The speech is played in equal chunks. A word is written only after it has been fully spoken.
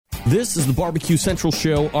This is the Barbecue Central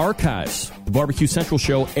Show Archives. The Barbecue Central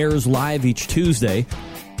Show airs live each Tuesday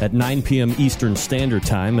at 9 p.m. Eastern Standard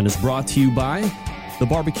Time and is brought to you by the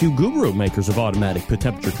Barbecue Guru, makers of automatic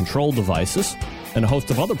temperature control devices, and a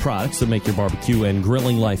host of other products that make your barbecue and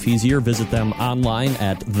grilling life easier. Visit them online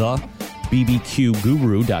at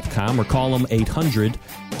thebbqguru.com or call them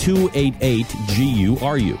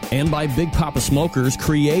 800-288-GURU. And by Big Papa Smokers,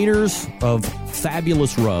 creators of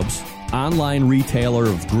fabulous rubs, online retailer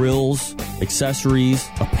of grills, accessories,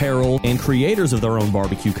 apparel, and creators of their own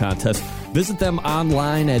barbecue contests. Visit them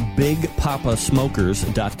online at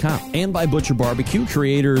bigpapasmokers.com. And by Butcher Barbecue,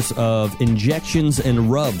 creators of injections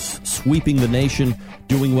and rubs, sweeping the nation,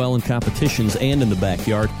 doing well in competitions and in the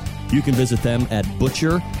backyard. You can visit them at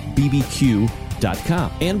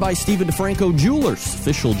butcherbbq.com. And by Stephen DeFranco Jewelers,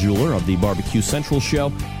 official jeweler of the Barbecue Central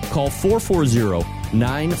Show. Call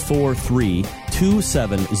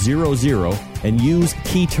 440-943-2700 and use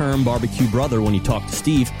key term Barbecue Brother when you talk to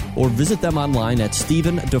Steve, or visit them online at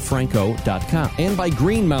StephenDeFranco.com. And by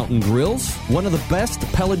Green Mountain Grills, one of the best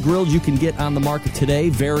pellet grills you can get on the market today,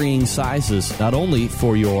 varying sizes, not only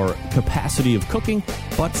for your capacity of cooking,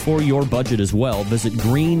 but for your budget as well. Visit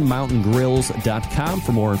greenmountaingrills.com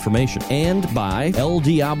for more information. And by El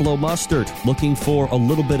Diablo Mustard, looking for a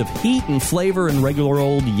little bit of heat and flavor in regular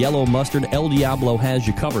old yellow mustard, El Diablo has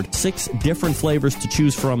you covered. 6 different flavors to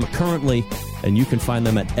choose from currently, and you can find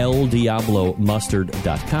them at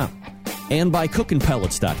eldiablomustard.com. And by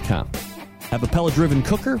cookinpellets.com. Have a pellet-driven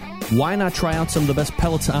cooker? Why not try out some of the best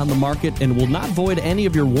pellets on the market and will not void any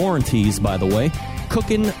of your warranties, by the way.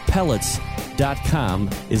 Cookinpellets.com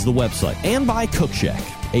is the website. And by Cookshack,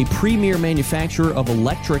 a premier manufacturer of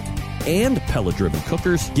electric and pellet-driven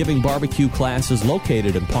cookers, giving barbecue classes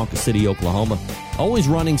located in Ponca City, Oklahoma. Always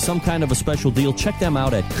running some kind of a special deal. Check them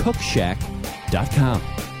out at cookshack.com.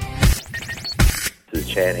 This is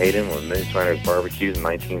Chad Hayden with Moonshiners Barbecue's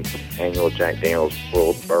 19th Annual Jack Daniel's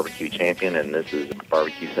World Barbecue Champion, and this is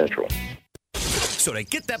Barbecue Central. So to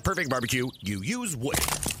get that perfect barbecue, you use wood.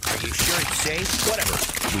 Are you sure it's safe? Whatever.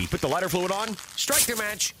 We put the lighter fluid on, strike the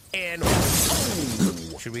match, and...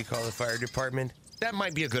 Oh, should we call the fire department? That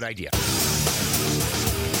might be a good idea.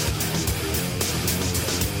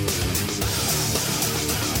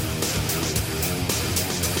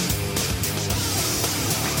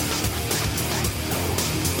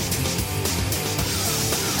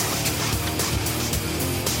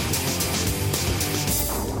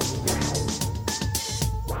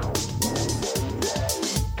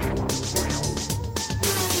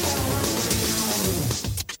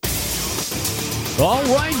 All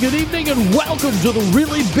right, good evening and welcome to the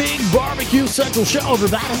really big Barbecue Central Show,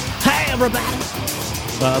 everybody. Hey, everybody.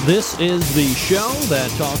 This is the show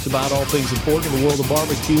that talks about all things important in the world of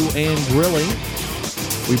barbecue and grilling.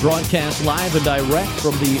 We broadcast live and direct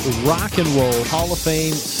from the Rock and Roll Hall of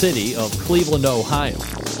Fame city of Cleveland, Ohio.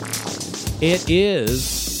 It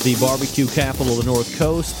is the barbecue capital of the North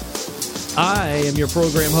Coast. I am your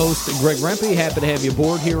program host, Greg Rempe. Happy to have you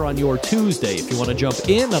aboard here on your Tuesday. If you want to jump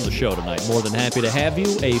in on the show tonight, more than happy to have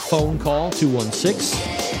you. A phone call,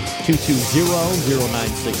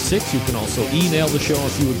 216-220-0966. You can also email the show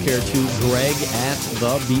if you would care to,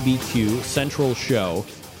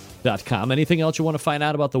 greg@thebbqcentralshow.com. Anything else you want to find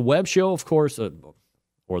out about the web show, of course, or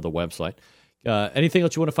the website. Anything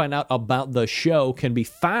else you want to find out about the show can be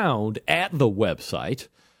found at the website,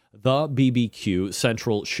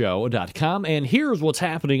 thebbqcentralshow.com. And here's what's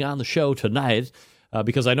happening on the show tonight,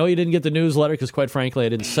 because I know you didn't get the newsletter, because quite frankly, I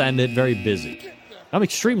didn't send it. Very busy. I'm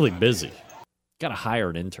extremely busy. Got to hire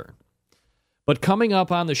an intern. But coming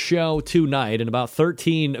up on the show tonight, in about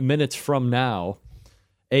 13 minutes from now,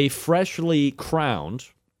 a freshly crowned,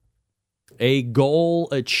 a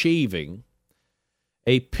goal-achieving,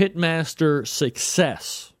 a pitmaster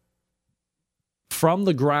success from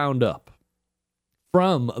the ground up,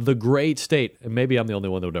 from the great state, and maybe I'm the only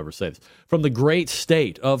one that would ever say this, from the great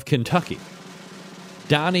state of Kentucky,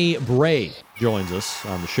 Donnie Bray joins us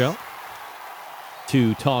on the show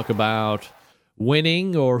to talk about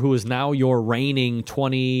winning, or who is now your reigning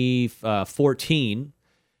 2014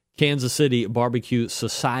 Kansas City Barbecue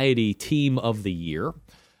Society Team of the Year.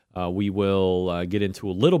 We will get into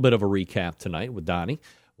a little bit of a recap tonight with Donnie.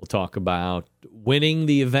 We'll talk about winning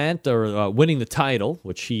the event, or winning the title,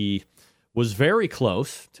 which he was very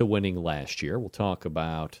close to winning last year. We'll talk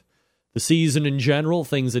about the season in general,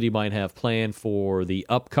 things that he might have planned for the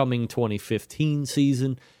upcoming 2015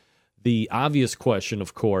 season. The obvious question,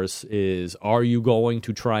 of course, is, are you going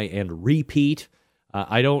to try and repeat?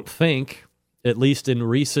 I don't think, at least in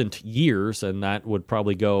recent years, and that would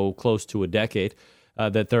probably go close to a decade,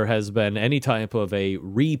 that there has been any type of a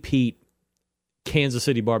repeat Kansas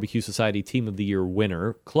City Barbecue Society Team of the Year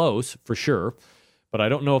winner. Close, for sure. But I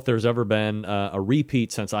don't know if there's ever been a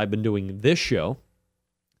repeat since I've been doing this show.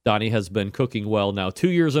 Donnie has been cooking well now 2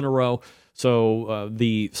 years in a row. So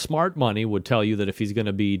the smart money would tell you that if he's going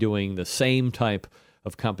to be doing the same type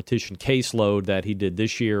of competition caseload that he did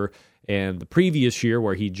this year and the previous year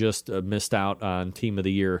where he just missed out on Team of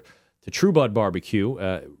the Year to True Bud Barbecue,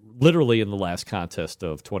 literally in the last contest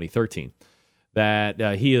of 2013,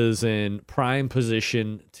 that he is in prime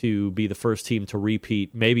position to be the first team to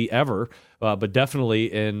repeat, maybe ever, but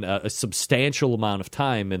definitely in a substantial amount of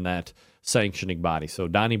time in that sanctioning body. So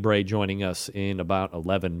Donnie Bray joining us in about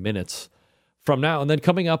 11 minutes from now. And then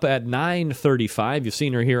coming up at 9:35, you've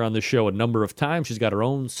seen her here on the show a number of times. She's got her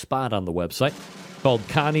own spot on the website called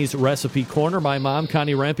Connie's Recipe Corner. My mom,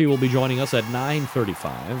 Connie Rampy, will be joining us at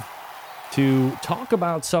 9:35 to talk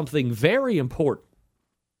about something very important.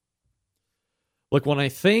 Look, when I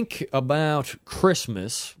think about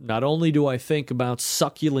Christmas, not only do I think about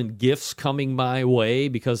succulent gifts coming my way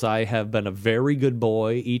because I have been a very good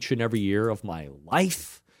boy each and every year of my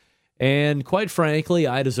life, and quite frankly,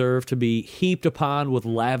 I deserve to be heaped upon with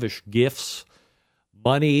lavish gifts,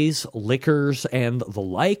 monies, liquors, and the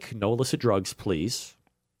like. No illicit drugs, please.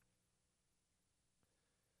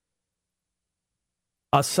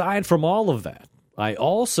 Aside from all of that, I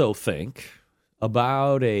also think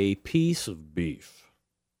about a piece of beef.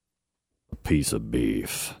 A piece of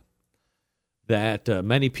beef that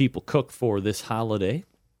many people cook for this holiday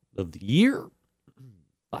of the year.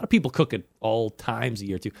 A lot of people cook at all times of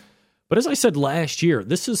year, too. But as I said last year,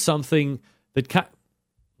 this is something that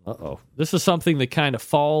this is something that kind of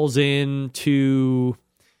falls into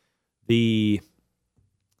the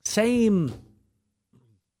same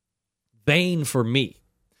vein for me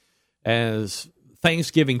as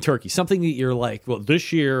Thanksgiving turkey. Something that you're like, well,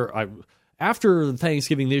 this year, after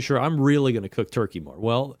Thanksgiving this year, I'm really going to cook turkey more.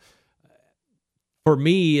 Well, for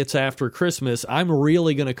me, it's after Christmas. I'm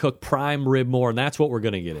really going to cook prime rib more, and that's what we're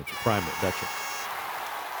going to get into, prime rib. That's it.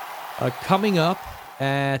 Coming up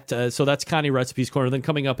at, so that's Connie Recipes Corner. Then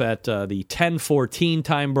coming up at the 10:14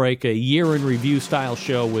 time break, a year in review style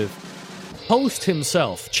show with host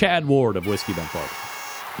himself, Chad Ward of Whiskey Bent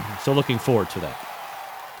Barbecue. So looking forward to that.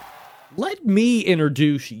 Let me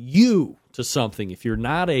introduce you to something. If you're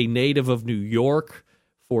not a native of New York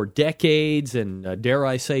for decades and, dare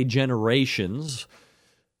I say, generations,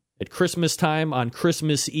 at Christmas time on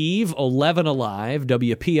Christmas Eve, 11 Alive,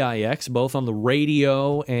 WPIX, both on the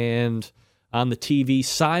radio and on the TV,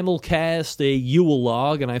 simulcast a Yule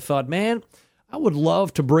log, and I thought, man, I would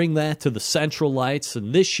love to bring that to the Central Lights,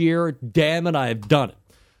 and this year, damn it, I've done it.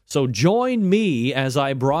 So join me as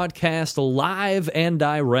I broadcast live and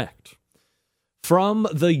direct from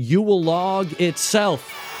the Yule log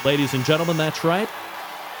itself. Ladies and gentlemen, that's right.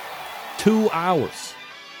 2 hours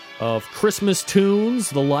of Christmas tunes,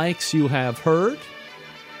 the likes you have heard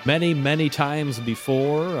many, many times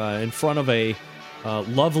before, in front of a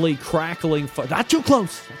lovely crackling fire. Not too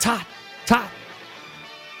close. It's hot. It's hot.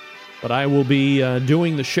 But I will be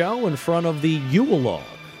doing the show in front of the Yule log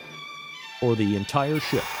for the entire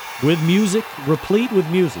show with music, replete with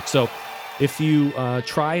music. So if you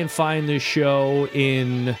try and find this show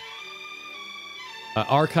in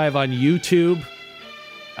archive on YouTube,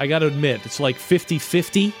 I got to admit, it's like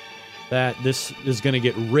 50-50 that this is going to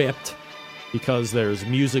get ripped because there's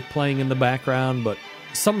music playing in the background, but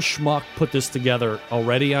some schmuck put this together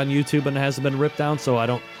already on YouTube and it hasn't been ripped down, so I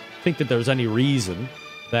don't think that there's any reason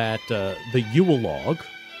that the Yule log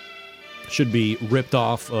should be ripped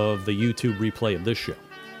off of the YouTube replay of this show.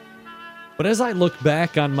 But as I look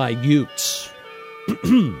back on my Utes,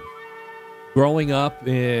 growing up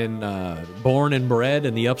in, born and bred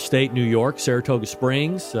in the upstate New York, Saratoga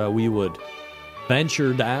Springs, we would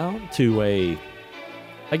venture down to a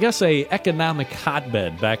economic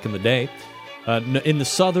hotbed back in the day, in the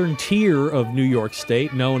southern tier of New York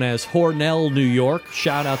State, known as Hornell, New York.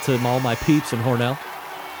 Shout out to all my peeps in Hornell.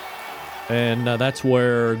 And that's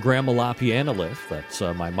where Grandma LaPiana lived. That's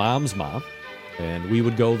my mom's mom. And we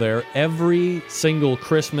would go there every single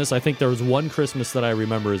Christmas. I think there was one Christmas that I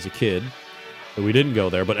remember as a kid that we didn't go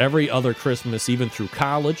there, but every other Christmas, even through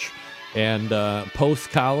college and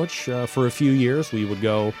post-college for a few years, we would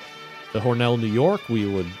go to Hornell, New York. We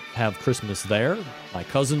would have Christmas there. My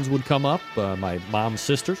cousins would come up, my mom's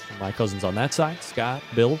sisters, my cousins on that side, Scott,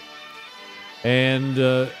 Bill. And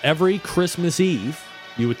every Christmas Eve,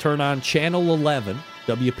 you would turn on Channel 11,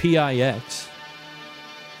 WPIX,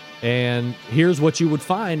 and here's what you would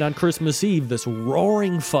find on Christmas Eve, this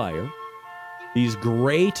roaring fire, these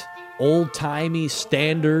great old-timey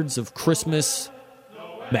standards of Christmas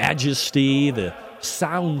majesty, the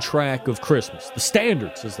soundtrack of Christmas, the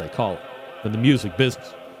standards, as they call it, in the music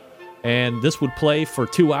business. And this would play for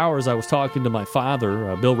 2 hours. I was talking to my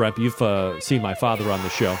father, Bill Rep. You've seen my father on the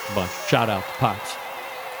show a bunch. Shout out to Pops.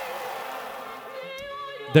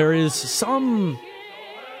 There is some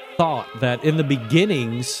thought that in the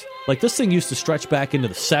beginnings, like this thing used to stretch back into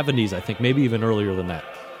the 70s, I think, maybe even earlier than that,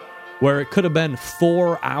 where it could have been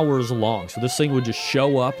 4 hours long. So this thing would just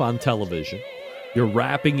show up on television. You're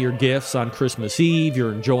wrapping your gifts on Christmas Eve.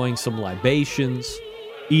 You're enjoying some libations,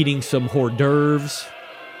 eating some hors d'oeuvres,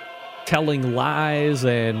 telling lies,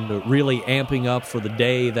 and really amping up for the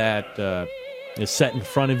day that is set in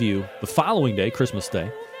front of you the following day, Christmas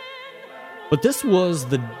Day. But this was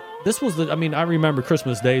the, I mean, I remember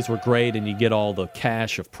Christmas days were great, and you get all the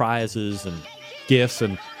cash of prizes and gifts.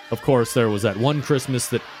 And, of course, there was that one Christmas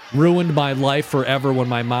that ruined my life forever when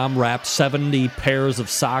my mom wrapped 70 pairs of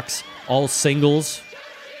socks, all singles,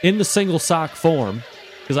 in the single sock form,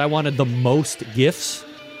 because I wanted the most gifts.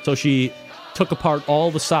 So she took apart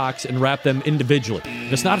all the socks and wrapped them individually.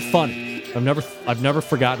 It's not funny. I've never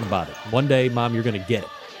forgotten about it. One day, Mom, you're going to get it.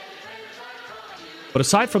 But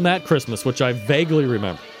aside from that Christmas, which I vaguely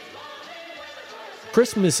remember,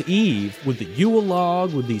 Christmas Eve with the Yule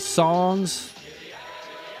log, with these songs,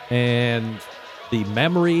 and the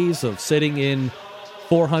memories of sitting in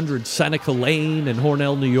 400 Seneca Lane in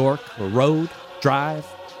Hornell, New York, or Road, Drive,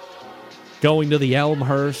 going to the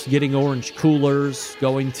Elmhurst, getting orange coolers,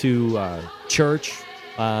 going to church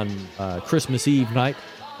on Christmas Eve night,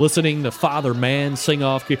 listening to Father Mann sing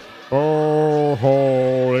off key, "Oh,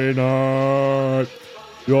 holy night,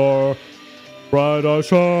 your bright eyes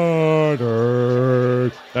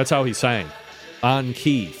shining." That's how he sang. On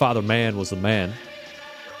key. Father Mann was the man.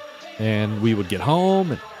 And we would get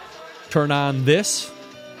home and turn on this,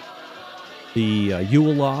 the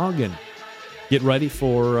Yule log, and get ready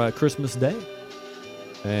for Christmas Day.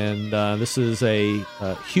 And this is a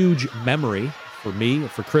huge memory for me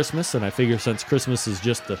for Christmas. And I figure since Christmas is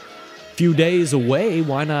just a few days away,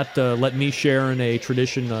 why not let me share in a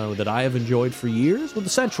tradition that I have enjoyed for years with the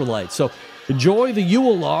Centralites. So enjoy the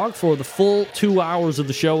Yule log for the full 2 hours of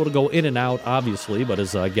the show. It'll go in and out, obviously, but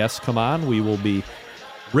as guests come on, we will be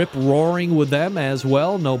rip-roaring with them as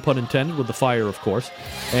well, no pun intended, with the fire, of course.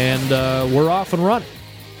 And we're off and running.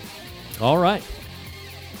 All right.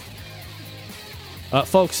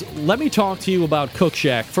 Folks, let me talk to you about Cook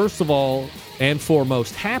Shack. First of all and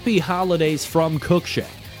foremost, happy holidays from Cook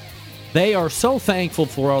Shack. They are so thankful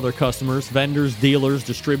for all their customers, vendors, dealers,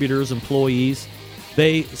 distributors, employees.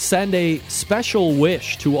 They send a special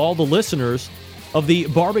wish to all the listeners of the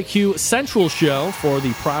Barbecue Central show for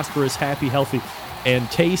the prosperous, happy, healthy, and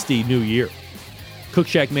tasty new year. Cook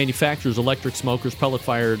Shack manufactures electric smokers,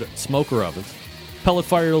 pellet-fired smoker ovens,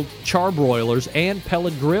 pellet-fired charbroilers, and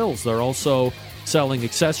pellet grills. They're also selling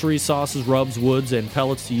accessories, sauces, rubs, woods, and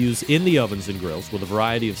pellets to use in the ovens and grills with a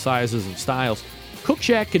variety of sizes and styles. Cook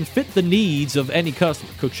Shack can fit the needs of any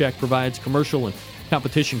customer. Cook Shack provides commercial and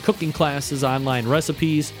competition cooking classes, online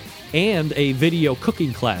recipes, and a video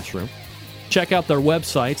cooking classroom. Check out their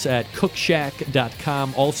websites at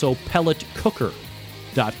cookshack.com, also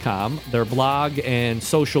pelletcooker.com, their blog and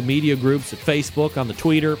social media groups at Facebook, on the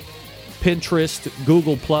Twitter, Pinterest,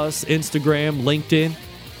 Google+, Instagram, LinkedIn.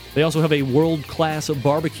 They also have a world-class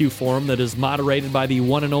barbecue forum that is moderated by the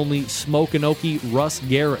one and only Smokinokie Russ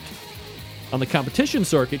Garrett. On the competition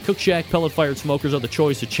circuit, Cook Shack pellet-fired smokers are the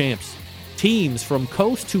choice of champs. Teams from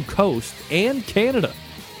coast to coast and Canada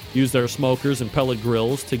use their smokers and pellet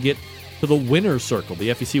grills to get to the winner's circle. The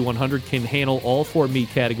FEC 100 can handle all four meat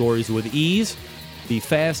categories with ease. The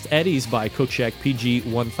Fast Eddies by Cook Shack PG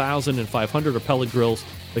 1000 and 500 are pellet grills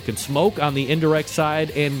that can smoke on the indirect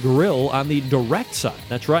side and grill on the direct side.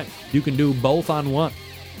 That's right, you can do both on one.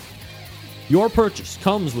 Your purchase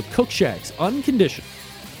comes with Cook Shack's unconditional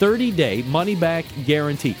 30-day money-back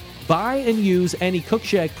guarantee. Buy and use any Cook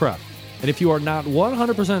Shack product, and if you are not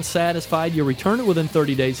 100% satisfied, you return it within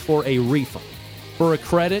 30 days for a refund, for a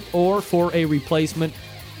credit, or for a replacement.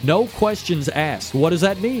 No questions asked. What does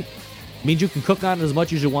that mean? It means you can cook on it as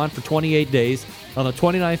much as you want for 28 days. On the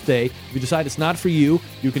 29th day, if you decide it's not for you,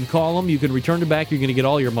 you can call them, you can return it back, you're going to get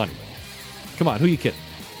all your money. Come on, who you kidding?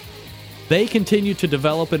 They continue to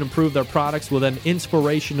develop and improve their products with an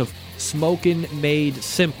inspiration of smokin' made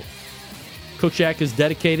simple. Cook Shack is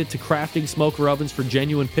dedicated to crafting smoker ovens for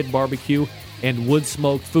genuine pit barbecue and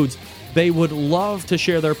wood-smoked foods. They would love to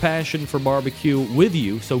share their passion for barbecue with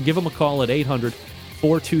you, so give them a call at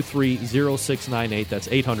 800-423-0698. That's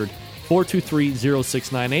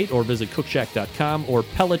 800-423-0698, or visit cookshack.com or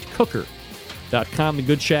pelletcooker.com.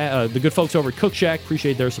 The good folks over at Cook Shack,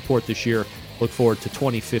 appreciate their support this year look forward to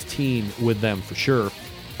 2015 with them for sure.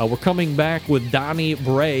 We're coming back with Donnie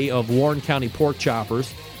Bray of Warren County Pork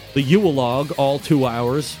Choppers. The Yule-log, all 2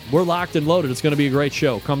 hours. We're locked and loaded. It's going to be a great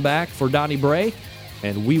show. Come back for Donnie Bray,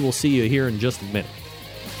 and we will see you here in just a minute.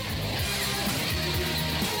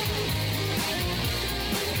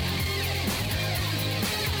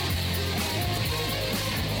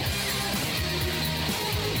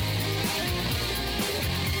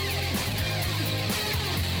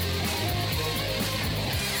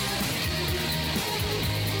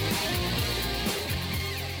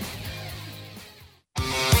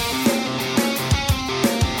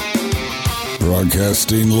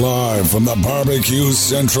 Broadcasting live from the Barbecue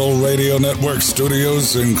Central Radio Network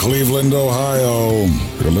studios in Cleveland, Ohio.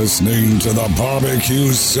 You're listening to the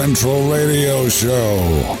Barbecue Central Radio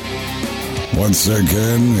Show. Once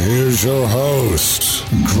again, here's your host,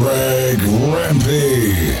 Greg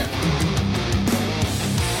Rempe.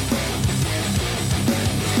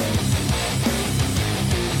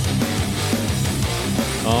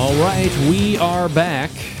 All right, we are back.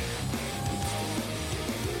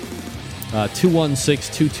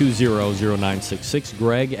 216-220-0966.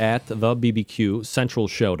 Greg at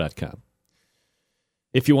thebbqcentralshow.com.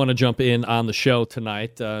 If you want to jump in on the show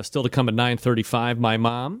tonight, still to come at 9:35, my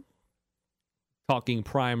mom talking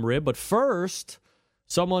prime rib. But first,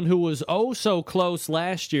 someone who was oh so close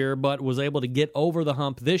last year but was able to get over the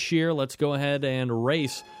hump this year. Let's go ahead and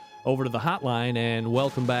race over to the hotline and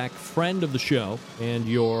welcome back friend of the show and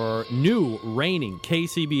your new reigning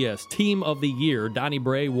KCBS Team of the Year, Donnie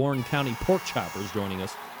Bray, Warren County Pork Choppers, joining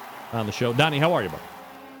us on the show. Donnie, how are you, bud?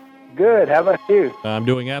 Good. How about you? I'm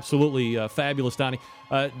doing absolutely fabulous, Donnie.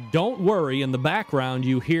 Don't worry, in the background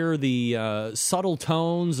you hear the subtle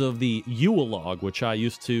tones of the Yule-log, which I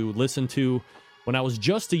used to listen to when I was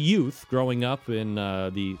just a youth growing up in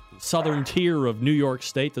the southern tier of New York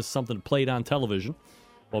State. This is something that played on television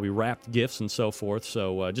while we wrapped gifts and so forth.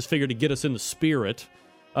 So just figured to get us in the spirit.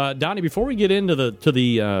 Donnie, before we get into the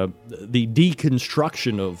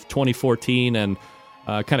deconstruction of 2014 and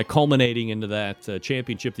kind of culminating into that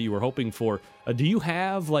championship that you were hoping for, do you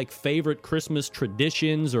have like favorite Christmas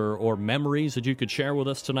traditions or memories that you could share with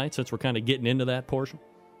us tonight, since we're kind of getting into that portion?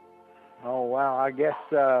 Oh wow, I guess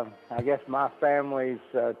my family's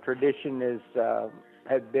tradition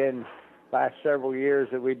has been last several years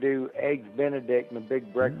that we do Eggs Benedict and a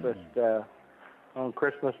big breakfast on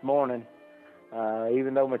Christmas morning.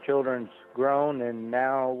 Even though my children's grown and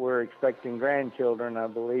now we're expecting grandchildren, I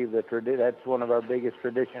believe that's one of our biggest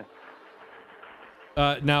traditions.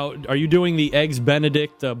 Now, are you doing the Eggs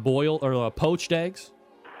Benedict boiled or poached eggs?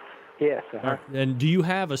 Yes. Uh-huh. And do you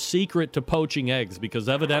have a secret to poaching eggs? Because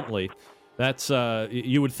evidently, that's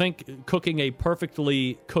you would think cooking a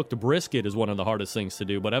perfectly cooked brisket is one of the hardest things to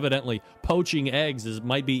do, but evidently poaching eggs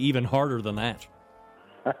might be even harder than that.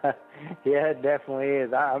 Yeah, it definitely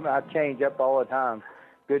is. I change up all the time.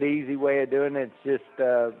 Good, easy way of doing it is just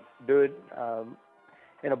do it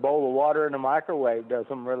in a bowl of water in the microwave. Does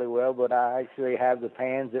them really well, but I actually have the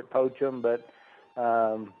pans that poach them, but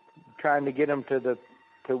trying to get them to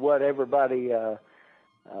what everybody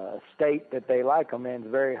state that they like them in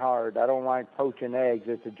is very hard. I don't like poaching eggs.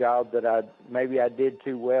 It's a job that I did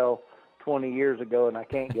too well 20 years ago, and I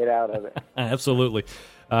can't get out of it. Absolutely.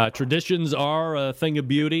 Traditions are a thing of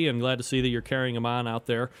beauty, and glad to see that you're carrying them on out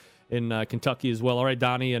there in Kentucky as well. All right,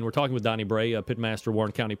 Donnie, and we're talking with Donnie Bray, Pitmaster,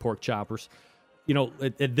 Warren County Pork Choppers. You know,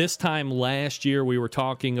 at this time last year, we were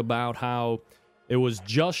talking about how it was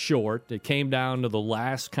just short. It came down to the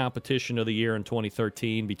last competition of the year in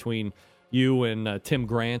 2013 between you and Tim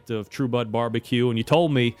Grant of True Bud Barbecue, and you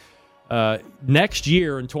told me next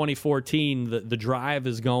year in 2014, the drive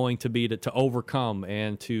is going to be to overcome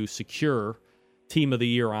and to secure Team of the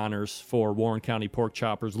Year honors for Warren County Pork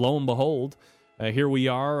Choppers. Lo and behold, here we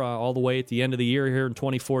are all the way at the end of the year here in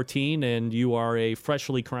 2014, and you are a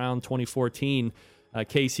freshly crowned 2014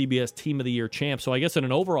 KCBS Team of the Year champ. So I guess in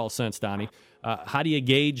an overall sense, Donnie, how do you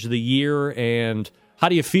gauge the year, and how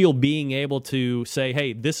do you feel being able to say,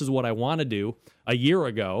 hey, this is what I want to do a year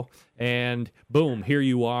ago, and boom, here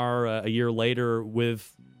you are a year later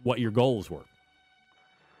with what your goals were?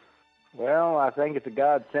 Well, I think it's a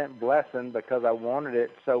God-sent blessing because I wanted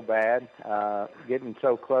it so bad. Getting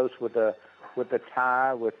so close with a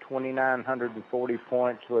tie with 2,940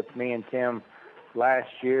 points with me and Tim last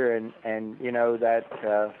year, and you know that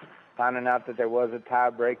finding out that there was a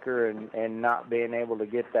tiebreaker and not being able to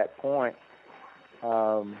get that point. It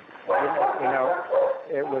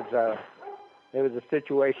was a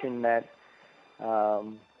situation that I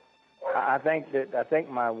think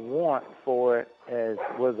my want for it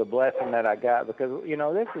was a blessing that I got, because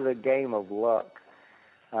this is a game of luck.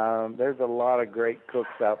 There's a lot of great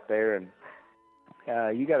cooks out there,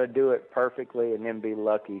 and you got to do it perfectly and then be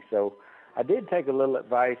lucky. So I did take a little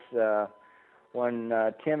advice when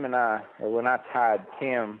when I tied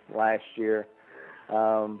Tim last year.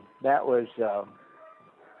 That was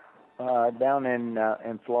down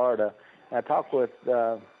in Florida. I talked with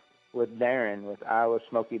Darren with Iowa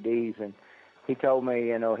Smoky D's, and he told me,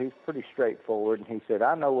 you know, he's pretty straightforward, and he said,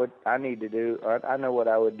 I know what I need to do, or I know what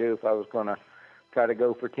I would do if I was going to try to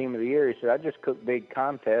go for Team of the Year. He said, I just cook big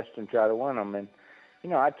contests and try to win them. And, you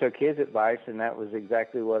know, I took his advice, and that was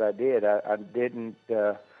exactly what I did. I didn't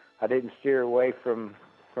steer away from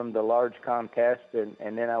the large contest, and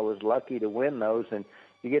then I was lucky to win those. And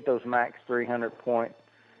you get those max 300-point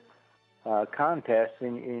contests,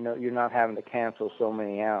 and, you know, you're not having to cancel so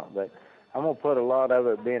many out. But I'm going to put a lot of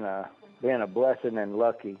it being a blessing and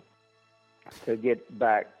lucky to get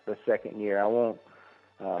back the second year. I won't,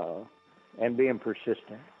 and being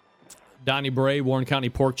persistent. Donnie Bray, Warren County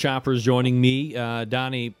Pork Choppers, joining me.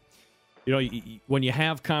 Donnie, you know, when you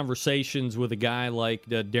have conversations with a guy like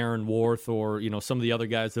Darren Worth, or, you know, some of the other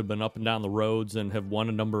guys that have been up and down the roads and have won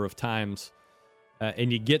a number of times,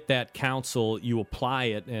 and you get that counsel, you apply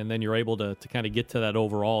it, and then you're able to kind of get to that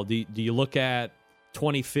overall. Do you look at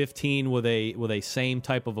 2015 with a same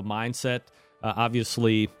type of a mindset?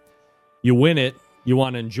 Obviously, you win it, you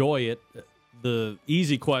want to enjoy it. The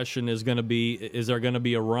easy question is going to be, is there going to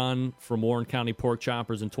be a run from Warren County Pork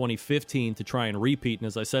Choppers in 2015 to try and repeat? And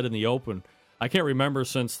as I said in the open, I can't remember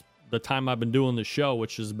since the time I've been doing the show,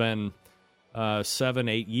 which has been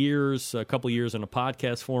 7-8 years, a couple years in a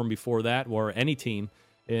podcast form before that, where any team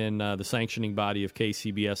in the sanctioning body of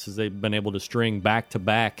KCBS has they've been able to string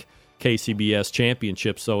back-to-back KCBS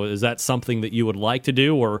championships. So is that something that you would like to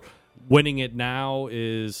do, or winning it now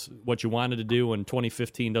is what you wanted to do, and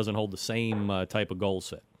 2015 doesn't hold the same type of goal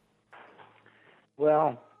set?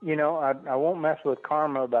 Well, you know, I won't mess with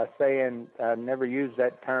karma by saying I never used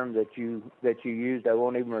that term that you used. I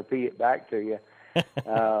won't even repeat it back to you.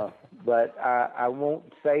 But I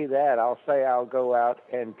won't say that. I'll say I'll go out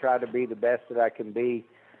and try to be the best that I can be.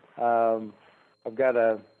 I've got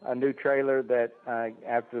a new trailer that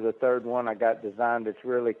after the third one I got designed. It's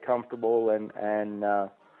really comfortable, and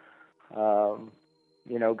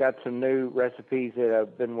you know, got some new recipes that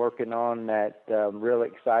I've been working on that I'm really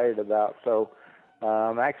excited about. So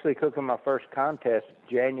I'm actually cooking my first contest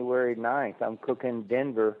January 9th. I'm cooking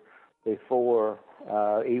Denver before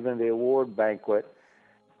even the award banquet.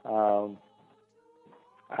 I'm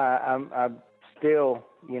still,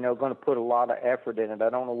 you know, going to put a lot of effort in it. I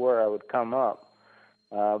don't know where I would come up,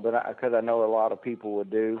 but because I know a lot of people would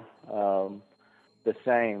do the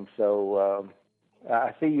same. So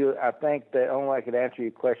I see you. I think the only way I could answer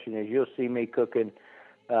your question is you'll see me cooking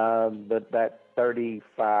that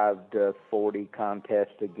 35 to 40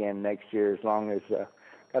 contest again next year. As long as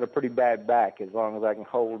got a pretty bad back, as long as I can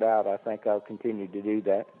hold out, I think I'll continue to do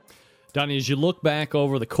that. Donnie, as you look back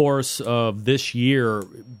over the course of this year,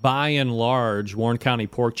 by and large, Warren County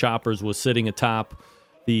Pork Choppers was sitting atop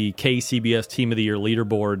the KCBS Team of the Year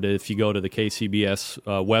leaderboard if you go to the KCBS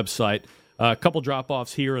website. A couple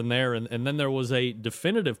drop-offs here and there, and then there was a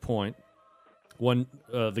definitive point when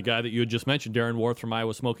the guy that you had just mentioned, Darren Worth from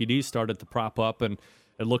Iowa Smoky D's, started to prop up, and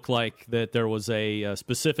it looked like that there was a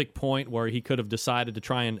specific point where he could have decided to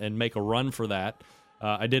try and make a run for that.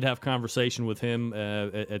 I did have conversation with him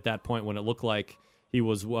at that point when it looked like he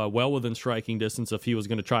was well within striking distance if he was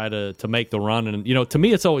going to try to make the run. And, you know, to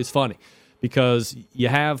me it's always funny because you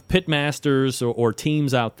have pitmasters or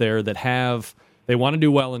teams out there that they want to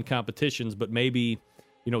do well in competitions, but maybe,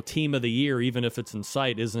 you know, Team of the Year, even if it's in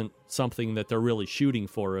sight, isn't something that they're really shooting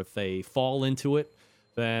for. If they fall into it,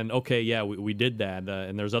 then, okay, yeah, we did that.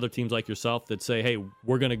 And there's other teams like yourself that say, hey,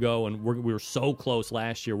 we're going to go, and we were so close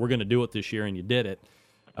last year, we're going to do it this year, and you did it.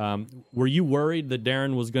 Were you worried that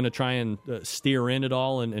Darren was going to try and steer in at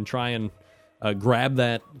all and try and grab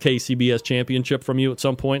that KCBS championship from you at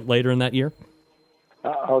some point later in that year?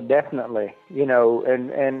 Oh, definitely. You know,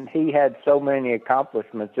 and he had so many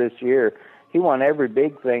accomplishments this year. He won every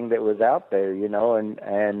big thing that was out there, you know,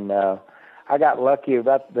 and I got lucky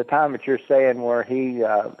about the time that you're saying where he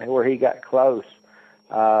got close.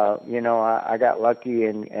 You know, I got lucky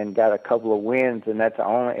and got a couple of wins, and that's the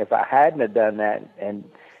only. If I hadn't have done that, and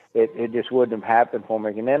it just wouldn't have happened for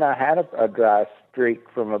me. And then I had a dry streak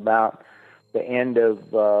from about the end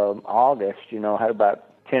of August. You know, I had about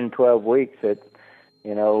 10, 12 weeks that,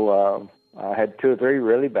 you know, I had 2 or 3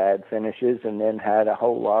 really bad finishes, and then had a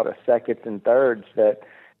whole lot of seconds and thirds that,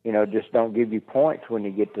 you know, just don't give you points when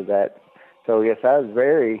you get to that. So, yes, I was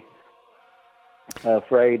very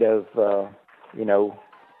afraid of, you know,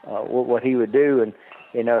 what he would do. And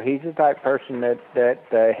he's the type of person that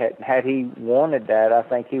had he wanted that, I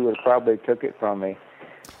think he would have probably took it from me.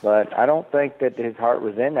 But I don't think that his heart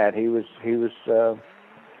was in that. He was I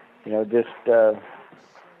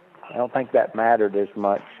don't think that mattered as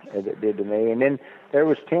much as it did to me. And then there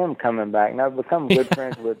was Tim coming back. And I've become good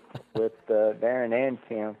friends with Darren and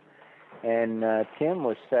Tim. And Tim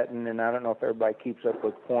was setting, and I don't know if everybody keeps up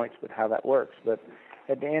with points, but how that works. But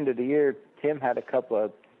at the end of the year, Tim had a couple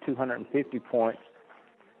of 250 points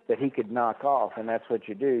that he could knock off, and that's what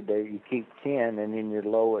you do. You keep 10, and then your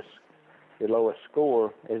lowest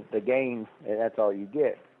score is the gain, and that's all you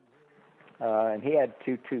get. And he had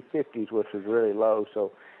two 250s, which was really low.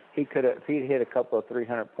 So he could have, if he'd hit a couple of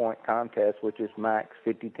 300-point contests, which is max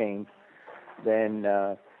 50 teams,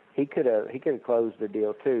 then he could have closed the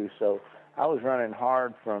deal too. So I was running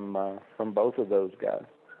hard from both of those guys.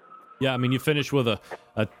 Yeah, I mean, you finished with a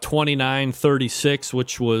 29-36,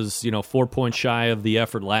 which was 4 points shy of the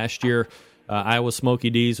effort last year. Iowa Smoky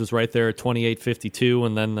D's was right there at 28-52,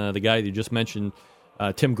 and then the guy you just mentioned,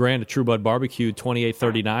 Tim Grant at True Bud Barbecue,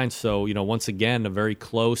 28-39. So once again, a very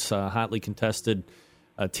close, hotly contested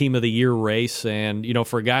Team of the Year race. And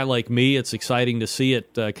for a guy like me, it's exciting to see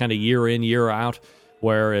it kind of year in, year out,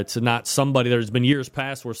 where it's not somebody. There's been years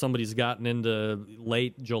past where somebody's gotten into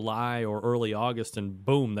late July or early August, and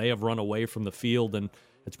boom, they have run away from the field, and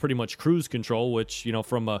it's pretty much cruise control, which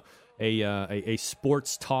from a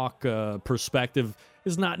sports talk perspective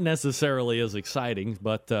is not necessarily as exciting.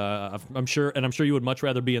 But I'm sure you would much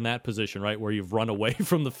rather be in that position, right, where you've run away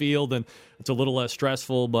from the field and it's a little less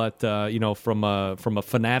stressful. But from a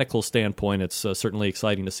fanatical standpoint, it's certainly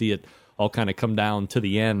exciting to see it all kind of come down to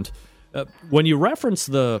the end. When you reference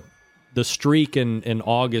the streak in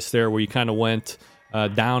August there, where you kind of went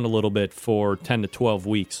down a little bit for 10 to 12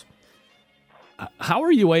 weeks, how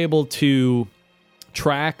are you able to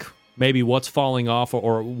track maybe what's falling off,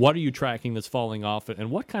 or what are you tracking that's falling off, and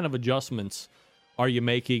what kind of adjustments are you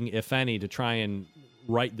making, if any, to try and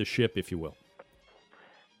right the ship, if you will?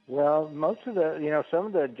 Well, most of the, some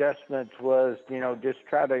of the adjustments was, just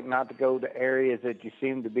try to not to go to areas that you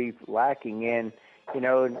seem to be lacking in.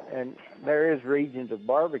 And there is regions of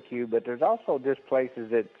barbecue, but there's also just places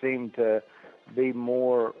that seem to be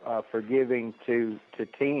more forgiving to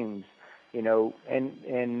teams.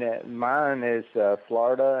 And mine is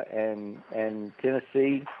Florida and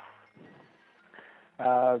Tennessee,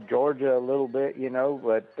 Georgia a little bit,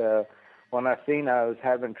 but when I seen I was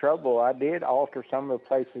having trouble, I did alter some of the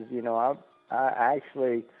places. I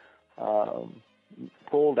actually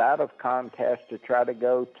pulled out of contests to try to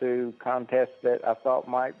go to contests that I thought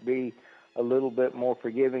might be a little bit more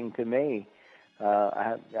forgiving to me.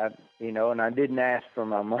 And I didn't ask for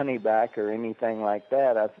my money back or anything like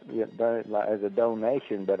that. I've done it as a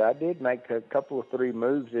donation, but I did make a couple of 3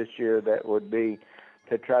 moves this year that would be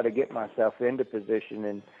to try to get myself into position.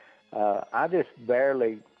 And I just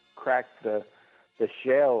barely cracked the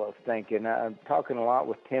shell of thinking. I'm talking a lot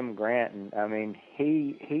with Tim Grant, and I mean,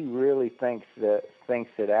 he really thinks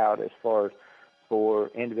it out as far as for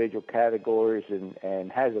individual categories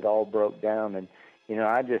and has it all broke down. And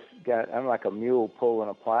I'm like a mule pulling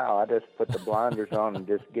a plow. I just put the blinders on and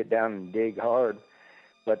just get down and dig hard.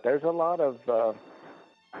 But there's a lot of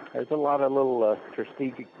little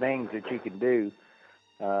strategic things that you can do.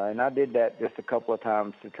 And I did that just a couple of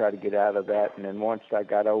times to try to get out of that. And then once I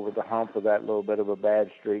got over the hump of that little bit of a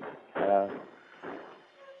bad streak,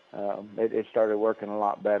 it started working a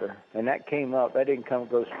lot better. And that came up. That didn't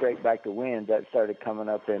go straight back to wins. That started coming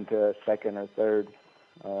up into a second or third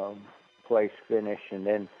place finish, and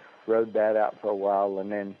then rode that out for a while,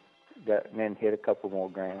 and then hit a couple more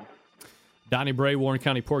grand. Donnie Bray, Warren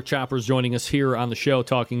County Pork Choppers, joining us here on the show,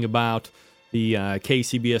 talking about the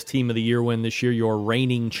KCBS Team of the Year win this year, your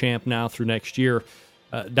reigning champ now through next year.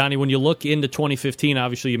 Donnie, when you look into 2015,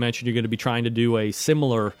 obviously you mentioned you're going to be trying to do a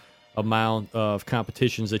similar amount of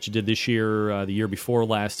competitions that you did this year, the year before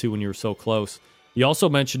last, too, when you were so close. You also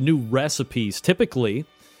mentioned new recipes. Typically,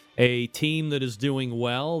 a team that is doing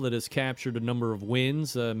well, that has captured a number of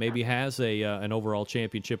wins, maybe has an overall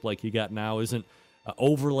championship like you got now, isn't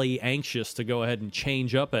overly anxious to go ahead and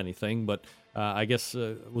change up anything. But I guess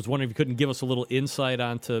was wondering if you couldn't give us a little insight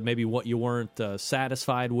onto maybe what you weren't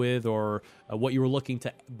satisfied with, or what you were looking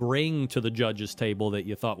to bring to the judges' table that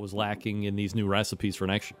you thought was lacking in these new recipes for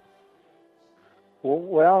next year.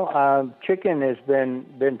 Well, chicken has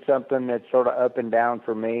been something that's sort of up and down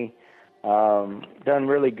for me. Done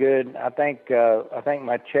really good. I think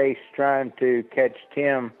my chase trying to catch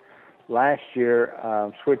Tim last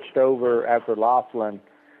year switched over after Laughlin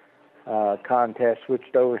contest,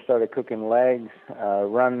 switched over and started cooking legs,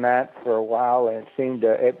 run that for a while, and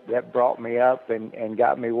that brought me up and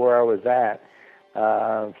got me where I was at.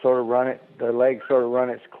 The legs sort of run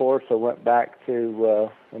its course. I went back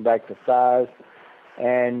to size,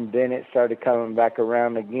 and then it started coming back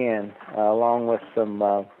around again, along with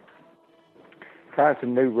trying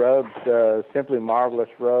some new rubs, Simply Marvelous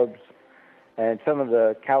rubs, and some of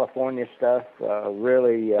the California stuff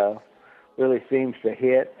really seems to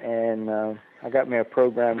hit. And I got me a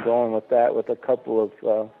program going with that, with a couple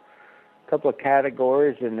of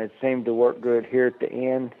categories, and it seemed to work good here at the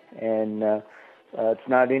end. And it's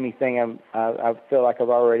not anything I feel like I've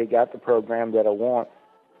already got the program that I want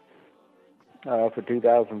for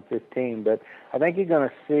 2015. But I think you're going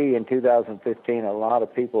to see in 2015 a lot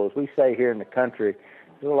of people, as we say here in the country,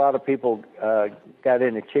 there's a lot of people got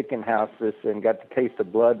into chicken houses and got the taste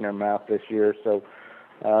of blood in their mouth this year. So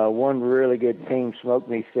one really good team, Smoke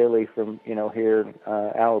Me Silly from here in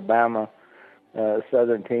Alabama,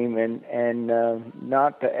 Southern team, and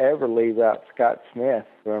not to ever leave out Scott Smith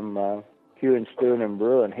from Q and Stewing and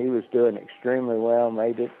Brewing. He was doing extremely well,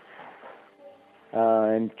 made it.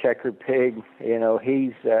 And Checkered Pig, he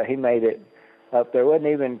made it up there. Wasn't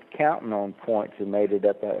even counting on points and made it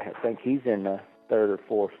up. I think he's in the third or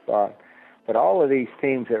fourth spot. But all of these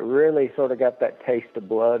teams that really sort of got that taste of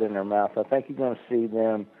blood in their mouth, I think you're going to see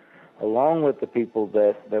them, along with the people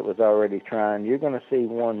that was already trying. You're going to see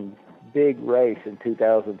one big race in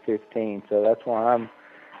 2015. So that's why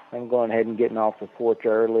I'm going ahead and getting off the porch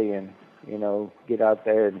early and get out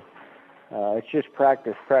there and. It's just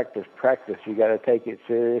practice. You got to take it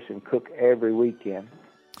serious and cook every weekend.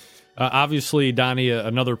 Obviously, Donnie,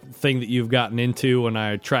 another thing that you've gotten into, and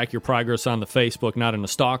I track your progress on the Facebook, not in a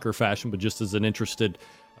stalker fashion, but just as an interested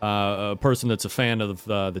person that's a fan of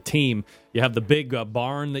the team. You have the big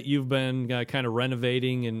barn that you've been kind of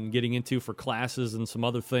renovating and getting into for classes and some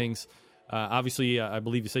other things. Obviously, I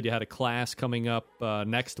believe you said you had a class coming up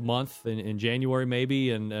next month in January,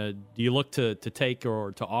 maybe. And do you look to take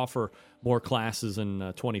or to offer more classes in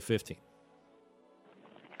 2015?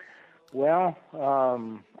 Well,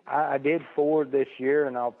 I did 4 this year,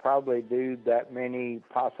 and I'll probably do that many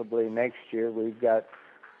possibly next year. We've got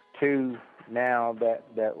 2 now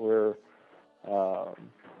that we're,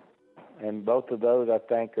 and both of those I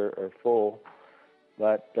think are full.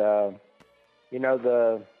 But the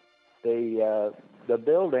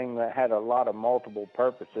building that had a lot of multiple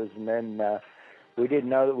purposes, and then we didn't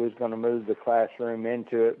know that we was going to move the classroom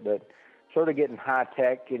into it, but sort of getting high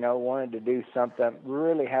tech, wanted to do something,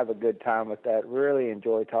 really have a good time with that, really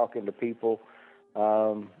enjoy talking to people.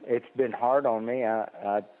 It's been hard on me.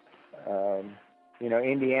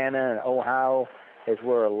 Indiana and Ohio is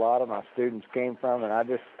where a lot of my students came from, and I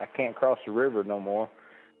can't cross the river no more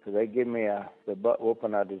because they give me the butt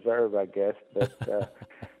whooping I deserve, I guess. But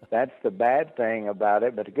that's the bad thing about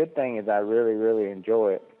it. But the good thing is I really, really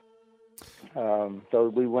enjoy it.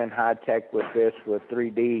 So we went high tech with this, with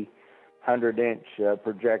 3D 100-inch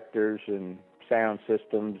projectors and sound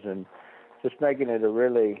systems, and just making it a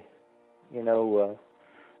really,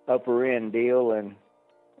 upper end deal. And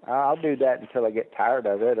I'll do that until I get tired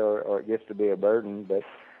of it or it gets to be a burden, but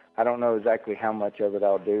I don't know exactly how much of it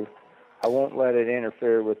I'll do. I won't let it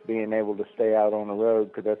interfere with being able to stay out on the road,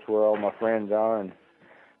 because that's where all my friends are, and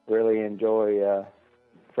really enjoy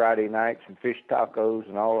Friday nights and fish tacos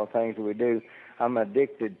and all the things that we do. I'm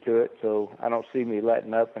addicted to it, so I don't see me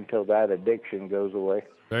letting up until that addiction goes away.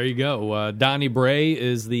 There you go. Donnie Bray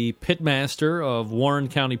is the pitmaster of Warren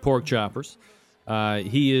County Pork Choppers.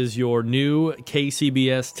 He is your new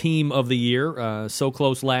KCBS Team of the Year. So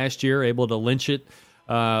close last year, able to lynch it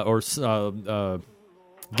or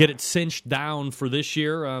get it cinched down for this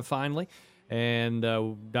year finally. And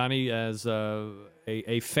Donnie, as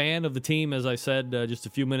a fan of the team, as I said just a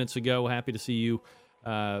few minutes ago, happy to see you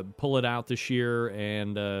pull it out this year,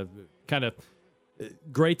 and kind of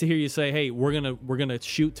great to hear you say, "Hey, we're gonna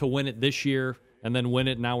shoot to win it this year, and then win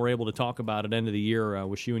it." Now we're able to talk about it end of the year.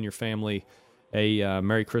 Wish you and your family a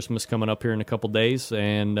Merry Christmas coming up here in a couple days,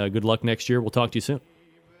 and good luck next year. We'll talk to you soon.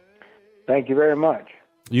 Thank you very much.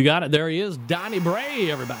 You got it. There he is, Donnie Bray,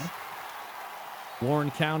 everybody.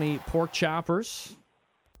 Warren County Pork Choppers,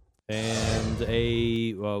 and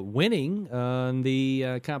a winning on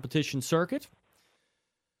the competition circuit.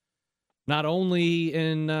 Not only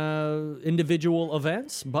in individual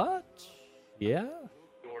events, but,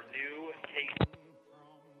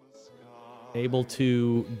 able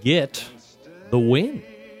to get the win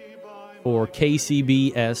for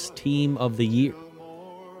KCBS Team of the Year.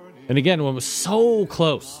 And again, it was so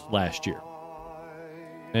close last year.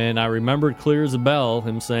 And I remembered clear as a bell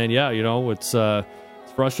him saying, it's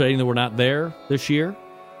It's frustrating that we're not there this year.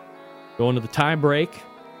 Going to the tie break.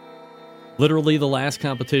 Literally the last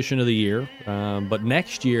competition of the year. But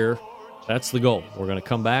next year, that's the goal. We're going to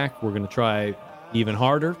come back. We're going to try even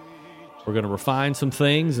harder. We're going to refine some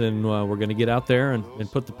things, and we're going to get out there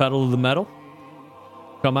and put the pedal to the metal.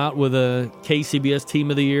 Come out with a KCBS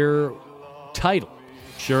Team of the Year title.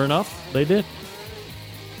 Sure enough, they did.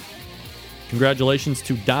 Congratulations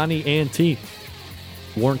to Donnie and team.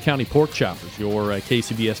 Warren County Pork Choppers, your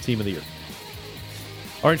KCBS Team of the Year.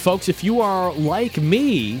 All right, folks, if you are like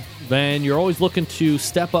me, then you're always looking to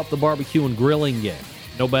step up the barbecue and grilling game.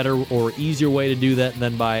 No better or easier way to do that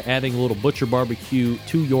than by adding a little Butcher Barbecue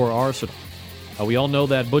to your arsenal. We all know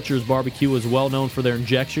that Butcher's Barbecue is well known for their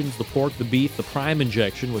injections, the pork, the beef, the prime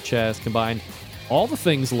injection, which has combined all the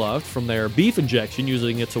things loved from their beef injection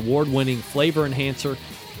using its award-winning flavor enhancer,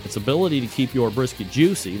 its ability to keep your brisket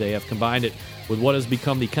juicy. They have combined it with what has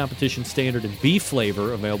become the competition standard in beef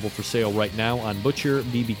flavor, available for sale right now on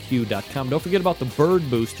ButcherBBQ.com. Don't forget about the Bird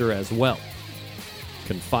Booster as well. You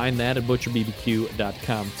can find that at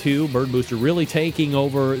ButcherBBQ.com too. Bird Booster really taking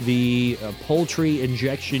over the poultry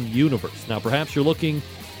injection universe. Now, perhaps you're looking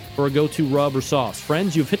for a go-to rub or sauce.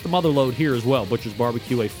 Friends, you've hit the mother lode here as well. Butcher's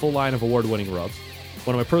Barbecue, a full line of award-winning rubs.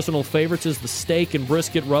 One of my personal favorites is the steak and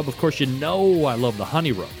brisket rub. Of course, you know I love the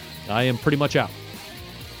honey rub. I am pretty much out.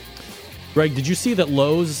 Greg, did you see that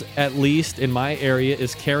Lowe's, at least in my area,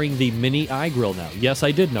 is carrying the mini iGrill now? Yes,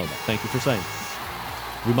 I did know that. Thank you for saying that.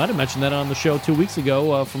 We might have mentioned that on the show 2 weeks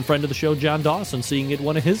ago from friend of the show, John Dawson, seeing it at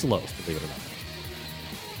one of his Lowe's, believe it or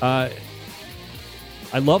not.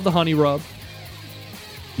 I love the honey rub.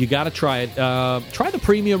 You got to try it. Try the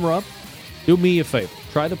premium rub. Do me a favor.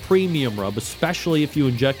 Try the premium rub, especially if you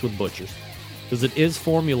inject with Butcher's, because it is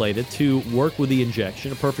formulated to work with the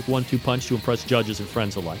injection, a perfect 1-2 punch to impress judges and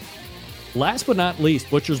friends alike. Last but not least,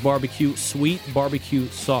 Butcher's Barbecue Sweet Barbecue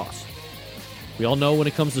Sauce. We all know when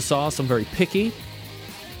it comes to sauce, I'm very picky.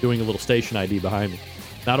 Doing a little station ID behind me.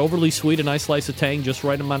 Not overly sweet, a nice slice of tang, just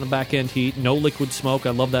right on the back end heat. No liquid smoke, I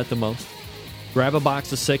love that the most. Grab a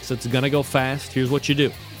box of 6, it's going to go fast. Here's what you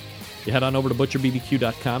do. You head on over to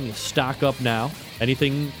ButcherBBQ.com, you stock up now.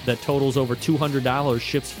 Anything that totals over $200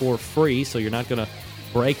 ships for free, so you're not going to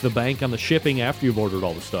break the bank on the shipping after you've ordered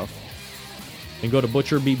all the stuff. And go to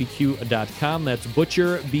ButcherBBQ.com. That's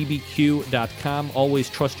ButcherBBQ.com. Always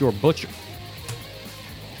trust your butcher.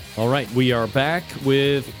 All right, we are back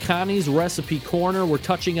with Connie's Recipe Corner. We're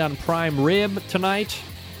touching on prime rib tonight,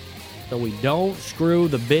 so we don't screw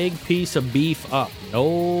the big piece of beef up.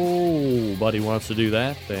 Nobody wants to do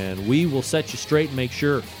that, and we will set you straight and make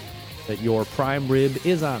sure that your prime rib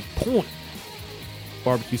is on point.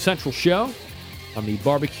 Barbecue Central show on the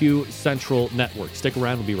Barbecue Central Network. Stick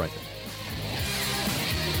around, we'll be right back.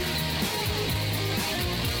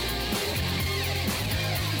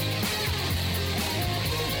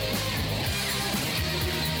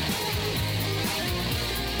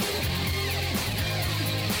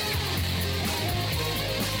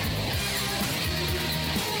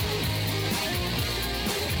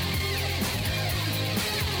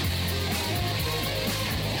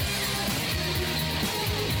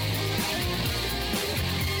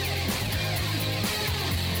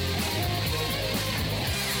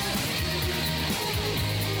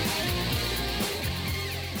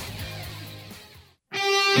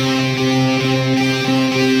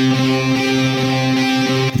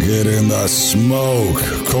 Get in the smoke.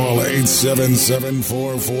 Call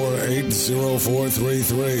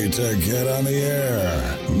 877-448-0433 to get on the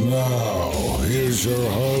air. Now, here's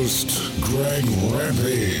your host, Greg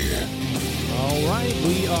Rempe. All right,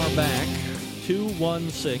 we are back.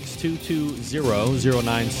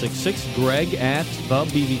 216-220-0966. Greg at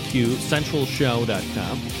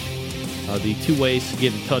thebbqcentralshow.com. The two ways to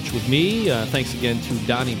get in touch with me. Thanks again to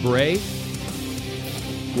Donnie Bray,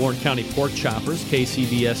 Warren County Pork Choppers,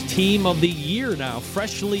 KCBS Team of the Year now,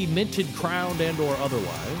 freshly minted, crowned, and or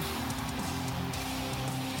otherwise.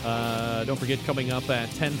 Don't forget, coming up at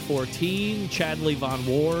 10:14, Chadley Von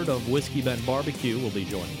Ward of Whiskey Bend Barbecue will be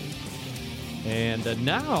joining us. And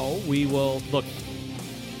now we will, look,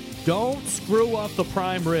 don't screw up the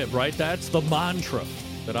prime rib, right? That's the mantra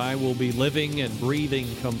that I will be living and breathing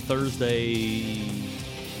come Thursday.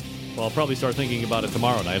 Well, I'll probably start thinking about it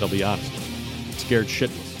tomorrow night, I'll be honest. I'm scared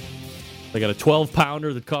shitless. I got a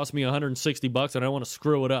 12-pounder that cost me $160, and I don't want to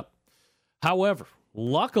screw it up. However,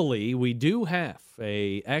 luckily, we do have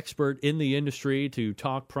an expert in the industry to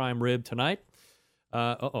talk prime rib tonight.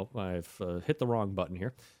 I've hit the wrong button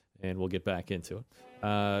here, and we'll get back into it.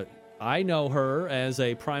 I know her as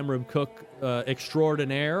a prime rib cook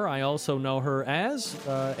extraordinaire. I also know her as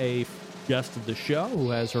a guest of the show who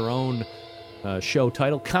has her own show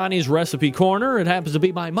title, Connie's Recipe Corner. It happens to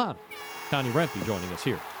be my mom, Connie Rempe, joining us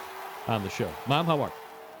here on the show. Mom, how are you?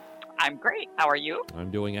 I'm great. How are you? I'm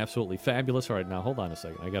doing absolutely fabulous. All right, now hold on a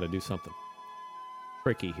second. I got to do something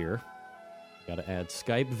tricky here. Got to add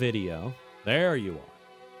Skype video. There you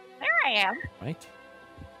are. There I am. Right?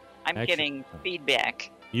 I'm Excellent. getting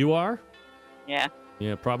feedback. You are? Yeah.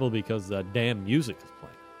 Yeah, probably because that damn music is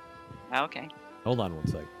playing. Okay. Hold on one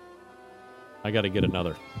second. I got to get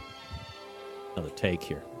another take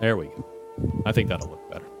here. There we go. I think that'll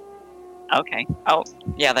look better. Okay. Oh,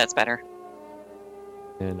 yeah, that's better.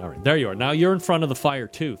 And all right, there you are. Now you're in front of the fire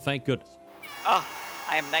too. Thank goodness. Oh,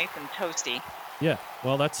 I am nice and toasty. Yeah.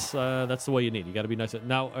 Well, that's the way you need. You got to be nice.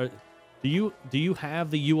 Now, do you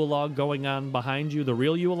have the Yule log going on behind you, the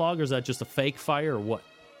real Yule log, or is that just a fake fire, or what?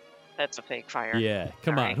 That's a fake fire. Yeah.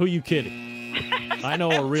 Come All on. right. Who you kidding? I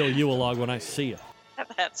know a real Yule log when I see it.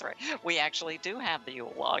 That's right. We actually do have the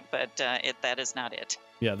Yule log, but that is not it.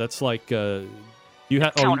 Yeah, that's like you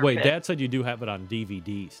have. Oh, wait. Counterfeit. Dad said you do have it on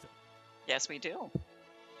DVD still. Yes, we do.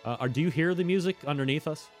 Do you hear the music underneath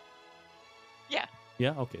us? Yeah.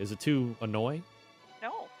 Yeah. Okay. Is it too annoying?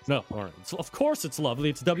 No. No. All right. So of course it's lovely.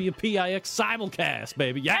 It's WPIX simulcast,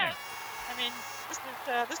 baby. Yeah. Yes. I mean,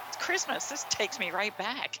 this is Christmas. This takes me right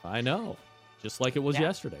back. I know. Just like it was Yeah.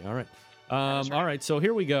 yesterday. All right. That's right. All right. So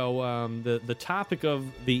here we go. The topic of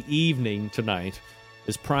the evening tonight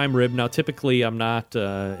is prime rib. Now, typically, I'm not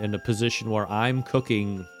in a position where I'm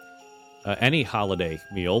cooking any holiday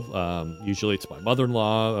meal. Usually, it's my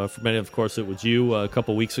mother-in-law. For many, of course, it was you a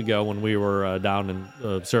couple weeks ago when we were down in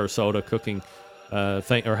Sarasota cooking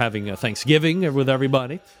having a Thanksgiving with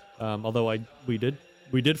everybody. Although we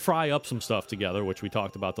did fry up some stuff together, which we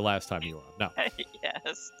talked about the last time you were on. Now,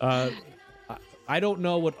 Yes. I don't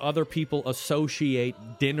know what other people associate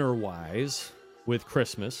dinner-wise with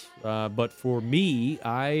Christmas, but for me,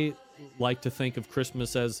 I like to think of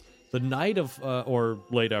Christmas as the night of, or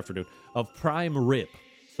late afternoon, of prime rib.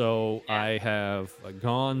 So I have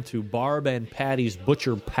gone to Barb and Patty's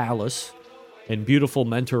Butcher Palace in beautiful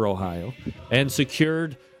Mentor, Ohio, and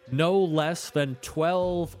secured no less than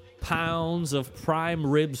 12 pounds of prime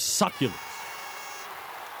rib succulents.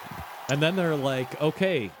 And then they're like,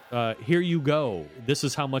 okay, here you go. This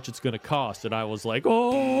is how much it's going to cost. And I was like,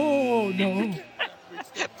 oh, no.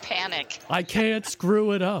 Panic. I can't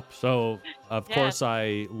screw it up. So, of Yeah. course,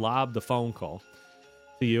 I lobbed the phone call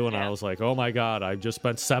to you, and I Yeah. was like, oh, my God, I just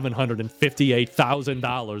spent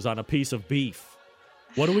 $758,000 on a piece of beef.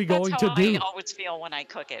 What are we going That's to how do? I always feel when I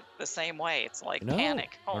cook it. The same way. It's like No.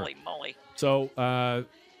 panic. All Holy moly. So, I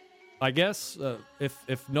guess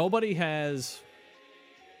if nobody has...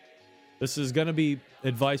 This is going to be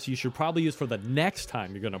advice you should probably use for the next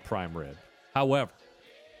time you're going to prime rib. However,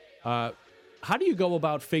 how do you go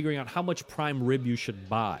about figuring out how much prime rib you should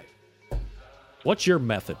buy? What's your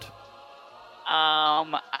method?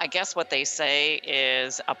 I guess what they say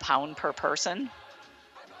is a pound per person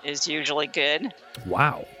is usually good,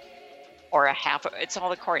 Wow. or a half. It's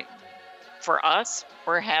all according. For us,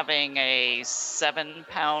 we're having a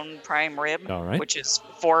 7-pound prime rib, All right. which is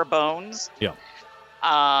 4 bones. Yeah.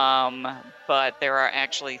 But there are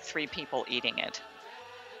actually 3 people eating it.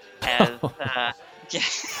 As yeah.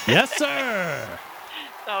 Yes, sir.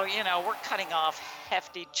 So, we're cutting off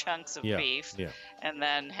hefty chunks of Yeah, beef yeah. and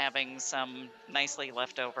then having some nicely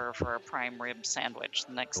left over for a prime rib sandwich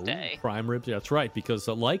the next Ooh, day. prime rib. That's right, because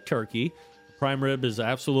like turkey, prime rib is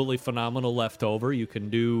absolutely phenomenal leftover. You can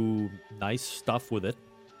do nice stuff with it.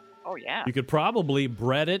 Oh, yeah. You could probably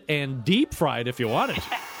bread it and deep fry it if you wanted to.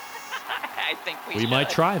 I think we We should. might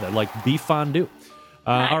try that, like beef fondue.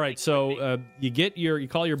 I All right, think so you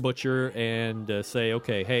call your butcher and say,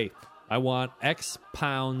 okay, hey, I want X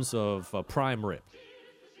pounds of prime rib.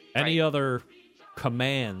 Any Right. other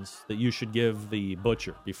commands that you should give the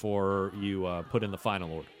butcher before you put in the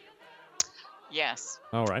final order? Yes.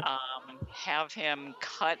 All right. Have him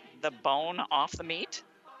cut the bone off the meat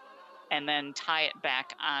and then tie it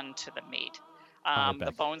back onto the meat. Tie it The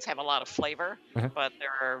back. bones have a lot of flavor, Uh-huh. but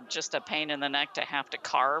they're just a pain in the neck to have to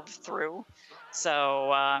carve through.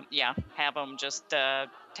 So, have them just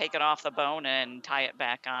take it off the bone and tie it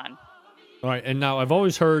back on. All right, and now I've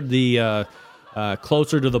always heard the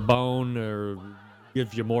closer to the bone or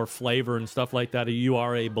gives you more flavor and stuff like that. You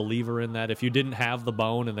are a believer in that. If you didn't have the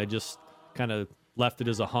bone and they just kind of left it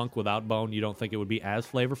as a hunk without bone, you don't think it would be as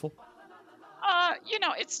flavorful?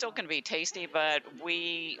 It's still going to be tasty, but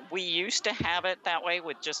we used to have it that way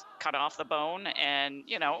with just cut off the bone, and,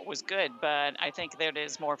 it was good. But I think that it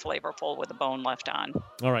is more flavorful with the bone left on.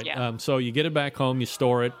 All right, Yeah. so you get it back home, you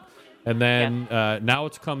store it, and then now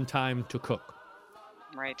it's come time to cook.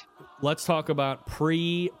 Right. Let's talk about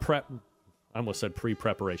pre-prep. I almost said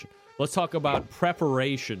pre-preparation. Let's talk about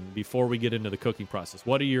preparation before we get into the cooking process.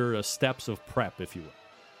 What are your steps of prep, if you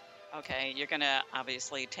will? Okay, you're going to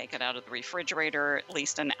obviously take it out of the refrigerator at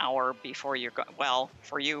least an hour before you're well,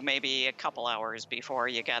 for you, maybe a couple hours before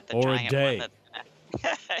you got the Or giant a day. one.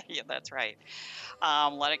 Yeah, that's right.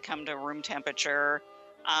 Let it come to room temperature.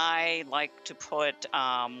 I like to put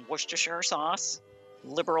Worcestershire sauce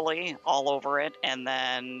liberally all over it, and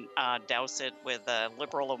then douse it with a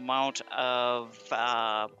liberal amount of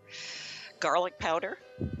garlic powder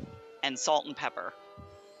and salt and pepper.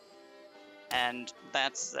 And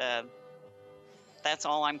that's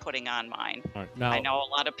all I'm putting on mine. All right, now, I know a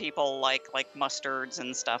lot of people like mustards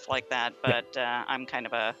and stuff like that, but I'm kind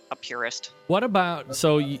of a purist. what about,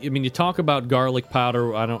 so, you talk about garlic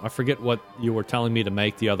powder. I forget what you were telling me to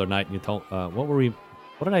make the other night, and you told,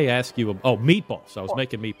 what did I ask you? Oh, meatballs. I was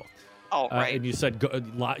making meatballs. Oh, right. And you said,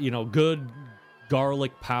 good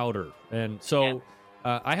garlic powder. And so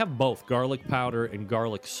I have both garlic powder and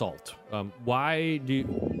garlic salt. Why do you,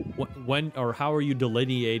 when or how are you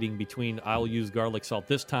delineating between I'll use garlic salt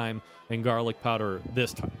this time and garlic powder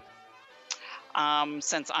this time?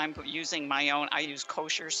 Since I'm using my own, I use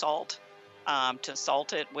kosher salt to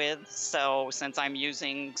salt it with. So since I'm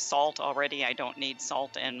using salt already, I don't need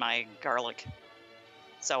salt in my garlic.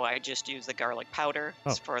 So I just use the garlic powder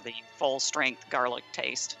for the full strength garlic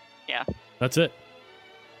taste. Yeah. That's it.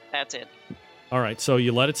 That's it. All right, so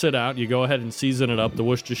you let it sit out. You go ahead and season it up, the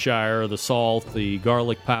Worcestershire, the salt, the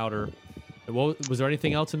garlic powder. Was there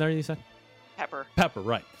anything else in there you said? Pepper. Pepper,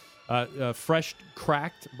 right. Fresh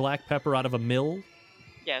cracked black pepper out of a mill?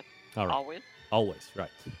 Yes. All right. Always,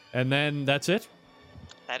 right. And then that's it?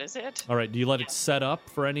 That is it. All right, do you let it set up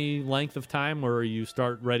for any length of time, or you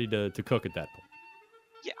start ready to cook at that point?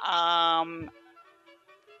 Yeah,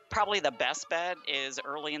 probably the best bet is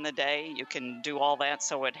early in the day. You can do all that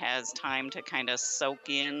so it has time to kind of soak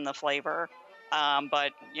in the flavor.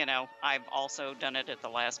 But, I've also done it at the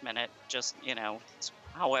last minute, just,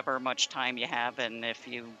 however much time you have. And if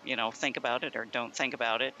you, think about it or don't think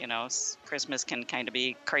about it, Christmas can kind of be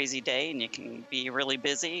a crazy day and you can be really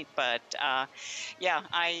busy. But, I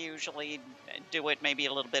usually do it maybe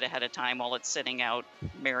a little bit ahead of time while it's sitting out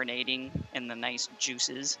marinating in the nice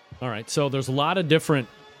juices. All right, so there's a lot of different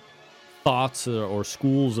thoughts or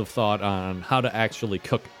schools of thought on how to actually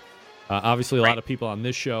cook it. Obviously, a lot of people on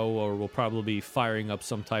this show will probably be firing up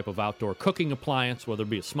some type of outdoor cooking appliance, whether it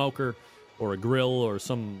be a smoker or a grill or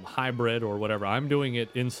some hybrid or whatever. I'm doing it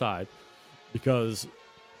inside because,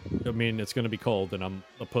 it's going to be cold and I'm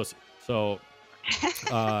a pussy. So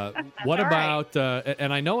what about,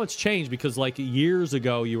 and I know it's changed because like years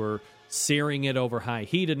ago you were searing it over high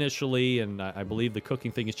heat initially, and I believe the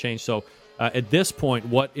cooking thing has changed. So at this point,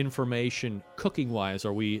 what information cooking-wise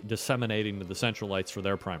are we disseminating to the Centralites for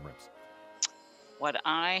their prime ribs? What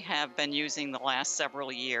I have been using the last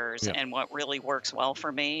several years and what really works well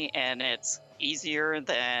for me, and it's easier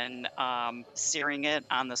than searing it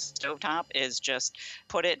on the stovetop, is just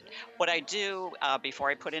put it, what I do before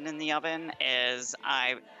I put it in the oven is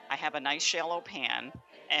I have a nice shallow pan,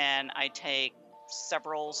 and I take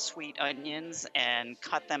several sweet onions and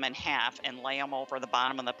cut them in half and lay them over the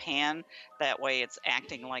bottom of the pan. That way it's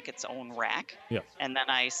acting like its own rack. Yeah. And then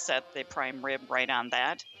I set the prime rib right on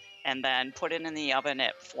that and then put it in the oven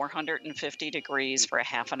at 450 degrees for a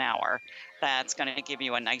half an hour. That's going to give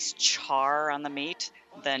you a nice char on the meat.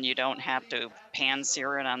 Then you don't have to pan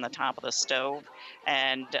sear it on the top of the stove.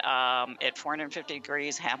 And at 450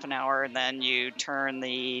 degrees, half an hour, then you turn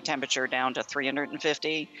the temperature down to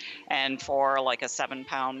 350. And for like a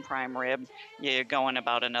 7-pound prime rib, you're going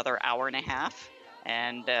about another hour and a half,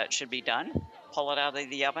 and it should be done. Pull it out of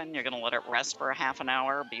the oven. You're going to let it rest for a half an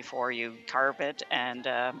hour before you carve it, and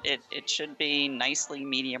it should be nicely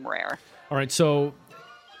medium rare. All right, so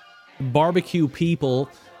barbecue people,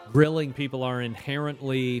 grilling people are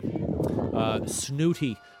inherently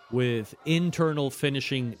snooty with internal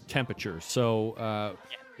finishing temperatures. So,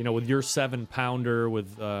 with your 7-pounder,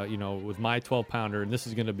 with my 12-pounder, and this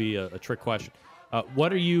is going to be a trick question.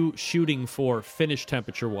 What are you shooting for finish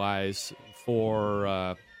temperature-wise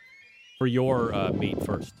for your meat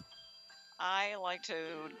first? I like to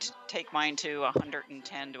take mine to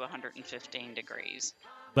 110 to 115 degrees.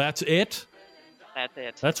 That's it? That's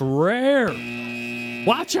it. That's rare.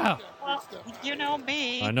 Watch out. Well, you know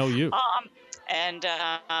me. I know you. And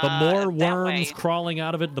the more worms crawling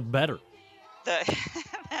out of it, the better.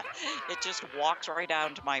 It just walks right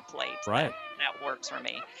down to my plate. Right. That works for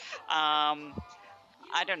me.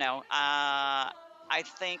 I don't know. I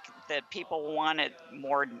think that people want it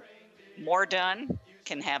more done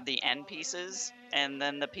can have the end pieces, and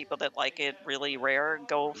then the people that like it really rare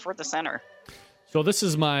go for the center. So this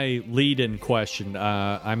is my lead-in question.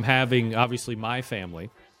 I'm having, obviously, my family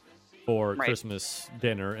for Christmas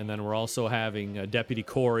dinner, and then we're also having Deputy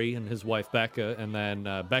Corey and his wife Becca, and then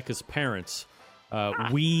Becca's parents,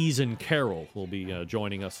 Wheeze and Carol, will be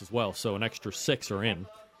joining us as well. So an extra 6 are in.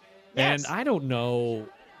 Yes. And I don't know,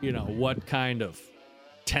 what kind of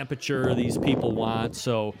temperature these people want.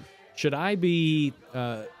 So should I be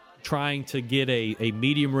trying to get a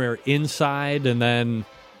medium rare inside, and then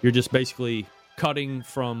you're just basically cutting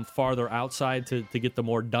from farther outside to get the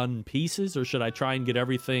more done pieces? Or should I try and get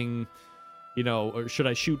everything, or should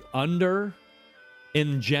I shoot under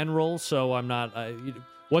in general so I'm not...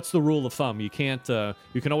 what's the rule of thumb? You can't.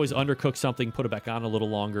 You can always undercook something, put it back on a little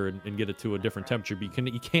longer, and get it to a different temperature.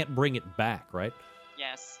 But you can't bring it back, right?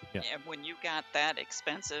 Yes. Yeah. And when you got that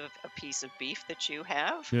expensive a piece of beef that you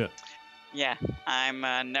have, Yeah.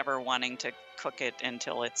 I'm never wanting to cook it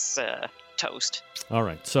until it's toast. All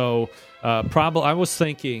right. So, probably I was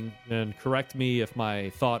thinking, and correct me if my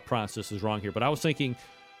thought process is wrong here, but I was thinking,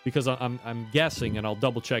 because I'm guessing, and I'll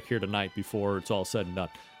double check here tonight before it's all said and done,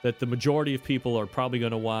 that the majority of people are probably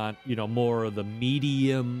going to want, more of the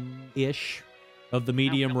medium-ish of the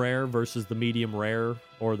medium rare versus the medium rare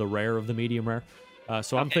or the rare of the medium rare.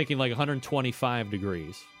 So I'm thinking like 125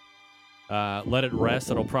 degrees. Let it rest.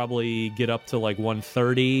 It'll probably get up to like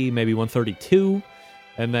 130, maybe 132.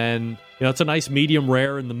 And then, it's a nice medium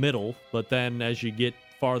rare in the middle. But then as you get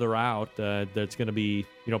farther out, that's going to be,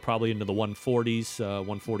 probably into the 140s,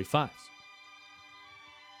 145s.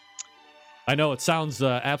 I know it sounds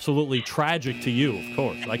absolutely tragic to you, of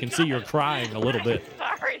course. I can see you're crying a little bit.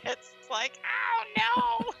 Sorry, it's like, oh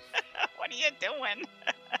no, what are you doing?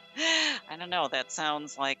 I don't know. That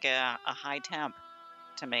sounds like a high temp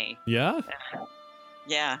to me. Yeah?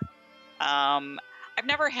 Yeah. I've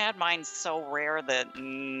never had mine so rare that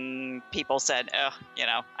people said, oh,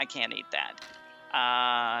 I can't eat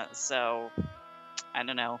that. So, I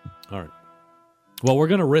don't know. All right. Well, we're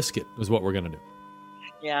going to risk it, is what we're going to do.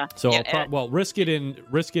 Yeah. So, risk it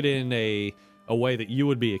in a way that you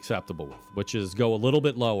would be acceptable with, which is go a little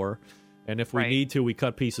bit lower, and if we need to, we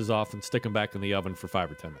cut pieces off and stick them back in the oven for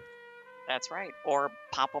 5 or 10 minutes. That's right. Or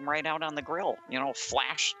pop them right out on the grill.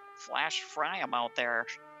 Flash fry them out there.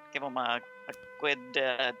 Give them a good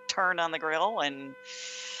turn on the grill, and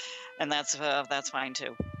that's fine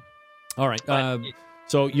too. All right.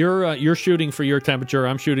 So you're shooting for your temperature.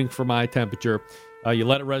 I'm shooting for my temperature. You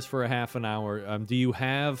let it rest for a half an hour. Do you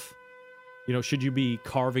have, should you be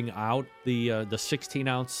carving out the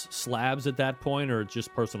 16-ounce slabs at that point, or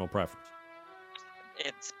just personal preference?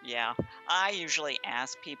 I usually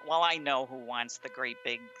ask people. Well, I know who wants the great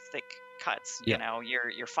big thick cuts.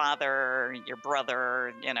 Your father, your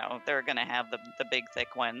brother. They're gonna have the big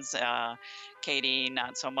thick ones. Katie,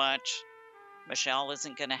 not so much. Michelle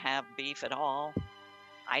isn't gonna have beef at all.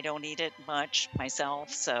 I don't eat it much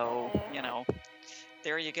myself, so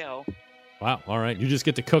there you go. Wow. All right, you just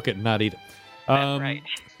get to cook it and not eat it. That's right.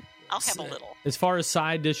 I'll have a little. As far as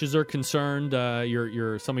side dishes are concerned,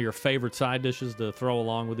 your some of your favorite side dishes to throw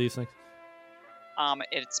along with these things?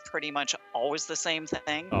 It's pretty much always the same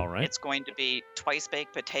thing. All right. It's going to be twice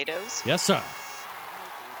baked potatoes. Yes, sir.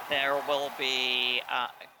 There will be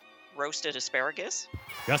roasted asparagus.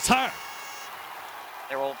 Yes, sir.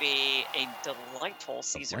 There will be a delightful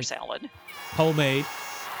Caesar salad. Homemade.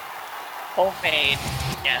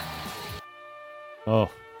 Yeah. Oh,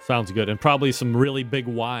 sounds good. And probably some really big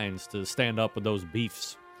wines to stand up with those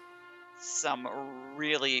beefs. Some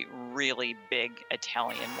really, really big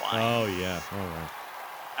Italian wine. Oh, yeah. All right.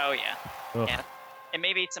 Oh, yeah. Yeah. And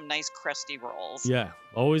maybe some nice crusty rolls. Yeah.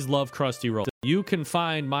 Always love crusty rolls. You can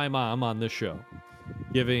find my mom on this show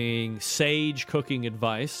giving sage cooking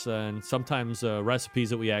advice and sometimes recipes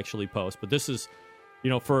that we actually post. But this is,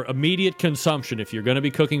 for immediate consumption. If you're going to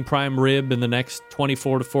be cooking prime rib in the next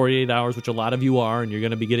 24 to 48 hours, which a lot of you are, and you're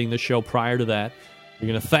going to be getting this show prior to that, you're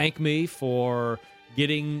going to thank me for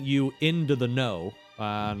getting you into the know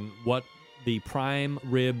on what the prime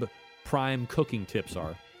rib prime cooking tips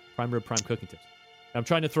are. Prime rib prime cooking tips. I'm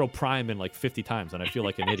trying to throw prime in like 50 times, and I feel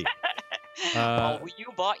like an idiot. You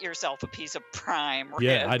bought yourself a piece of prime rib.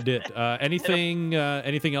 Yeah, I did. Anything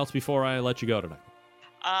else before I let you go tonight?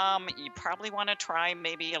 You probably want to try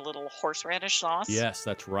maybe a little horseradish sauce. Yes,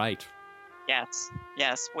 that's right.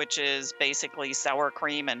 Yes, which is basically sour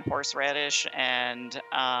cream and horseradish and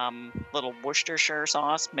little Worcestershire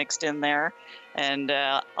sauce mixed in there, and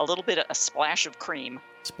a little bit, a splash of cream.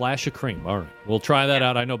 Splash of cream. All right, we'll try that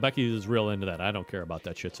out. I know Becky is real into that. I don't care about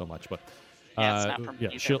that shit so much, but it's not for me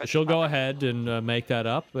either, she'll go ahead and make that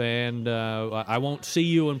up, and I won't see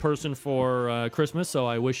you in person for Christmas, so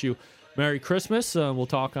I wish you Merry Christmas. We'll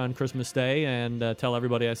talk on Christmas Day, and tell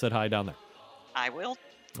everybody I said hi down there. I will.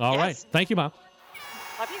 All right. Yes. Thank you, Mom.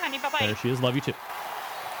 Love you, honey. Bye-bye. There she is. Love you, too.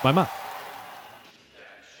 Bye, Mom.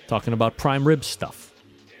 Talking about prime rib stuff.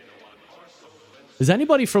 Is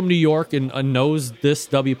anybody from New York and knows this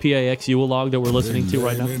WPAX log that we're listening to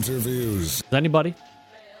right now? Interviews. Is anybody?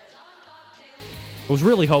 I was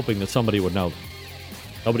really hoping that somebody would know.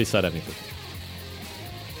 Nobody said anything.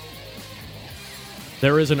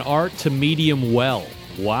 There is an art to medium well.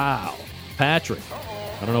 Wow. Patrick.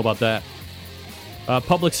 I don't know about that.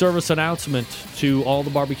 Public service announcement to all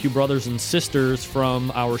the barbecue brothers and sisters from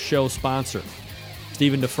our show sponsor,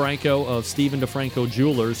 Stephen DeFranco of Stephen DeFranco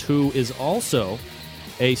Jewelers, who is also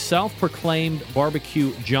a self-proclaimed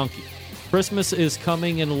barbecue junkie. Christmas is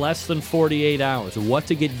coming in less than 48 hours. What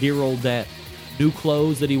to get dear old dad? New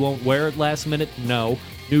clothes that he won't wear at last minute? No.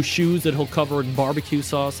 New shoes that he'll cover in barbecue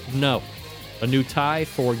sauce? No. A new tie?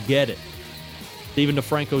 Forget it. Stephen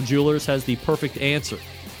DeFranco Jewelers has the perfect answer.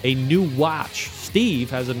 A new watch. Steve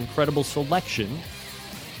has an incredible selection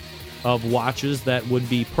of watches that would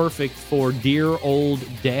be perfect for dear old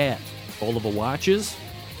dad. Bulova watches.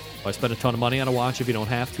 Why spend a ton of money on a watch if you don't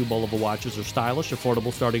have to? Bulova watches are stylish,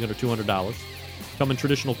 affordable, starting under $200. Come in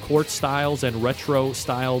traditional quartz styles and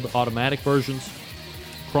retro-styled automatic versions.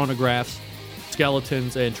 Chronographs,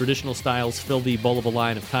 skeletons, and traditional styles fill the Bulova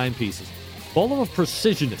line of timepieces. Bulova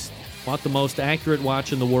Precisionist. Want the most accurate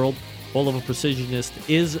watch in the world? Bulova Precisionist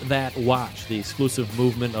is that watch. The exclusive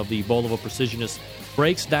movement of the Bulova Precisionist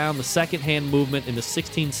breaks down the second-hand movement into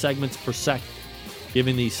 16 segments per second,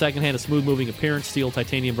 giving the second-hand a smooth-moving appearance. Steel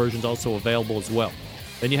titanium versions also available as well.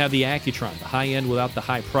 Then you have the Accutron, the high-end without the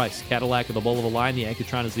high price. Cadillac of the Bulova line, the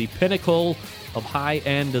Accutron is the pinnacle of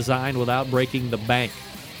high-end design without breaking the bank.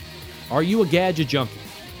 Are you a gadget junkie?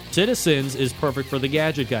 Citizens is perfect for the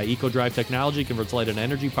gadget guy. EcoDrive technology converts light into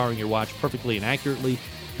energy, powering your watch perfectly and accurately.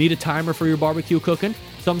 Need a timer for your barbecue cooking?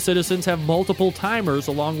 Some Citizens have multiple timers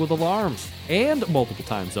along with alarms and multiple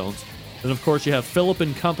time zones. And of course, you have Philip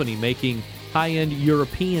 & Company making high-end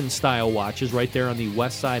European-style watches right there on the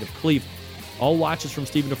west side of Cleveland. All watches from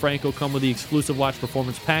Stephen DeFranco come with the exclusive watch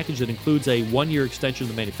performance package that includes a 1-year extension of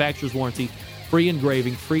the manufacturer's warranty, free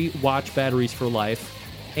engraving, free watch batteries for life,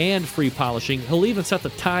 and free polishing. He'll even set the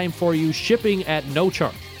time for you, shipping at no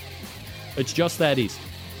charge. It's just that easy.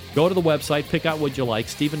 Go to the website, pick out what you like,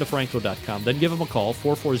 StephenDeFranco.com, then give him a call,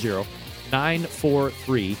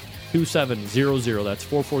 440-943-2700. That's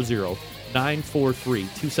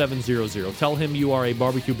 440-943-2700. Tell him you are a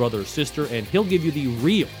barbecue brother or sister, and he'll give you the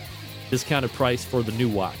real discounted price for the new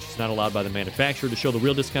watch. It's not allowed by the manufacturer to show the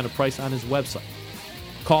real discounted price on his website.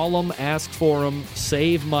 Call him, ask for him,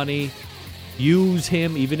 save money, use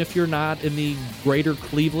him, even if you're not in the greater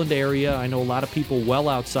Cleveland area. I know a lot of people well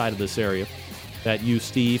outside of this area that use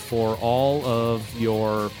Steve for all of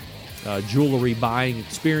your jewelry buying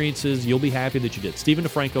experiences. You'll be happy that you did.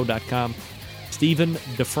 StephenDeFranco.com. Stephen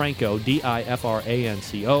DeFranco,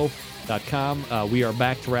 DIFRANCO.com. We are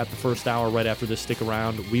back to wrap the first hour right after this. Stick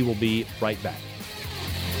around. We will be right back.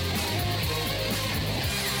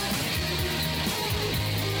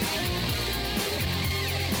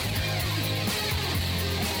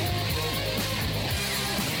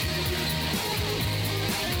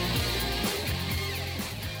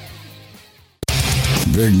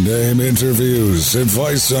 Big name interviews,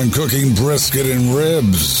 advice on cooking brisket and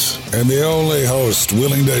ribs, and the only host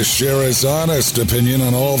willing to share his honest opinion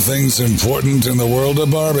on all things important in the world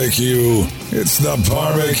of barbecue. It's the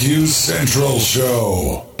Barbecue Central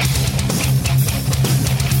Show.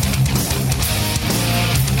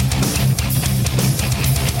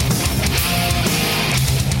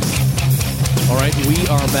 All right, we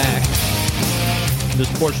are back.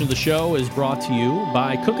 This portion of the show is brought to you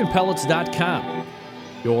by CookinPellets.com.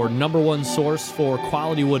 Your number one source for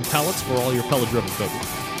quality wood pellets for all your pellet-driven cooking.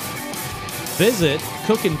 Visit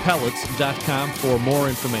CookinPellets.com for more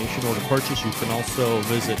information or to purchase. You can also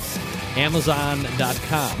visit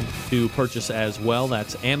Amazon.com to purchase as well.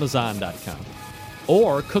 That's Amazon.com.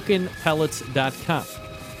 Or CookinPellets.com.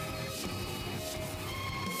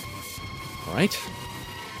 All right.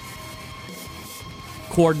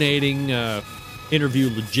 Coordinating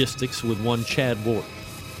interview logistics with one Chad Ward.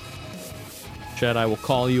 Chad, I will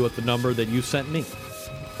call you at the number that you sent me.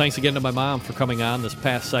 Thanks again to my mom for coming on this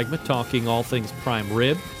past segment, talking all things prime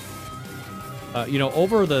rib.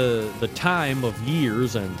 Over the time of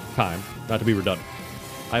years and time, not to be redundant,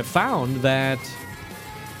 I've found that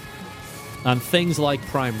on things like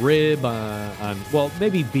prime rib,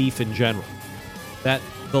 maybe beef in general, that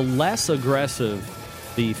the less aggressive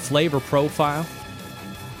the flavor profile,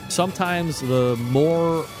 sometimes the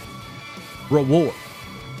more reward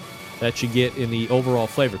that you get in the overall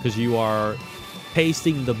flavor, because you are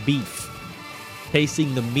tasting the beef,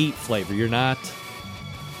 tasting the meat flavor. You're not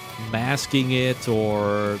masking it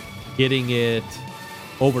or getting it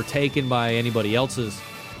overtaken by anybody else's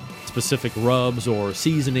specific rubs or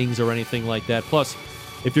seasonings or anything like that. Plus,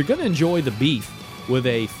 if you're going to enjoy the beef with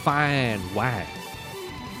a fine wine,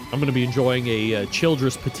 I'm going to be enjoying a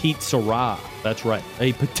Childress Petite Syrah. That's right,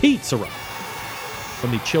 a Petite Syrah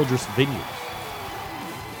from the Childress Vineyard.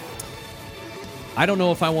 I don't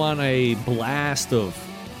know if I want a blast of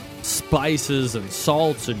spices and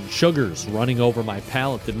salts and sugars running over my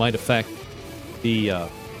palate that might affect the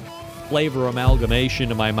flavor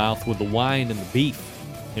amalgamation in my mouth with the wine and the beef.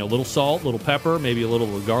 You know, a little salt, a little pepper, maybe a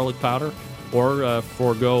little garlic powder, or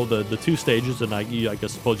forego the two stages, and I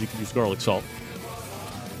guess suppose you could use garlic salt,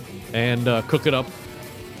 and cook it up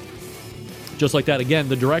just like that. Again,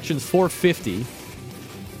 the directions 450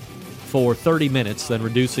 for 30 minutes, then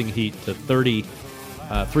reducing heat to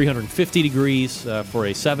 350 degrees. For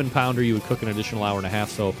a 7-pounder, you would cook an additional hour and a half,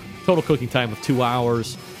 so total cooking time of 2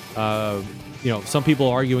 hours. Some people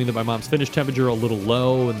are arguing that my mom's finish temperature a little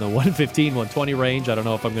low in the 115, 120 range. I don't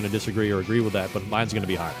know if I'm going to disagree or agree with that, but mine's going to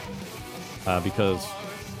be higher because,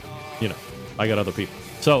 I got other people.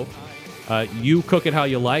 So you cook it how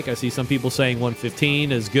you like. I see some people saying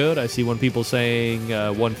 115 is good. I see one people saying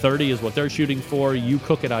 130 is what they're shooting for. You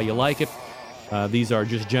cook it how you like it. These are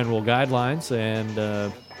just general guidelines,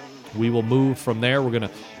 and we will move from there. We're going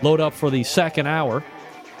to load up for the second hour.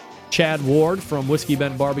 Chad Ward from Whiskey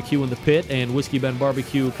Bend Barbecue in the Pit and Whiskey Bend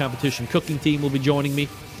Barbecue Competition Cooking Team will be joining me.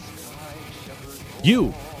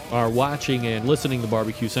 You are watching and listening to the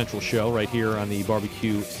Barbecue Central show right here on the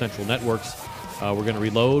Barbecue Central Networks. We're going to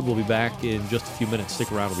reload. We'll be back in just a few minutes. Stick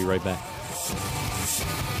around. We'll be right back.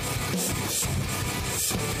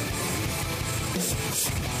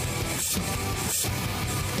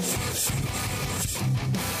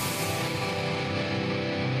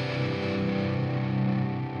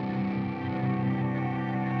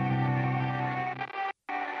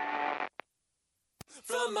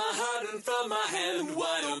 From my heart and from my hand,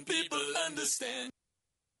 why don't people understand?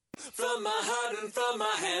 From my heart and from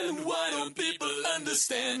my hand, why don't people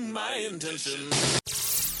understand my intention?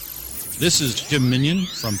 This is Jim Minion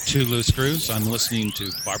from Two Loose Screws. I'm listening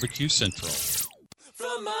to Barbecue Central.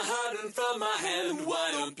 From my heart and from my hand,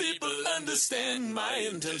 why don't people understand my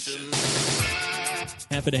intention?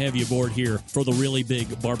 Happy to have you aboard here for the really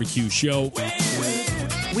big barbecue show.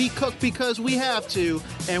 We cook because we have to,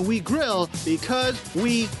 and we grill because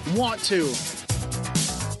we want to.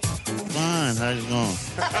 Fine, how's it going?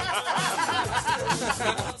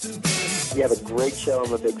 You have a great show.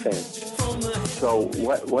 I'm a big fan. So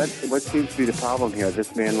what seems to be the problem here?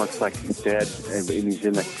 This man looks like he's dead, and he's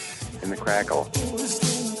in the crackle.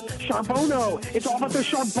 Charbono! It's all about the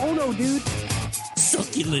charbono, dude!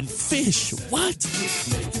 Succulent fish! What?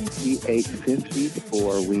 He ate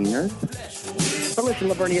 54 wieners. But listen,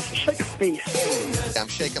 Lavernius, shake a face. I'm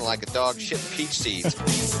shaking like a dog shit peach seeds.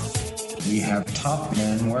 We have top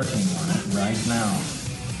men working on it right now.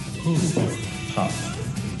 Who? Top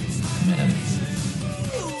men.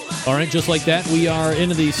 All right, just like that, we are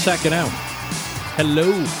into the second hour.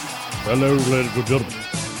 Hello, ladies and gentlemen.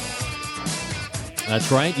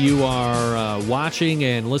 That's right. You are watching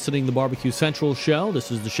and listening to the Barbecue Central show.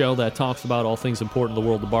 This is the show that talks about all things important in the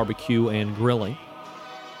world of barbecue and grilling.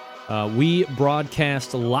 We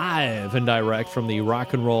broadcast live and direct from the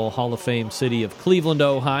Rock and Roll Hall of Fame city of Cleveland,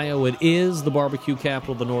 Ohio. It is the barbecue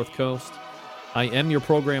capital of the North Coast. I am your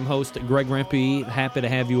program host, Greg Rempe. Happy to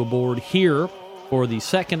have you aboard here for the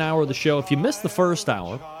second hour of the show. If you missed the first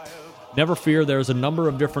hour, never fear, there's a number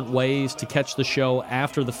of different ways to catch the show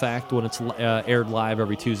after the fact when it's aired live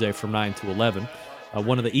every Tuesday from 9 to 11.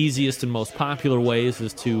 One of the easiest and most popular ways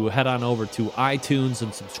is to head on over to iTunes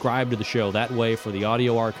and subscribe to the show. That way, for the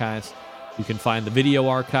audio archives, you can find the video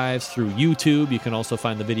archives through YouTube. You can also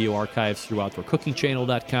find the video archives through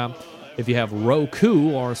OutdoorCookingChannel.com. If you have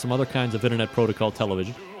Roku or some other kinds of Internet Protocol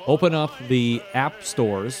television, open up the app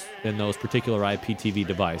stores in those particular IPTV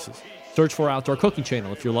devices. Search for Outdoor Cooking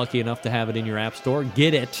Channel. If you're lucky enough to have it in your app store,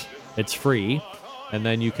 get it. It's free. And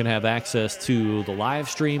then you can have access to the live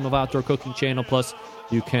stream of Outdoor Cooking Channel. Plus,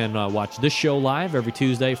 you can watch this show live every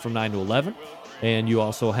Tuesday from 9 to 11. And you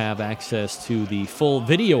also have access to the full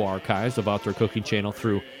video archives of Outdoor Cooking Channel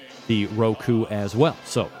through the Roku as well.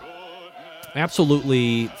 So,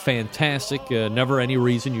 absolutely fantastic. Never any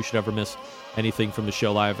reason you should ever miss anything from the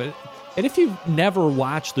show live. And if you've never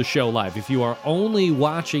watched the show live, if you are only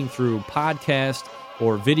watching through podcast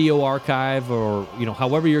or video archive or,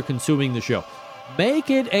 however you're consuming the show, make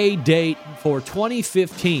it a date for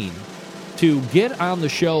 2015 to get on the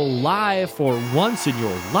show live for once in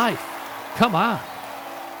your life. Come on.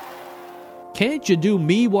 Can't you do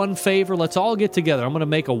me one favor? Let's all get together. I'm going to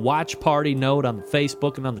make a watch party note on the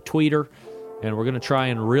Facebook and on the Twitter, and we're going to try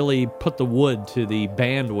and really put the wood to the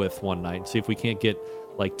bandwidth one night and see if we can't get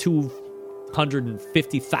like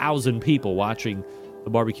 250,000 people watching the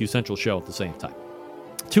Barbecue Central show at the same time.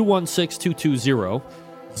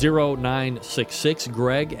 216-220-0966.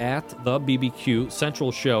 Greg at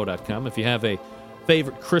thebbqcentralshow.com. If you have a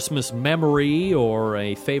favorite Christmas memory or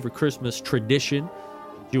a favorite Christmas tradition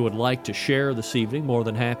you would like to share this evening, more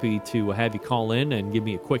than happy to have you call in and give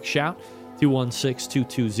me a quick shout.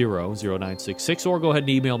 216-220-0966. Or go ahead and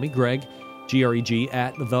email me, Greg, G-R-E-G,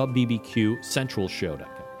 at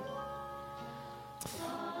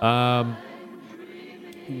thebbqcentralshow.com.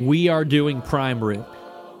 We are doing prime rib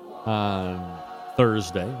on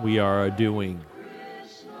Thursday. We are doing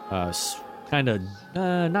kind of,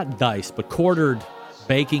 not diced, but quartered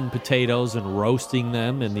baking potatoes and roasting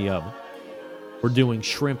them in the oven. We're doing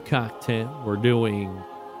shrimp cocktail. We're doing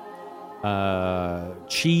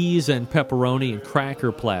cheese and pepperoni and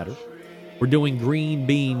cracker platter. We're doing green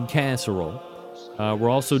bean casserole. We're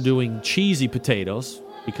also doing cheesy potatoes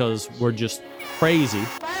because we're just crazy.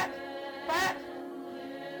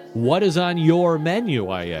 What is on your menu,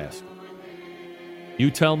 I ask? You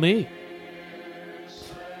tell me.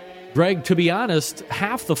 Greg, to be honest,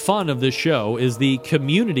 half the fun of this show is the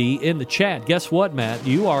community in the chat. Guess what, Matt?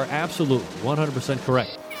 You are absolutely 100%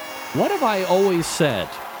 correct. What have I always said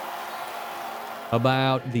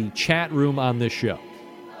about the chat room on this show?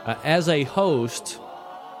 As a host,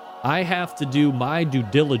 I have to do my due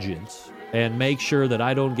diligence and make sure that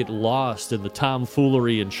I don't get lost in the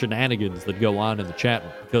tomfoolery and shenanigans that go on in the chat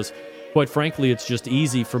room. Because, quite frankly, it's just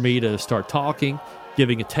easy for me to start talking,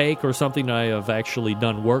 giving a take or something I have actually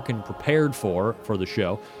done work and prepared for the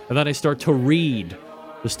show, and then I start to read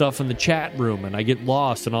the stuff in the chat room, and I get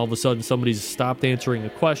lost, and all of a sudden somebody's stopped answering a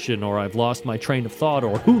question, or I've lost my train of thought,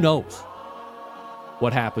 or who knows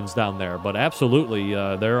what happens down there. But absolutely,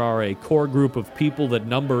 there are a core group of people that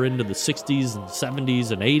number into the 60s and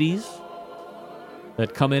 70s and 80s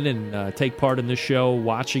that come in and take part in this show,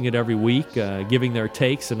 watching it every week, giving their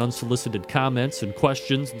takes and unsolicited comments and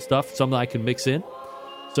questions and stuff, some that I can mix in.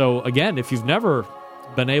 So, again, if you've never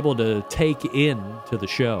been able to take in to the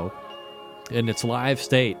show in its live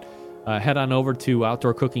state, head on over to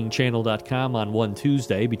OutdoorCookingChannel.com on one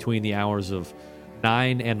Tuesday between the hours of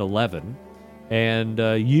 9 and 11, and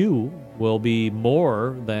you will be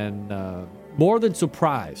more than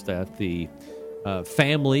surprised at the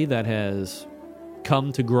family that has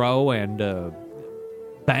come to grow and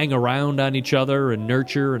bang around on each other and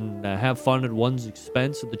nurture and have fun at one's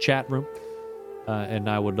expense at the chat room. And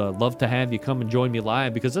I would love to have you come and join me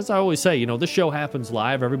live, because as I always say, this show happens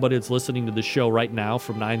live. Everybody that's listening to this show right now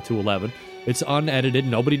from 9 to 11, it's unedited.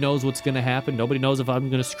 Nobody knows what's going to happen. Nobody knows if I'm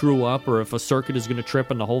going to screw up or if a circuit is going to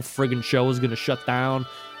trip and the whole friggin' show is going to shut down,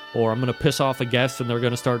 or I'm going to piss off a guest and they're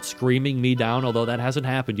going to start screaming me down, although that hasn't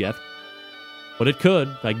happened yet. But it could.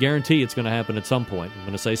 I guarantee it's going to happen at some point. I'm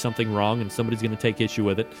going to say something wrong and somebody's going to take issue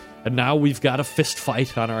with it. And now we've got a fist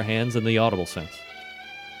fight on our hands in the audible sense.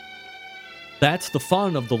 That's the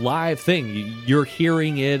fun of the live thing. You're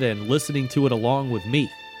hearing it and listening to it along with me.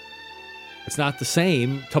 It's not the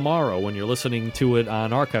same tomorrow when you're listening to it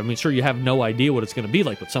on archive. I mean, sure, you have no idea what it's going to be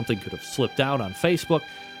like, but something could have slipped out on Facebook,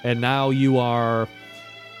 and now you are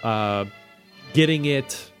getting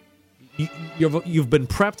it. You've been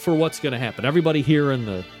prepped for what's going to happen. Everybody here in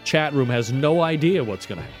the chat room has no idea what's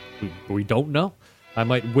going to happen. We don't know. I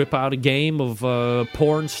might whip out a game of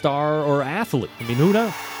porn star or athlete. I mean, who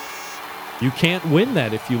knows? You can't win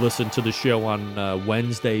that if you listen to the show on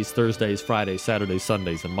Wednesdays, Thursdays, Fridays, Saturdays,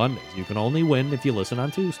 Sundays, and Mondays. You can only win if you listen on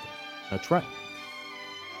Tuesday. That's right.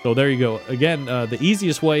 So there you go. Again, the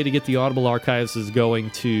easiest way to get the Audible archives is going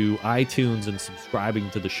to iTunes and subscribing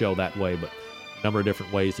to the show that way, but a number of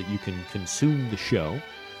different ways that you can consume the show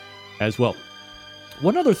as well.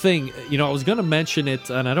 One other thing, I was going to mention it,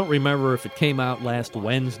 and I don't remember if it came out last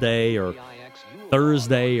Wednesday or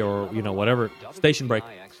Thursday or, whatever, station break.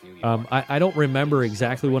 I don't remember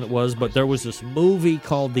exactly when it was, but there was this movie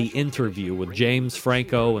called The Interview with James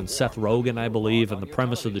Franco and Seth Rogen, I believe, and the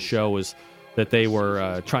premise of the show is that they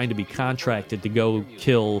were trying to be contracted to go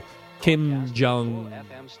kill Kim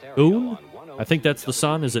Jong-un. I think that's the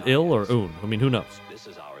son. Is it Il or Un? I mean, who knows?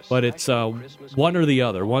 But it's one or the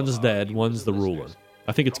other. One's dead, one's the ruler.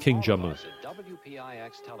 I think it's Kim Jong-un.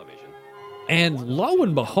 And lo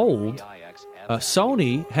and behold,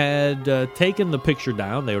 Sony had taken the picture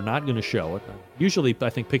down. They were not going to show it. Usually, I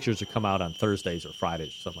think pictures would come out on Thursdays or Fridays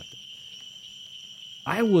or something like that.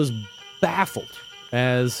 I was baffled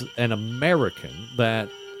as an American that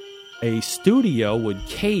a studio would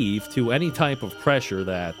cave to any type of pressure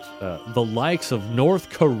that the likes of North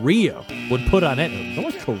Korea would put on it.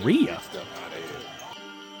 North Korea?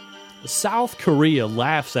 South Korea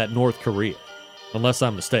laughs at North Korea, unless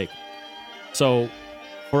I'm mistaken. So,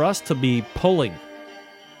 for us to be pulling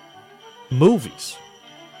movies,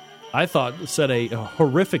 I thought set a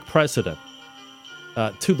horrific precedent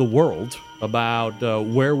to the world about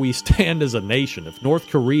where we stand as a nation. If North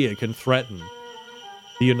Korea can threaten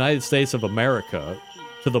the United States of America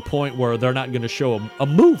to the point where they're not going to show a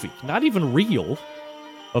movie, not even real,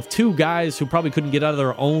 of two guys who probably couldn't get out of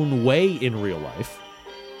their own way in real life,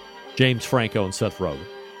 James Franco and Seth Rogen.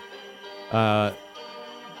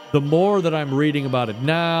 The more that I'm reading about it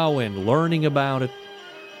now and learning about it,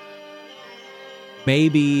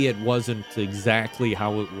 maybe it wasn't exactly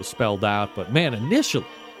how it was spelled out, but man, initially,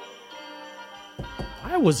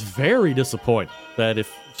 I was very disappointed that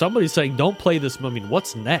if somebody's saying, don't play this, I mean,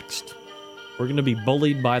 what's next? We're going to be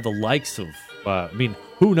bullied by the likes of,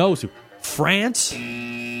 who knows who? France?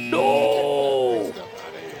 No!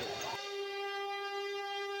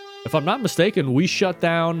 If I'm not mistaken, we shut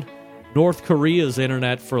down North Korea's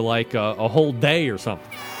internet for like a whole day or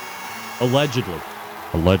something. Allegedly.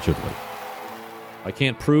 I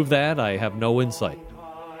can't prove that. I have no insight.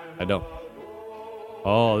 I don't.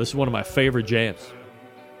 Oh, this is one of my favorite jams.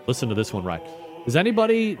 Listen to this one, right? Is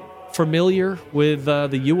anybody familiar with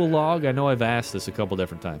the Yule log? I know I've asked this a couple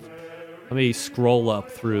different times. Let me scroll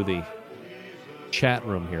up through the chat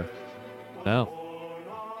room here. No.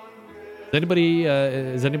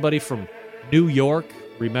 Is anybody from New York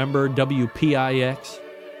remember WPIX?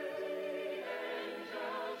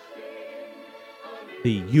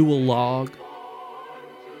 The Yule log.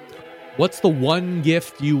 What's the one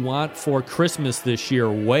gift you want for Christmas this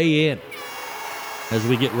year? Weigh in as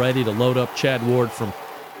we get ready to load up Chad Ward from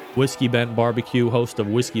Whiskey Bent Barbecue, host of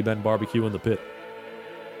Whiskey Bent Barbecue in the Pit.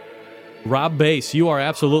 Rob Bass, you are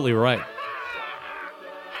absolutely right.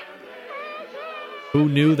 Who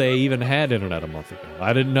knew they even had internet a month ago?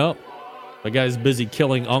 I didn't know. The guy's busy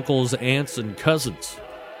killing uncles, aunts, and cousins.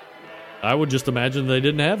 I would just imagine they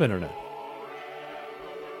didn't have internet.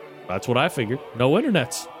 That's what I figured. No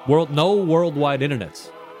internets. No worldwide internets.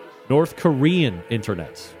 North Korean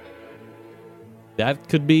internets. That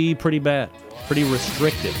could be pretty bad. Pretty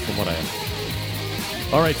restricted from what I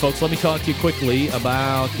understand. All right, folks, let me talk to you quickly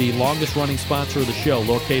about the longest-running sponsor of the show,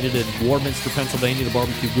 located in Warminster, Pennsylvania, the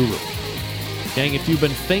Barbecue Guru. Gang, if you've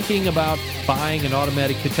been thinking about buying an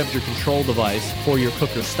automatic temperature control device for your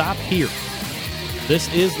cooker, stop here.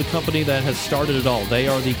 This is the company that has started it all. They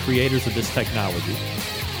are the creators of this technology.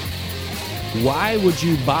 Why would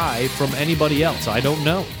you buy from anybody else? I don't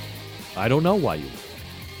know. I don't know why you would.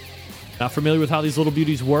 Not familiar with how these little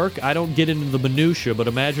beauties work? I don't get into the minutia, but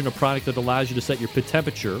imagine a product that allows you to set your pit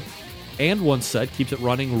temperature, and once set, keeps it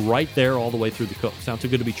running right there all the way through the cook. Sounds too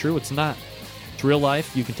good to be true? It's not. It's real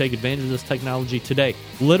life. You can take advantage of this technology today.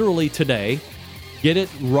 Literally today. Get it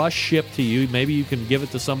rush shipped to you. Maybe you can give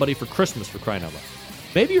it to somebody for Christmas, for crying out loud.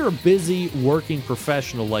 Maybe you're a busy working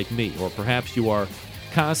professional like me, or perhaps you are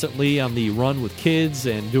constantly on the run with kids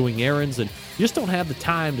and doing errands, and you just don't have the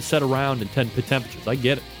time to sit around and tend pit temperatures. I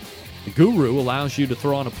get it. The Guru allows you to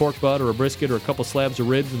throw on a pork butt or a brisket or a couple slabs of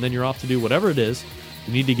ribs, and then you're off to do whatever it is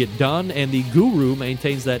you need to get done, and the Guru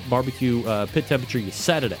maintains that barbecue pit temperature you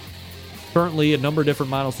set it at. Currently, a number of different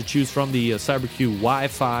models to choose from: the CyberQ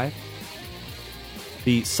Wi-Fi,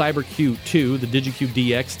 the CyberQ 2, the DigiQ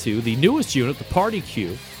DX2, the newest unit, the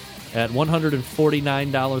PartyQ, at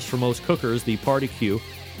 $149 for most cookers. The PartyQ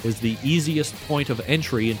is the easiest point of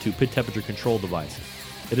entry into pit temperature control devices.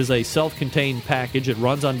 It is a self-contained package. It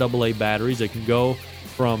runs on AA batteries. It can go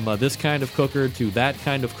from this kind of cooker to that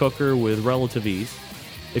kind of cooker with relative ease.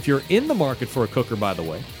 If you're in the market for a cooker, by the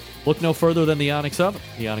way, look no further than the Onyx Oven.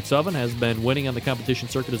 The Onyx Oven has been winning on the competition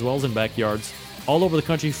circuit as well as in backyards all over the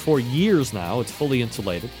country for years now. It's fully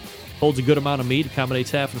insulated, holds a good amount of meat,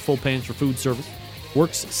 accommodates half and full pans for food service,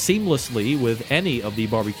 works seamlessly with any of the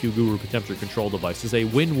Barbecue Guru temperature control devices. A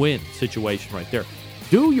win-win situation right there.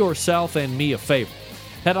 Do yourself and me a favor.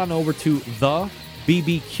 Head on over to the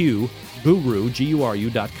BBQ Guru,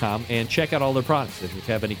 GURU.com, and check out all their products. If you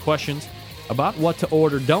have any questions about what to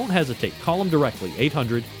order, don't hesitate. Call them directly,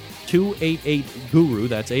 800-288-GURU.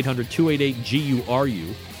 That's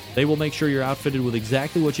 800-288-GURU. They will make sure you're outfitted with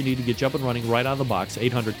exactly what you need to get you up and running right out of the box.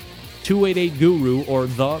 800-288-GURU or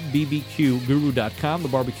thebbqguru.com. The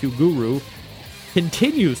Barbecue Guru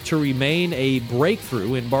continues to remain a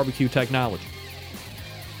breakthrough in barbecue technology.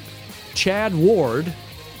 Chad Ward,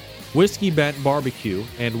 Whiskey Bent Barbecue,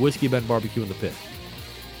 and Whiskey Bent Barbecue in the Pit.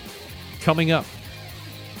 coming up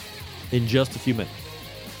in just a few minutes.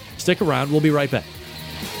 Stick around. We'll be right back.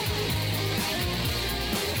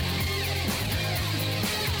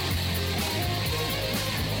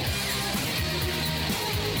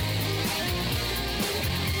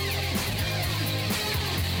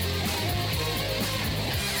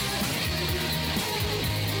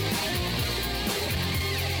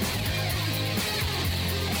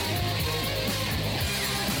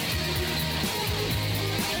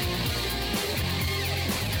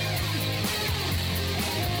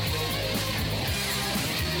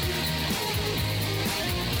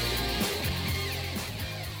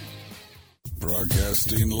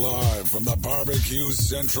 Broadcasting live from the Barbecue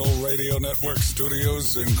Central Radio Network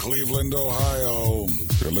studios in Cleveland, Ohio.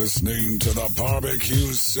 You're listening to the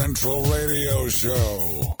Barbecue Central Radio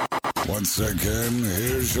Show. Once again,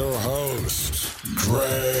 here's your host,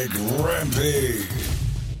 Greg Rempe.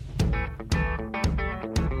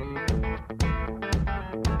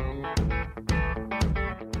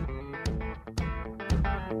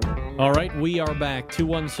 All right, we are back.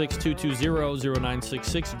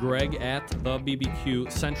 216-220-0966. Greg at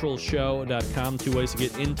thebbqcentralshow.com. 2 ways to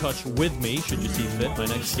get in touch with me, should you see fit. My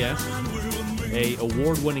next guest, a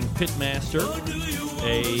award-winning pitmaster,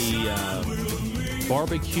 a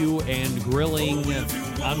barbecue and grilling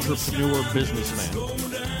entrepreneur businessman,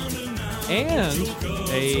 and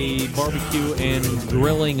a barbecue and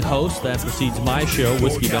grilling host that precedes my show,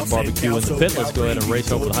 Whiskey Bet Barbecue in the Pit. Let's go ahead and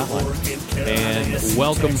race over the hotline. And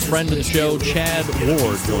welcome friend of the show, Chad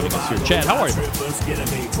Ward, joining us here. Chad, how are you?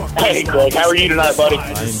 Hey, Greg. How are you tonight, buddy?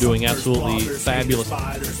 I am doing absolutely fabulous.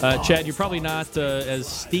 Chad, you're probably not as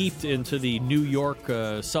steeped into the New York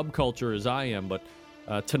subculture as I am, but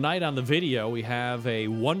tonight on the video, we have a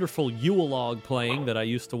wonderful Yule-log playing that I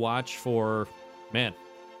used to watch for,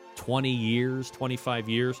 20 years, 25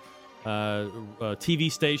 years. A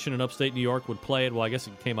TV station in upstate New York would play it. Well, I guess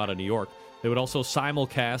it came out of New York. They would also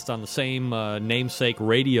simulcast on the same namesake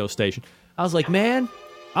radio station. I was like, man,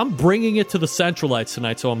 I'm bringing it to the Centralites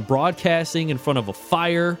tonight. So I'm broadcasting in front of a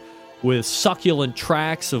fire with succulent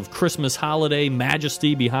tracks of Christmas holiday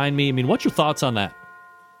majesty behind me. I mean, what's your thoughts on that?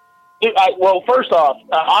 Well, first off,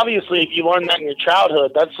 obviously, if you learned that in your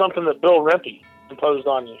childhood, that's something that Bill Rempe imposed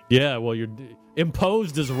on you. Yeah, well, you're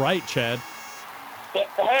imposed is right, Chad.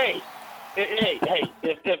 Hey,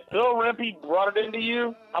 if Bill Rempe brought it into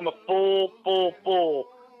you, I'm a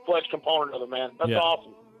full-fledged component of it, man. That's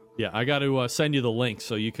awesome. Yeah, I got to send you the link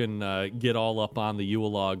so you can get all up on the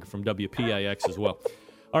Yule-log from WPIX as well.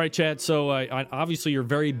 All right, Chad, so obviously you're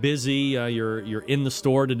very busy. You're in the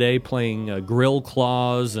store today playing Grill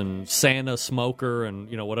Claws and Santa Smoker and,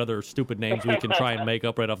 what other stupid names we can try and make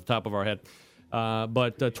up right off the top of our head.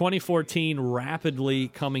 But 2014 rapidly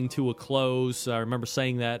coming to a close. I remember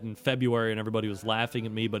saying that in February, and everybody was laughing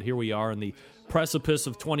at me, but here we are in the precipice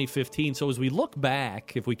of 2015. So as we look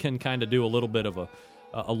back, if we can kind of do a little bit of a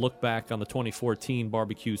look back on the 2014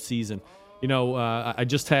 barbecue season, I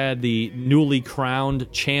just had the newly crowned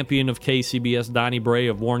champion of KCBS, Donnie Bray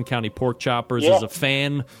of Warren County Pork Choppers, as a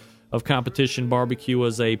fan of competition barbecue,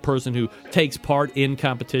 as a person who takes part in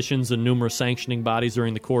competitions and numerous sanctioning bodies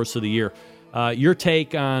during the course of the year. Your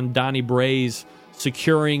take on Donnie Bray's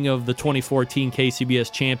securing of the 2014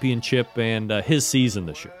 KCBS championship and his season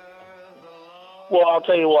this year? Well, I'll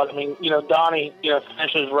tell you what. I mean, Donnie,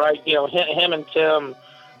 finishes right. Him and Tim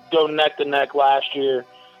go neck to neck last year.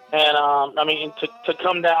 And, to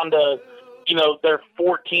come down to, their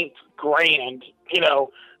 14th grand, to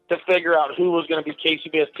figure out who was going to be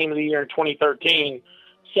KCBS Team of the Year in 2013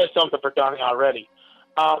 said something for Donnie already.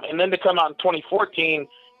 And then to come out in 2014,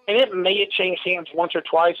 and it may have changed hands once or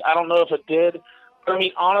twice. I don't know if it did. But,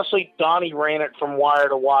 honestly, Donnie ran it from wire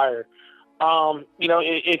to wire.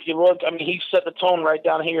 If you look, he set the tone right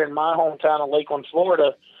down here in my hometown of Lakeland,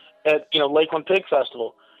 Florida at, Lakeland Pig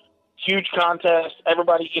Festival. Huge contest.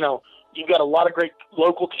 Everybody, you've got a lot of great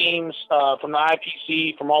local teams from the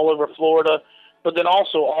IPC, from all over Florida, but then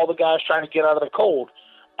also all the guys trying to get out of the cold.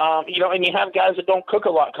 And you have guys that don't cook a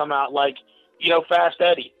lot come out, like, Fast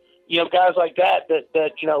Eddie. Guys like that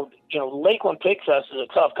Lakeland Pig Fest is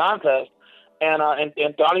a tough contest. And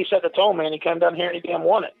Donnie set the tone, man. He came down here and he damn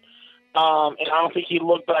won it. And I don't think he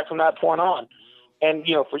looked back from that point on. And,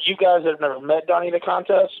 for you guys that have never met Donnie in a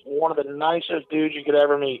contest, one of the nicest dudes you could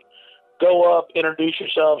ever meet. Go up, introduce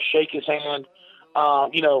yourself, shake his hand.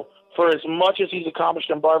 For as much as he's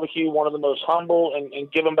accomplished in barbecue, one of the most humble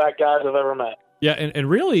and giving back guys I've ever met. Yeah, and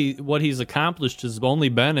really what he's accomplished has only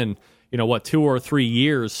been in, 2 or 3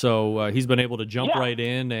 years. So he's been able to jump right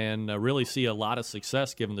in and really see a lot of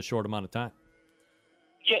success given the short amount of time.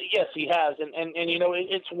 Yes, he has, and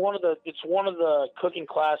it's one of the cooking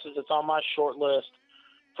classes that's on my short list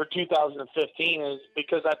for 2015, is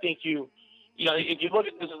because I think if you look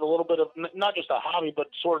at this as a little bit of not just a hobby but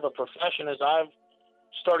sort of a profession, as I've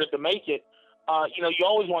started to make it, you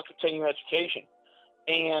always want continuing education.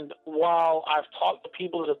 And while I've talked to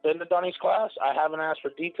people that have been to Donnie's class, I haven't asked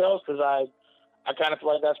for details because I kind of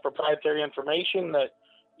feel like that's proprietary information that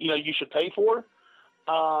you should pay for.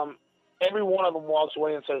 Every one of them walks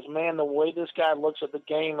away and says, man, the way this guy looks at the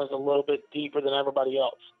game is a little bit deeper than everybody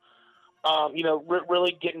else.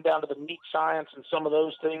 Really getting down to the meat science and some of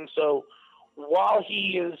those things. So while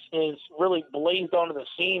he is really blazed onto the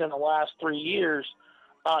scene in the last 3 years,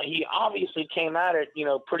 he obviously came at it,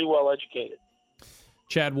 pretty well educated.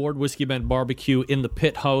 Chad Ward, Whiskey Bend Barbecue in the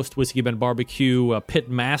pit host, Whiskey Bend Barbecue pit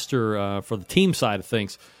master for the team side of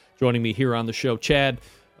things, joining me here on the show. Chad,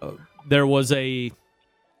 there was a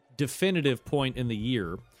definitive point in the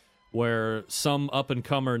year where some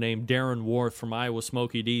up-and-comer named Darren Worth from Iowa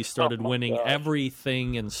Smoky D started winning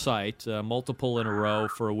everything in sight, multiple in a row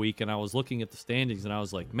for a week, and I was looking at the standings, and I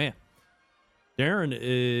was like, man, Darren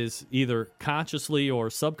is either consciously or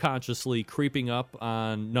subconsciously creeping up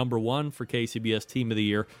on number one for KCBS Team of the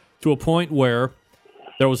Year to a point where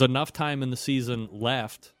there was enough time in the season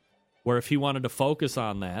left where if he wanted to focus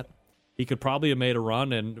on that, he could probably have made a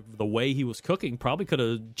run, and the way he was cooking probably could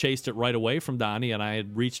have chased it right away from Donnie. And I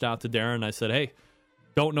had reached out to Darren, and I said, hey,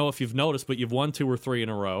 don't know if you've noticed, but you've won 2 or 3 in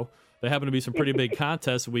a row. There happen to be some pretty big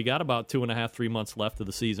contests. We got about 2.5, 3 months left of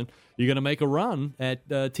the season. You're going to make a run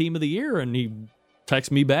at Team of the Year? And he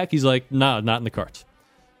texts me back. He's like, no, not in the cards.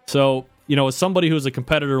 So, as somebody who's a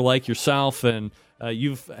competitor like yourself, and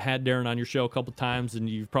you've had Darren on your show a couple times, and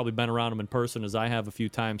you've probably been around him in person, as I have a few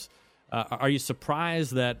times, are you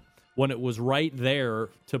surprised that when it was right there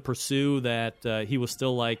to pursue that he was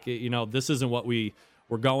still like, this isn't what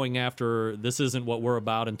we're going after, this isn't what we're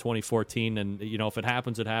about in 2014, and if it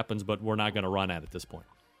happens, it happens, but we're not going to run at this point?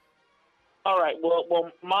 All right.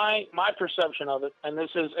 Well, my perception of it, and this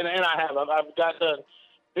is, and I've got to,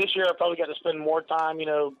 this year I probably got to spend more time,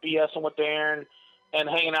 BSing with Darren and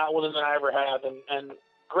hanging out with him than I ever have, and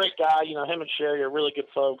great guy, him and Sherry are really good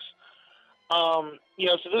folks.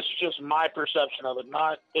 So this is just my perception of it,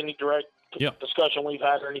 not any direct discussion we've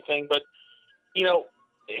had or anything, but,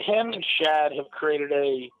 him and Shad have created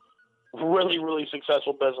a really, really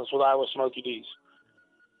successful business with Iowa Smoky D's.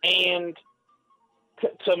 And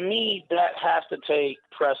to me, that has to take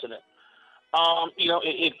precedent.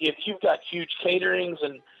 If you've got huge caterings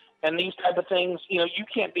and these type of things, you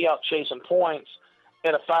can't be out chasing points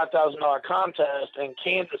at a $5,000 contest in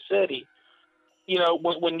Kansas City,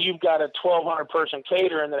 when you've got a 1,200 person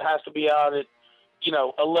catering that has to be out at,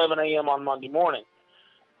 11 a.m. on Monday morning.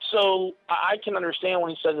 So I can understand when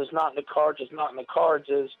he says it's not in the cards, it's not in the cards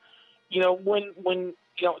is, to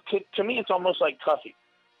me, it's almost like Tuffy.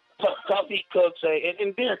 Tuffy cooks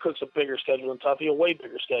and Darren cooks a bigger schedule than Tuffy, a way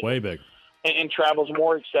bigger schedule. Way big. And travels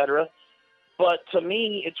more, et cetera. But to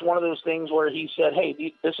me, it's one of those things where he said, hey,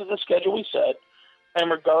 this is the schedule we set, and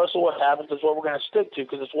regardless of what happens, it's what we're going to stick to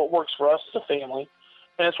because it's what works for us as a family,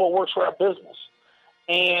 and it's what works for our business.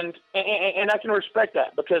 And I can respect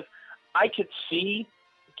that because I could see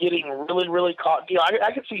getting really, really caught.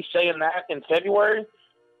 I could see saying that in February,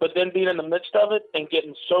 but then being in the midst of it and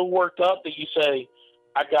getting so worked up that you say,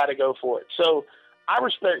 I got to go for it. So I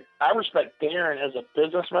respect Darren as a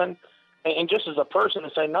businessman and just as a person to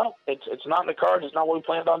say, no, it's not in the cards. It's not what we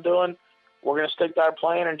planned on doing. We're going to stick to our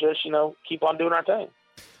plan and just, keep on doing our thing.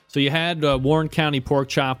 So you had Warren County Pork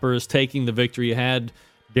Choppers taking the victory. You had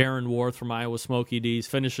Darren Worth from Iowa Smoky D's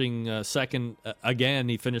finishing second again.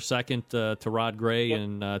 He finished second to Rod Gray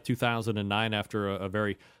in 2009 after a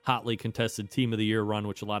very hotly contested Team of the Year run,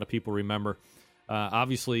 which a lot of people remember.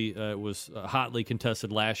 Obviously, it was hotly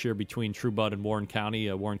contested last year between True Bud and Warren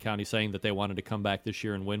County. Warren County saying that they wanted to come back this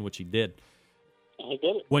year and win, which he did. He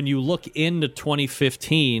did it. When you look into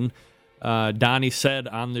 2015, Donnie said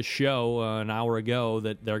on the show an hour ago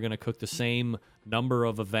that they're going to cook the same number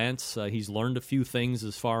of events. He's learned a few things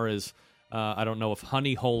as far as, I don't know if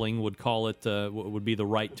honey holing would call it, would be the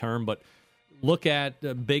right term, but look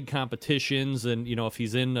at big competitions, and if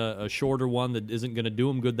he's in a shorter one that isn't going to do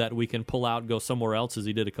him good that weekend, pull out, go somewhere else, as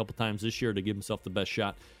he did a couple times this year to give himself the best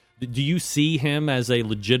shot. Do you see him as a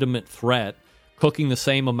legitimate threat, cooking the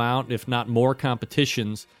same amount, if not more,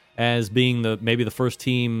 competitions as being maybe the first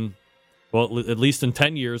team, well, at least in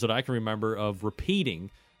 10 years that I can remember, of repeating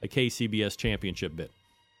a KCBS championship bid?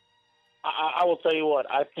 I will tell you what,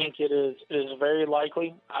 I think it is very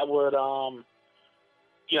likely. I would,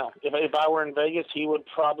 if I were in Vegas, he would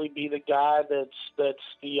probably be the guy that's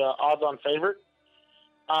the odds-on favorite.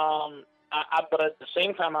 But at the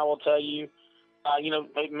same time, I will tell you,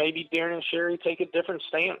 maybe Darren and Sherry take a different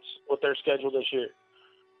stance with their schedule this year.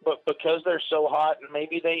 But because they're so hot,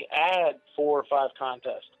 maybe they add 4 or 5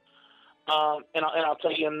 contests. And I'll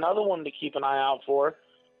tell you another one to keep an eye out for,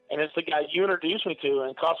 and it's the guy you introduced me to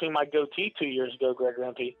and cost me my goatee 2 years ago, Greg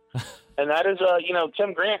Rempe. And that is,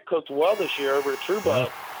 Tim Grant cooked well this year over at True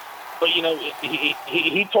Bud. But,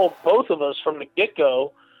 he told both of us from the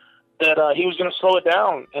get-go that he was going to slow it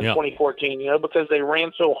down in 2014, because they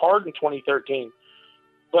ran so hard in 2013.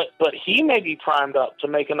 But he may be primed up to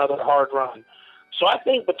make another hard run. So I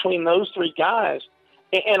think between those 3 guys,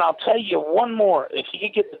 and I'll tell you one more, if he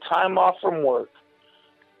could get the time off from work,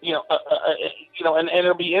 and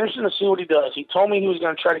it'll be interesting to see what he does. He told me he was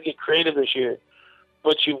going to try to get creative this year,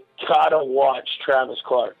 but you gotta watch Travis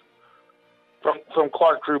Clark from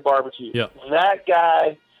Clark Crew Barbecue. Yeah. That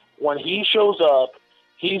guy, when he shows up,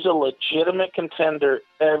 he's a legitimate contender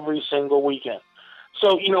every single weekend.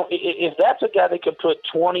 So, if that's a guy that could put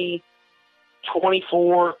 20,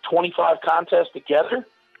 24, 25 contests together,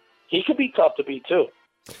 he could be tough to beat too.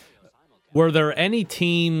 Were there any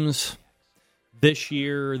teams this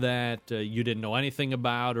year that you didn't know anything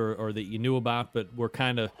about or that you knew about but were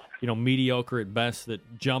kind of, mediocre at best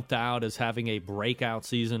that jumped out as having a breakout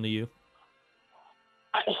season to you?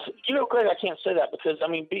 Greg, I can't say that because,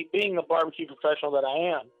 being the barbecue professional that I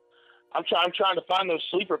am, I'm trying to find those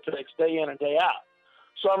sleeper picks day in and day out.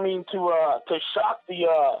 So, to shock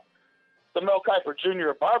the Mel Kiper Jr.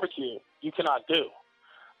 at barbecue, you cannot do.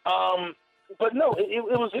 But no, it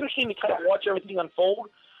was interesting to kind of watch everything unfold.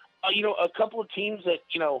 A couple of teams that,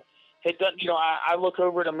 had done, I look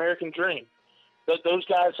over at American Dream. Those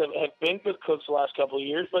guys have been good cooks the last couple of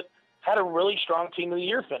years, but had a really strong Team of the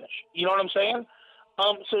Year finish. You know what I'm saying?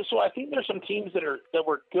 So I think there's some teams that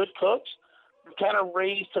were good cooks, kind of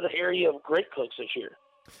raised to the area of great cooks this year.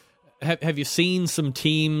 Have you seen some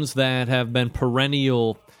teams that have been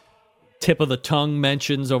perennial tip of the tongue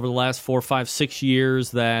mentions over the last 4, 5, 6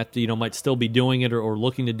 years that might still be doing it or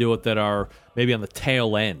looking to do it that are maybe on the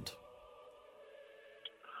tail end?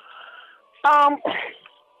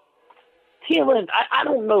 Tail end, I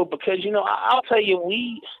don't know because I'll tell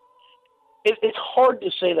you it's hard to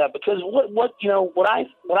say that because what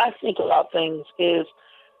I think about things is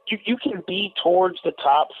you can be towards the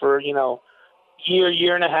top for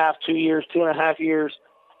year and a half, 2 years, 2.5 years.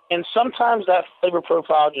 And sometimes that flavor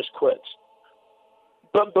profile just quits.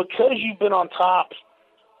 But because you've been on top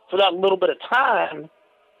for that little bit of time,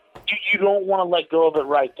 you don't want to let go of it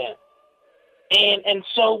right then. And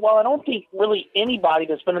so while I don't think really anybody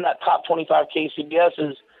that's been in that top 25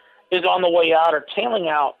 KCBS is on the way out or tailing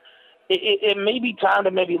out, it may be time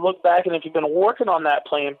to maybe look back, and if you've been working on that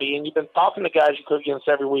plan B and you've been talking to guys you cook against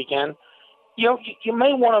every weekend, you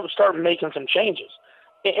may want to start making some changes.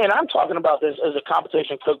 And I'm talking about this as a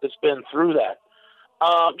competition cook that's been through that.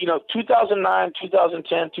 2009,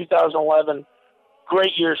 2010, 2011,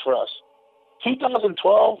 great years for us.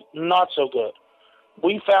 2012, not so good.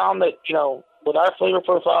 We found that, with our flavor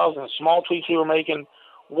profiles and the small tweaks we were making,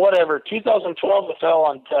 2012 it fell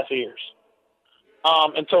on deaf ears.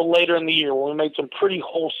 Until later in the year when we made some pretty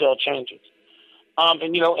wholesale changes. And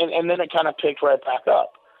then it kind of picked right back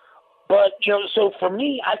up. But, so for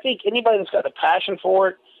me, I think anybody that's got a passion for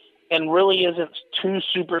it and really isn't too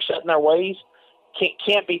super set in their ways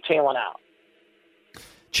can't be tailing out.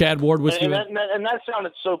 Chad Ward was and that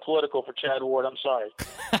sounded so political for Chad Ward. I'm sorry.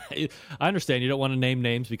 I understand. You don't want to name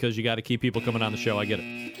names because you got to keep people coming on the show. I get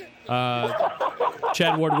it.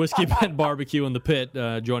 Chad Ward, Whiskey Bend Barbecue in the pit,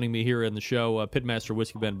 joining me here in the show, Pitmaster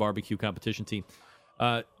Whiskey Bend Barbecue competition team.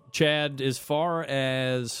 Chad, as far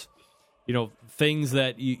as things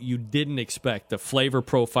that you didn't expect, the flavor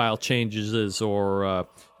profile changes or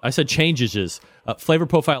flavor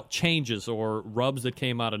profile changes or rubs that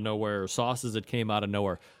came out of nowhere or sauces that came out of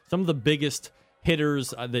nowhere. Some of the biggest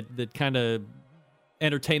hitters that kind of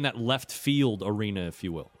entertain that left field arena, if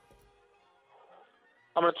you will.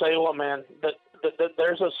 I'm going to tell you what, man,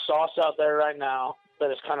 there's a sauce out there right now that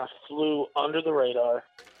has kind of flew under the radar.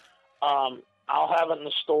 I'll have it in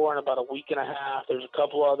the store in about a week and a half. There's a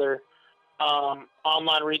couple other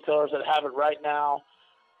online retailers that have it right now.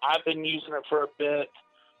 I've been using it for a bit,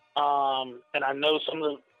 and I know some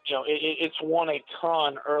of the, it's won a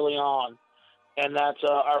ton early on, and that's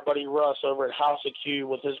our buddy Russ over at House of Q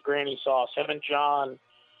with his granny sauce. Him and John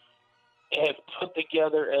have put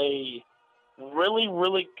together a really,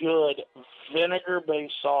 really good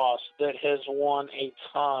vinegar-based sauce that has won a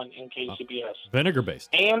ton in KCBS. Vinegar-based.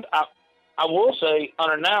 And I will say,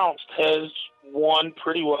 unannounced, has won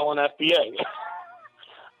pretty well in FBA.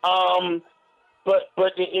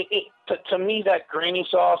 But to me, that granny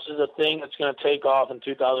sauce is a thing that's going to take off in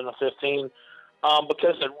 2015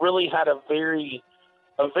 because it really had a very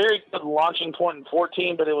good launching point in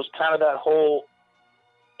 14, but it was kind of that whole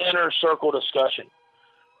inner circle discussion.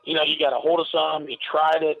 You know, you got a hold of some, you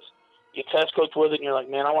tried it, you test coach with it, and you're like,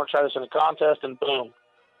 man, I want to try this in a contest, and boom,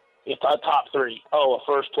 it's a top 3. Oh, a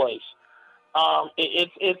first place.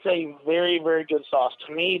 It's a very, very good sauce.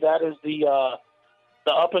 To me, that is the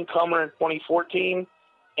up-and-comer in 2014,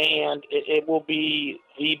 and it will be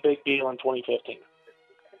the big deal in 2015.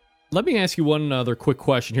 Let me ask you one other quick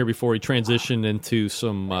question here before we transition into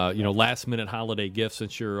some last-minute holiday gifts,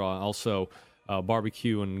 since you're also a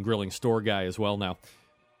barbecue and grilling store guy as well now.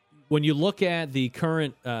 When you look at the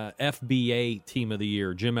current FBA Team of the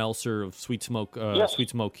Year, Jim Elser of Sweet Smoke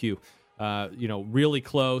Q, really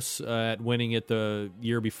close at winning it the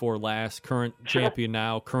year before last, current champion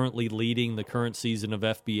now, currently leading the current season of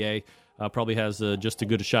FBA, probably has just as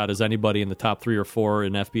good a shot as anybody in the top 3 or 4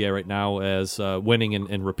 in FBA right now as winning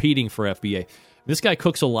and repeating for FBA. This guy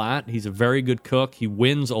cooks a lot. He's a very good cook. He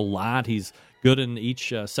wins a lot. He's good in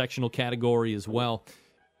each sectional category as well.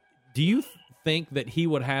 Do you think that he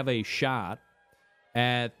would have a shot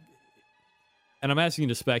at, and I'm asking you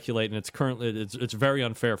to speculate, and it's very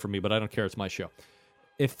unfair for me, but I don't care. It's my show.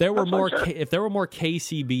 If there were more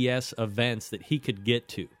KCBS events that he could get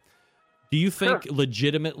to, do you think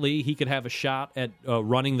legitimately he could have a shot at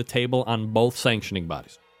running the table on both sanctioning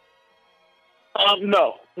bodies?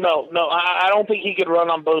 No. I don't think he could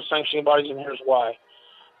run on both sanctioning bodies, and here's why.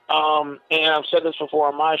 And I've said this before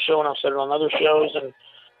on my show, and I've said it on other shows, and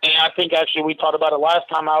I think actually we talked about it last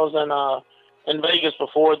time I was in Vegas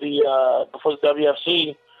before the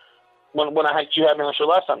WFC when you had me on the show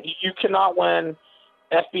last time. You cannot win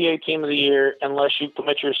FBA Team of the Year unless you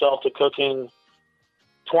commit yourself to cooking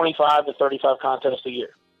 25 to 35 contests a year.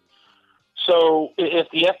 So if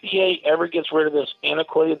the FBA ever gets rid of this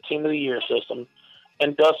antiquated Team of the Year system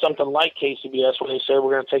and does something like KCBS where they say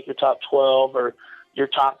we're going to take your top 12 or your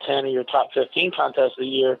top 10 or your top 15 contests of the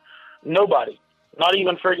year, nobody, not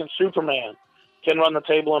even friggin' Superman, can run the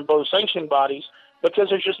table in both sanctioning bodies because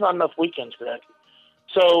there's just not enough weekends, Greg.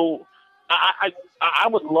 So I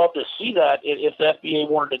would love to see that if the FBA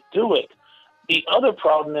wanted to do it. The other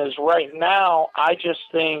problem is right now, I just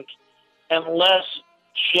think unless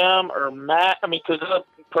Jim or Matt, because the other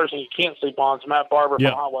person you can't sleep on is Matt Barber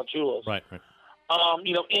from Hot Wild Chulas. Right.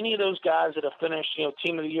 Any of those guys that have finished,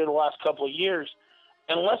 Team of the Year the last couple of years,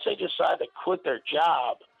 unless they decide to quit their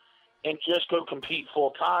job and just go compete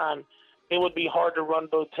full time, it would be hard to run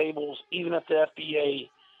both tables, even if the FBA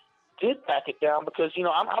did back it down. Because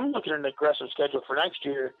I'm looking at an aggressive schedule for next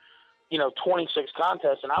year. 26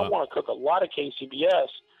 contests, and I want to cook a lot of KCBS.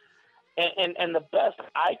 And the best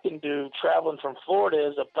I can do traveling from Florida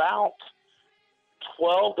is about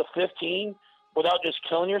 12 to 15 without just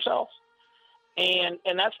killing yourself. And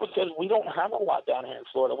that's because we don't have a lot down here in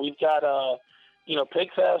Florida. We've got Pig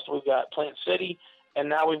Fest, we've got Plant City, and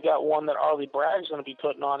now we've got one that Arlie Bragg's going to be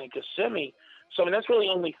putting on in Kissimmee. So that's really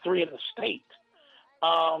only 3 in the state.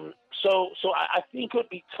 So I think it would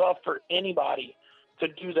be tough for anybody to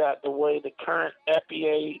do that the way the current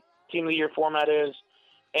FBA Team of the Year format is,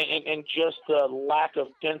 and just the lack of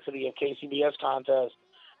density of KCBS contests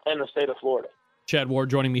in the state of Florida. Chad Ward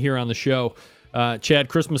joining me here on the show. Chad,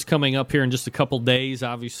 Christmas coming up here in just a couple days.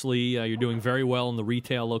 Obviously, you're doing very well in the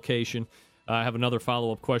retail location. I have another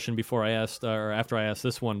follow-up question before I asked, or after I asked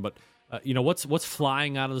this one, but what's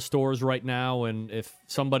flying out of the stores right now, and if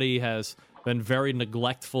somebody has been very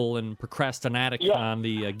neglectful and procrastinatic on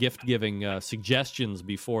the gift-giving suggestions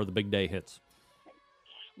before the big day hits?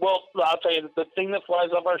 Well, I'll tell you, the thing that flies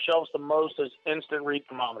off our shelves the most is instant read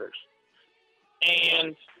thermometers.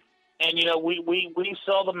 And we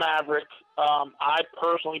sell the Maverick. I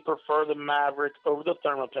personally prefer the Maverick over the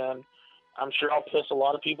Thermapen. I'm sure I'll piss a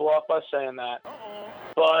lot of people off by saying that.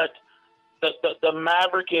 But the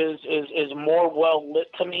Maverick is more well lit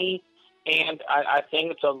to me, and I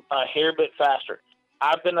think it's a hair bit faster.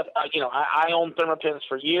 I've been, I own Thermapens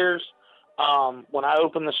for years. When I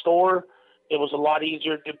opened the store, it was a lot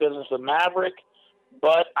easier to do business with Maverick,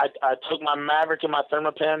 but I took my Maverick and my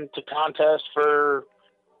Thermapen to contest for,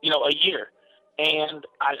 a year, and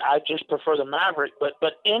I just prefer the Maverick.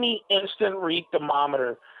 But any instant read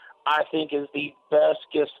thermometer, I think, is the best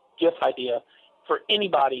gift idea for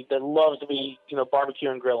anybody that loves to be,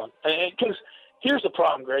 barbecuing and grilling. Because here's the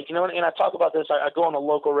problem, Greg, and I talk about this. I go on the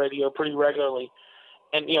local radio pretty regularly,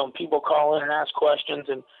 and, people call in and ask questions.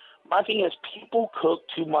 And my thing is, people cook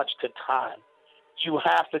too much to time. You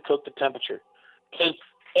have to cook to temperature, because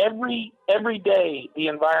every day the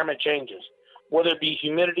environment changes, whether it be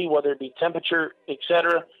humidity, whether it be temperature,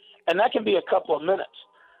 etc. and that can be a couple of minutes.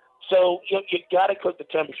 So you got to cook the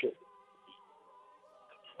temperature.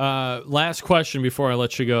 Last question before I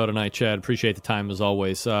let you go tonight, Chad. Appreciate the time as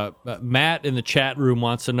always. Matt in the chat room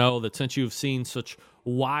wants to know that since you've seen such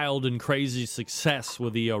wild and crazy success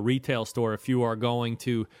with the retail store, if you are going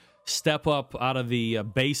to step up out of the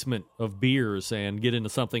basement of beers and get into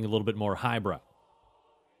something a little bit more highbrow.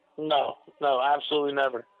 No, absolutely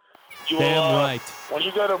never. Damn right. When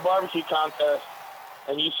you go to a barbecue contest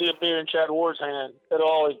and you see a beer in Chad Ward's hand, it'll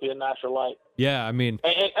always be a Natural Light. Yeah, I mean...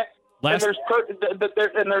 And there's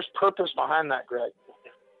purpose behind that, Greg.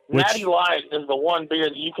 Natty Light is the one beer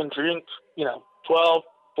that you can drink, 12,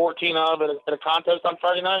 14 of at a contest on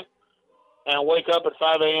Friday night and wake up at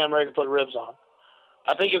 5 a.m. ready to put ribs on.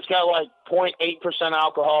 I think it's got like 0.8%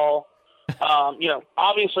 alcohol.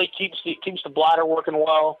 Obviously keeps the bladder working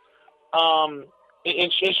well.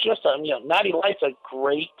 It's just Natty Light's a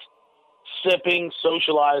great sipping,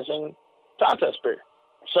 socializing contest beer.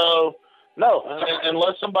 So, no,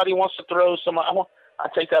 unless somebody wants to throw I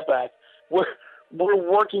take that back. We're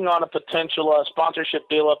working on a potential sponsorship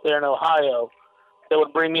deal up there in Ohio that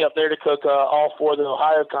would bring me up there to cook all 4 of the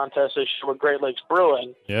Ohio contests this year with Great Lakes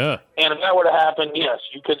Brewing. Yeah. And if that were to happen, yes,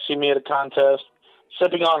 you could see me at a contest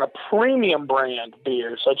sipping on a premium brand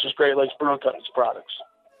beer such as Great Lakes Brewing Company's products.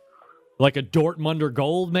 Like a Dortmunder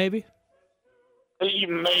Gold, maybe?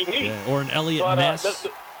 Maybe. Yeah, or an Elliott Ness.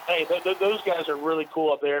 Hey, those guys are really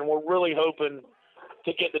cool up there, and we're really hoping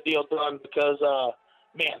to get the deal done because,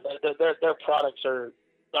 their products are.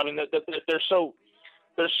 I mean, they're so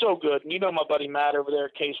good. And you know my buddy Matt over there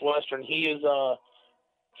at Case Western. He is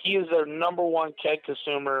their number one keg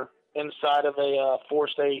consumer inside of a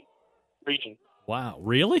 4-state region. Wow,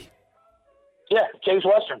 really? Yeah, Case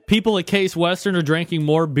Western. People at Case Western are drinking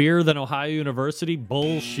more beer than Ohio University?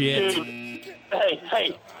 Bullshit. Dude,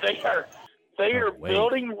 hey, they are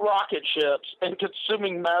building rocket ships and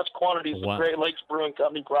consuming mass quantities of Great Lakes Brewing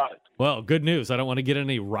Company product. Well, good news. I don't want to get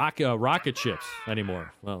any rocket ships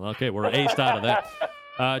anymore. Well, okay, we're aced out of that.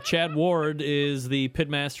 Chad Ward is the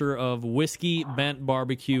pitmaster of Whiskey Bent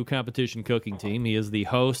Barbecue Competition Cooking Team. He is the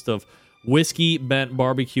host of Whiskey Bent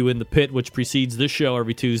Barbecue in the Pit, which precedes this show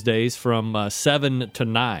every Tuesdays from 7 to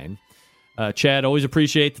 9. Chad, always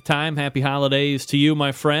appreciate the time. Happy holidays to you,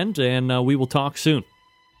 my friend, and we will talk soon.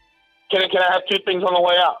 Can I have 2 things on the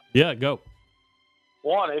way out? Yeah, go.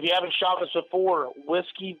 One, if you haven't shopped us before,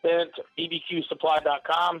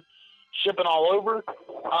 whiskeyBentBBQSupply.com, shipping all over.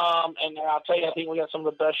 And I'll tell you, I think we got some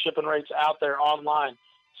of the best shipping rates out there online.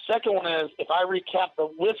 Second one is, if I recap the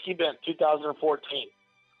Whiskey Bent 2014,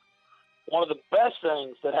 one of the best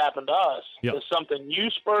things that happened to us is something you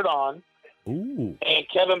spurred on, and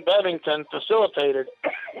Kevin Bevington facilitated,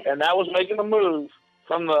 and that was making the move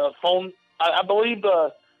from the phone. I believe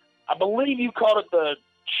you called it the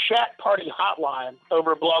chat party hotline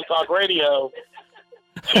over at Blog Talk Radio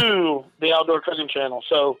to the Outdoor Cooking Channel.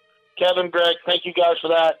 So, Kevin, Greg, thank you guys for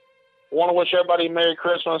that. Want to wish everybody a Merry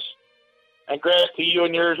Christmas. And, Greg, to you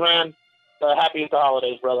and yours, man, happy the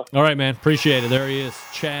holidays, brother. All right, man. Appreciate it. There he is.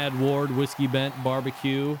 Chad Ward, Whiskey Bent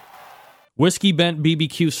Barbecue.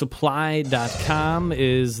 WhiskeyBentBBQSupply.com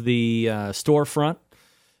is the storefront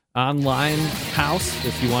online house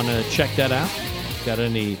if you want to check that out. Got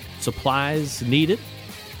any supplies needed?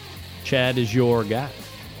 Chad is your guy.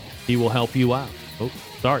 He will help you out. Oh,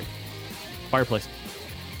 sorry. Fireplace.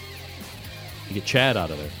 You get Chad out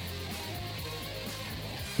of there.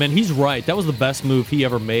 Man, he's right. That was the best move he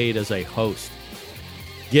ever made as a host.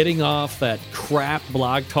 Getting off that crap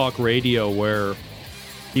Blog Talk Radio where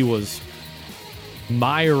he was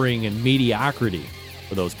miring in mediocrity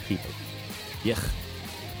for those people. Yuck.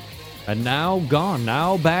 And now gone.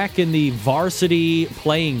 Now back in the varsity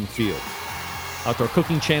playing field.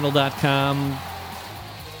 OutdoorCookingChannel.com.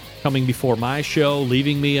 Coming before my show,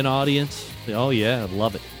 leaving me an audience. Oh, yeah, I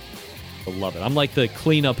love it. I love it. I'm like the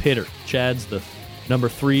cleanup hitter. Chad's the number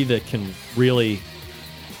 3 that can really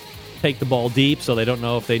take the ball deep so they don't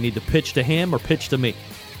know if they need to pitch to him or pitch to me.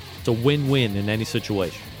 It's a win-win in any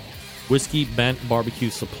situation.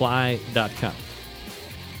 WhiskeyBentBarbecueSupply.com.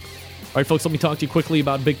 All right, folks, let me talk to you quickly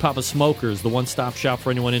about Big Papa Smokers, the one-stop shop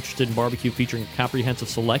for anyone interested in barbecue, featuring a comprehensive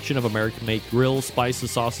selection of American-made grills,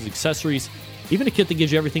 spices, sauces, accessories, even a kit that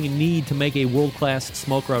gives you everything you need to make a world-class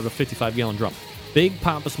smoker out of a 55-gallon drum. Big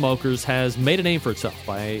Papa Smokers has made a name for itself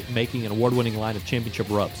by making an award-winning line of championship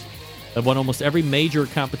rubs. They've won almost every major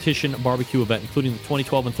competition barbecue event, including the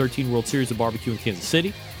 2012 and 13 World Series of Barbecue in Kansas City,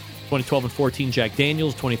 2012 and 14 Jack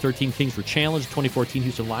Daniels, 2013 Kingsford Challenge, 2014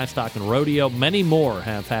 Houston Livestock and Rodeo. Many more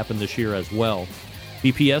have happened this year as well.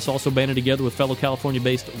 BPS also banded together with fellow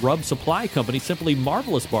California-based rub supply company Simply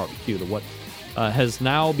Marvelous Barbecue to what has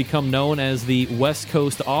now become known as the West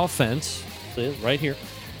Coast Offense. See it right here.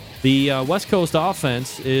 The West Coast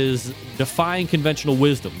Offense is defying conventional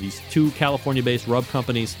wisdom. These two California-based rub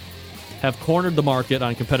companies have cornered the market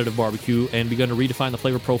on competitive barbecue and begun to redefine the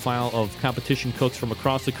flavor profile of competition cooks from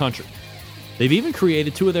across the country. They've even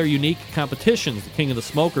created two of their unique competitions. The King of the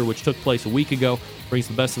Smoker, which took place a week ago, brings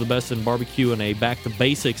the best of the best in barbecue in a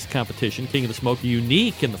back-to-basics competition. King of the Smoker,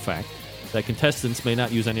 unique in the fact that contestants may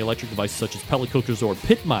not use any electric devices such as pellet cookers or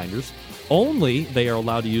pit minders. Only they are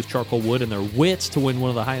allowed to use charcoal wood and their wits to win one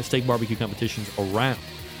of the highest stake barbecue competitions around.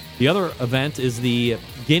 The other event is the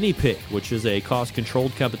Guinea Pig, which is a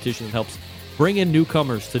cost-controlled competition that helps bring in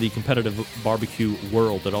newcomers to the competitive barbecue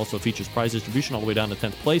world. It also features prize distribution all the way down to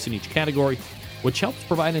 10th place in each category, which helps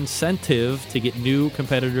provide incentive to get new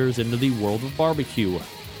competitors into the world of barbecue.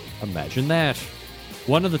 Imagine that.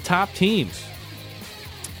 One of the top teams,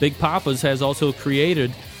 Big Papa's, has also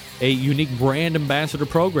created a unique brand ambassador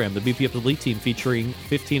program, the BPF Elite Team, featuring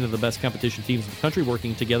 15 of the best competition teams in the country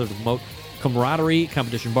working together to promote camaraderie,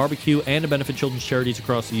 competition barbecue, and to benefit children's charities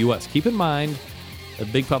across the U.S. Keep in mind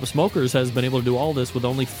that Big Papa Smokers has been able to do all this with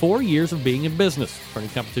only 4 years of being in business, turning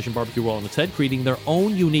competition barbecue well on its head, creating their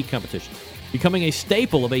own unique competition, becoming a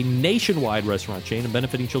staple of a nationwide restaurant chain, and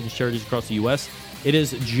benefiting children's charities across the U.S. It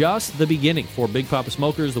is just the beginning for Big Papa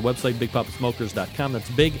Smokers. The website, BigPapaSmokers.com. That's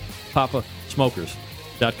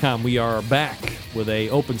BigPapaSmokers.com. We are back with a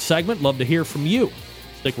open segment. Love to hear from you.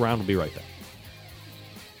 Stick around. We'll be right back.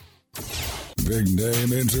 Big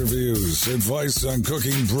name interviews, advice on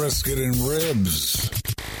cooking brisket and ribs,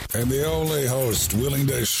 and the only host willing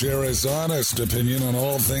to share his honest opinion on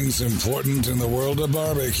all things important in the world of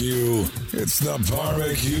barbecue. It's the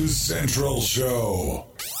Barbecue Central Show.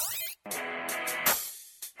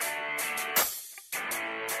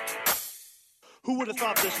 Who would have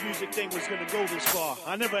thought this music thing was going to go this far?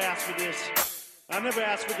 I never asked for this. I never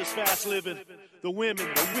asked for this fast living. The women,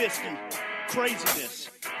 the whiskey, craziness.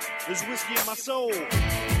 There's whiskey in my soul.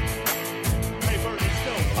 Hey, Bert, let's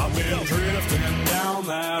go. I've been drifting down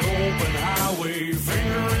that open highway,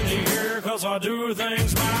 finger in the air, cause I do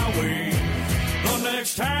things my way. The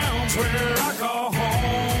next town's where I call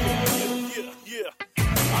home. Yeah.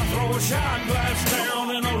 I throw a shot glass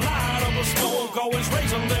down and a light up a smoke. Always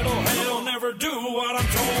raise a little hell, never do what I'm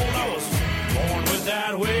told. I was born with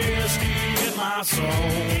that whiskey in my soul.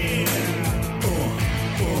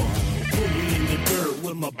 Put me in the dirt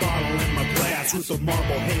with my bottle and my glass, with a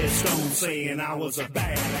marble headstone saying I was a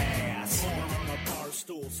badass. Born on a bar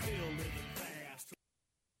stool, still living fast.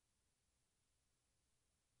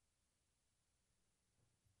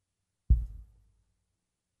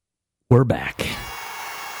 We're back.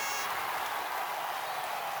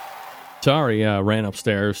 Sorry, ran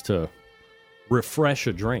upstairs to refresh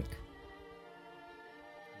a drink.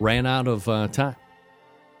 Ran out of time.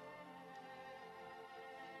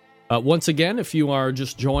 Once again, if you are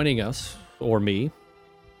just joining us, or me,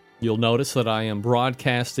 you'll notice that I am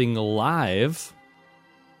broadcasting live.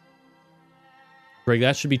 Greg,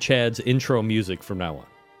 that should be Chad's intro music from now on.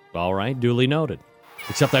 All right, duly noted.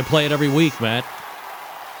 Except I play it every week, Matt.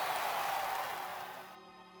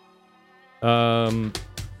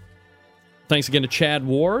 Thanks again to Chad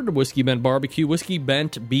Ward, Whiskey Bent Barbecue,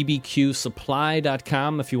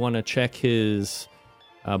 WhiskeyBentBBQSupply.com if you want to check his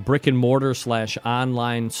brick and mortar /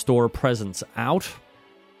 online store presence out.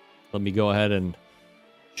 Let me go ahead and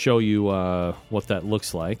show you what that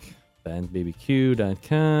looks like.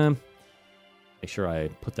 BentBBQ.com. Make sure I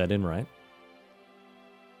put that in right.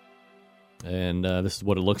 And this is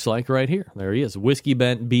what it looks like right here. There he is, Whiskey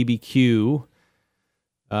Bent BBQ.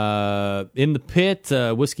 In the pit,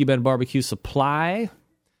 Whiskey Bent Barbecue Supply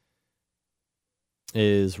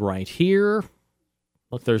is right here.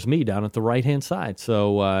 Look, there's me down at the right-hand side.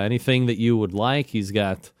 So anything that you would like, he's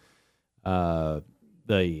got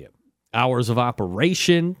the hours of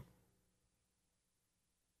operation.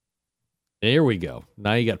 There we go.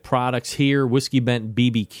 Now you got products here, Whiskey Bent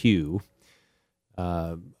BBQ.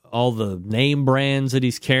 All the name brands that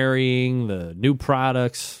he's carrying, the new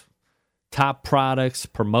products, top products,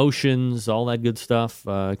 promotions, all that good stuff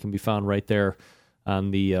can be found right there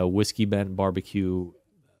on the Whiskey Bent Barbecue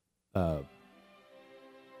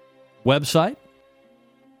website.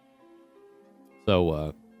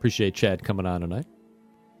 So appreciate Chad coming on tonight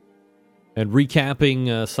and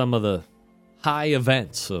recapping some of the high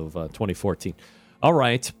events of 2014. All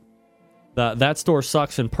right. That store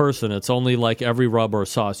sucks in person. It's only like every rub or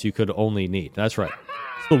sauce you could only need. That's right.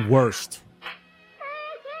 It's the worst.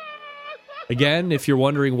 Again, if you're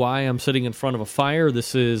wondering why I'm sitting in front of a fire,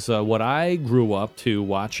 this is what I grew up to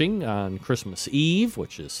watching on Christmas Eve,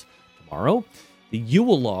 which is tomorrow. the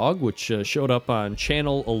Yule Log, which showed up on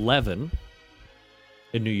Channel 11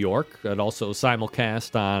 in New York. It also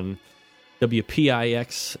simulcast on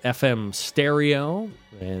WPIX FM stereo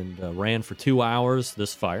and ran for 2 hours,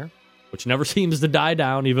 this fire, which never seems to die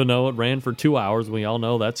down, even though it ran for 2 hours. We all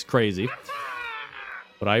know that's crazy.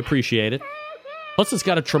 But I appreciate it. Plus, it's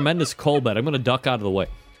got a tremendous coal bed. I'm going to duck out of the way.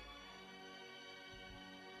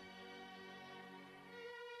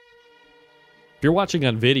 If you're watching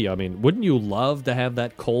on video, I mean, wouldn't you love to have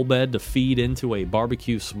that coal bed to feed into a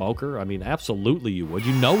barbecue smoker? I mean, absolutely you would.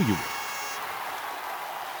 You know you would.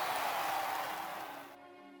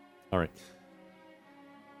 All right.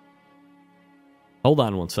 Hold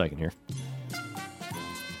on 1 second here.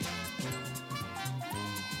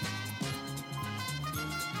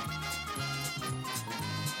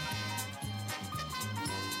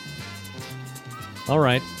 All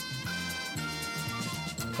right.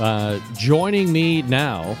 Joining me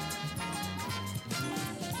now.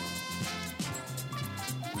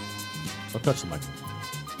 Don't touch the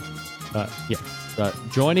microphone.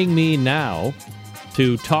 Joining me now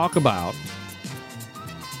to talk about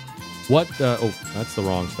what. That's the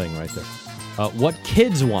wrong thing right there. What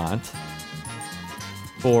kids want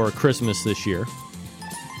for Christmas this year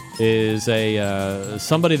is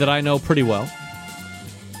somebody that I know pretty well.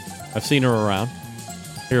 I've seen her around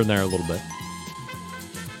here and there a little bit.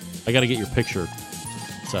 I got to get your picture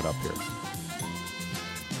set up here.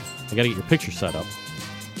 I got to get your picture set up.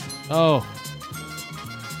 Oh.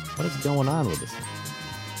 What is going on with this?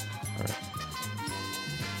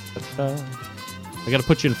 All right. I got to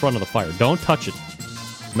put you in front of the fire. Don't touch it.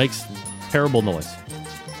 It makes terrible noise.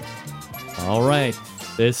 All right.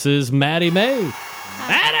 This is Maddie May.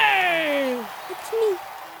 Maddie! It's me.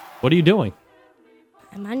 What are you doing?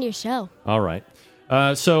 I'm on your show. All right.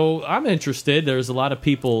 So I'm interested. There's a lot of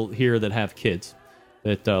people here that have kids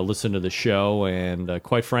that listen to the show, and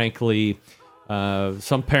quite frankly,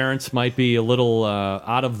 some parents might be a little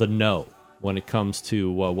out of the know when it comes to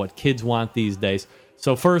what kids want these days.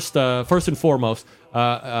 So first and foremost,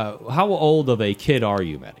 how old of a kid are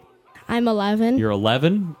you, Maddie? I'm 11. You're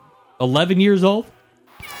 11? 11 years old?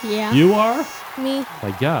 Yeah. You are? Me.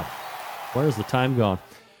 My God. Where's the time gone?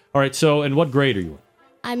 All right, so and what grade are you in?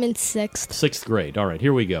 I'm in 6th. 6th grade. All right,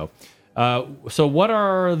 here we go. So what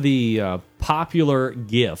are the popular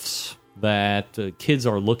gifts that kids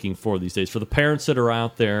are looking for these days? For the parents that are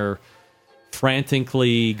out there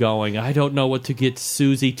frantically going, I don't know what to get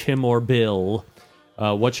Susie, Tim, or Bill.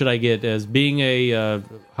 What should I get? As being a,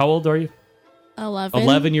 how old are you? 11.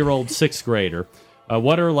 11-year-old 6th grader.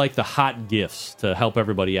 What are like the hot gifts to help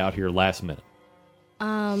everybody out here last minute?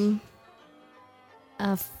 A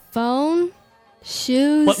phone.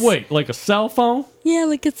 Shoes. But wait, like a cell phone? Yeah,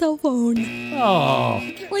 like a cell phone. Oh.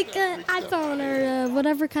 Like an iPhone or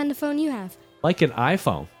whatever kind of phone you have. Like an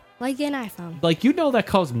iPhone? Like an iPhone. Like, you know that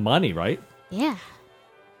costs money, right? Yeah.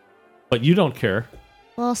 But you don't care.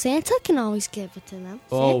 Well, Santa can always give it to them.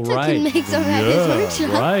 Oh, Santa right. can make some at his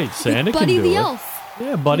workshop. Right, Santa Like can Buddy do the it. Elf.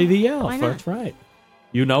 Yeah, Buddy the Elf. Why not? That's right.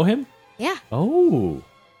 You know him? Yeah. Oh.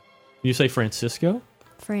 You say Francisco?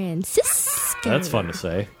 Francisco. That's fun to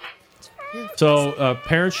say. So,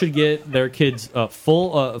 parents should get their kids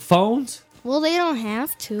full phones? Well, they don't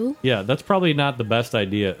have to. Yeah, that's probably not the best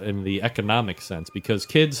idea in the economic sense, because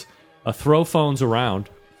kids throw phones around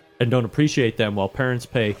and don't appreciate them, while parents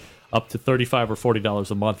pay up to $35 or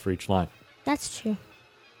 $40 a month for each line. That's true.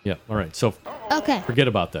 Yeah, all right. So, Okay. forget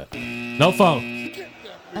about that. No phone.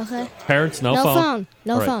 Okay. Parents, no No phone. phone.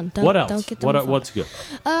 No All right. phone. What else? Don't get them a phone. What's good?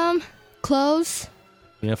 Clothes.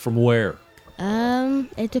 Yeah, from where?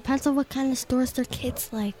 It depends on what kind of stores their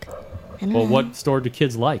kids like. I don't Well, know. what store do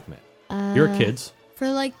kids like, man? Your kids.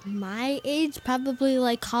 For like my age, probably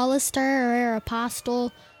like Hollister or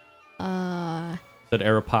Aeropostale. Is that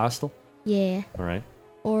Aeropostale? Yeah. All right.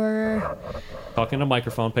 Or Talking to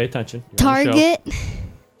microphone. Pay attention. You're on the show. Target.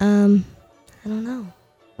 I don't know.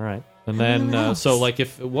 All right. And I don't then, know what so like,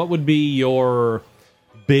 what would be your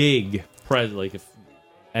big present? Like, if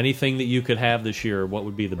anything that you could have this year, what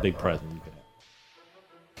would be the big present you could have?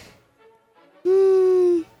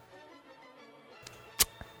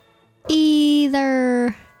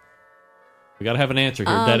 Either. We got to have an answer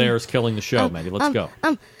here. Dead air is killing the show, Maggie. Let's go.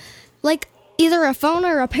 Like either a phone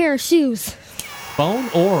or a pair of shoes. Phone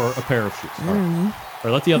or a pair of shoes? I don't know. All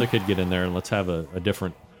right, let the other kid get in there, and let's have a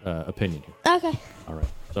different opinion here. Okay. All right.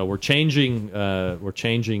 So we're changing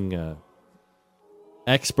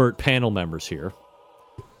expert panel members here.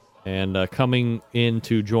 And coming in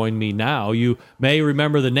to join me now, you may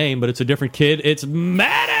remember the name, but it's a different kid. It's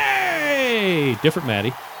Maddie! Different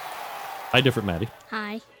Maddie. Hi, different Maddie.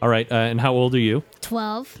 Hi. All right, and how old are you?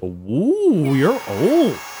 12. Ooh, you're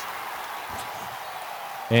old.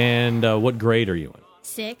 And what grade are you in?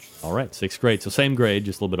 6. All right, 6th grade. So same grade,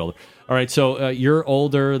 just a little bit older. All right, so you're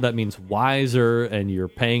older. That means wiser, and you're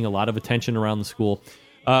paying a lot of attention around the school.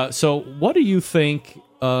 So what do you think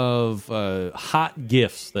of hot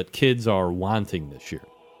gifts that kids are wanting this year?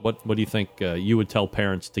 What do you think you would tell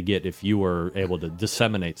parents to get if you were able to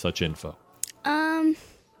disseminate such info?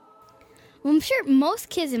 Well, I'm sure most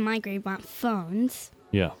kids in my grade want phones.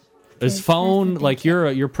 Yeah. Is phone, like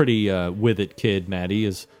you're pretty with it, kid, Maddie,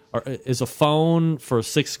 is a phone for a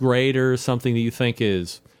 6th grader something that you think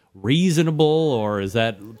is reasonable, or is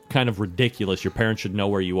that kind of ridiculous? Your parents should know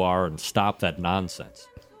where you are and stop that nonsense.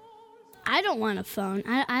 I don't want a phone.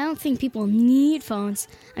 I don't think people need phones.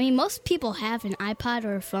 I mean, most people have an iPod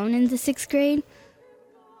or a phone in the 6th grade,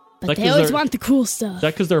 but they always want the cool stuff. Is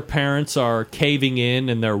that because their parents are caving in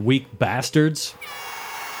and they're weak bastards?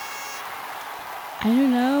 I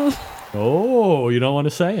don't know. Oh, you don't want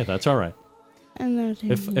to say it. That's all right. I'm not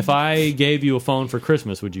If I gave you a phone for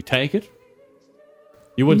Christmas, would you take it?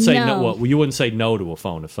 You wouldn't say no. Well, you wouldn't say no to a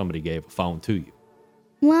phone if somebody gave a phone to you.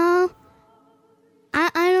 Well,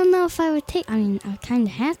 I don't know if I would take. I mean, I would kind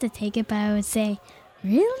of have to take it, but I would say,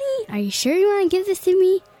 "Really? Are you sure you want to give this to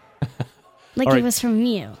me?" Like All right. it was from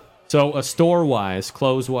you. So, store-wise,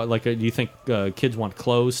 clothes-wise, like, do you think kids want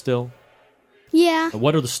clothes still? Yeah.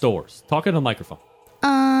 What are the stores? Talk into the microphone.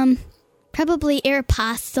 Probably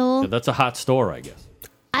Aeropostale. Yeah, that's a hot store, I guess.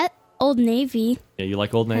 Old Navy. Yeah, you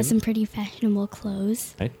like Old Navy? Has some pretty fashionable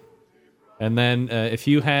clothes. Okay. And then if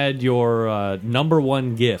you had your number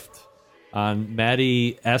one gift on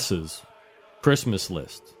Maddie S's Christmas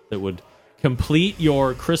list that would complete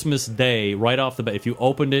your Christmas day right off the bat, if you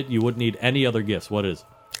opened it, you wouldn't need any other gifts. What is it?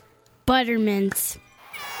 Buttermints.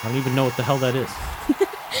 I don't even know what the hell that is.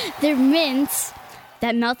 They're mints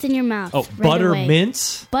that melt in your mouth. Oh,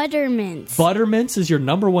 Buttermints? Buttermints. Buttermints is your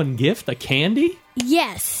number one gift? A candy?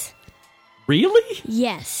 Yes. Really?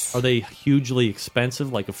 Yes. Are they hugely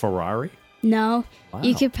expensive, like a Ferrari? No. Wow.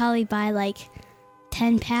 You could probably buy like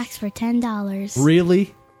 10 packs for $10.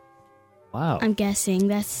 Really? Wow. I'm guessing.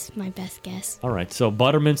 That's my best guess. All right, so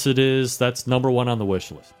Buttermints it is. That's number one on the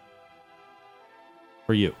wish list.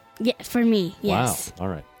 For you. Yeah, for me, yes. Wow.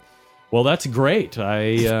 All right. Well, that's great.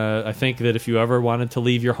 I think that if you ever wanted to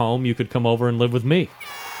leave your home, you could come over and live with me.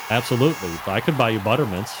 Absolutely. I could buy you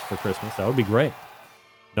Buttermints for Christmas. That would be great.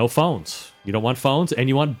 No phones. You don't want phones, and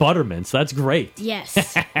you want Buttermints. That's great.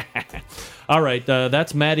 Yes. All right.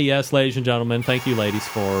 That's Maddie S., ladies and gentlemen. Thank you, ladies,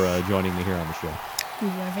 for joining me here on the show. You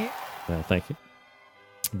love it. Thank you.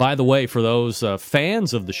 By the way, for those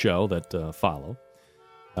fans of the show that follow,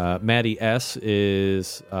 Maddie S.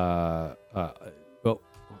 is... well,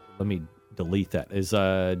 let me delete that. Is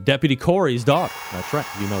Deputy Corey's daughter. That's right.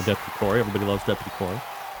 You know Deputy Corey. Everybody loves Deputy Corey.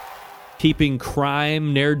 Keeping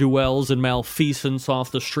crime, ne'er-do-wells, and malfeasance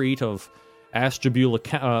off the street of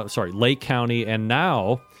Lake County, and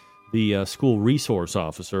now the school resource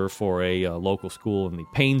officer for a local school in the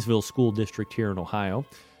Painesville School District here in Ohio,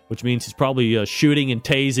 which means he's probably shooting and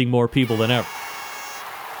tasing more people than ever.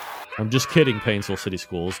 I'm just kidding, Painesville City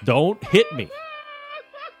Schools. Don't hit me.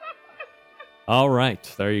 All right,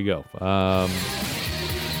 there you go.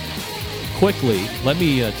 Quickly, let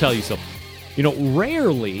me tell you something. You know,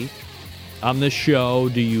 rarely on this show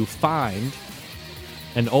do you find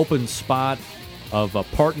an open spot of a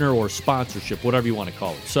partner or sponsorship, whatever you want to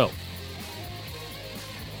call it. So,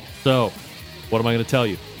 what am I going to tell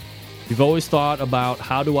you? You've always thought about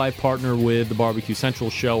how do I partner with the Barbecue Central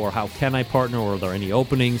show, or how can I partner, or are there any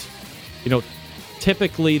openings? You know,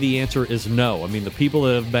 typically the answer is no. I mean, the people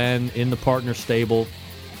that have been in the partner stable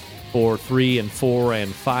for 3 and 4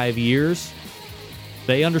 and 5 years,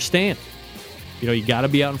 they understand. You know, you got to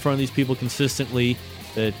be out in front of these people consistently,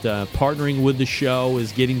 that partnering with the show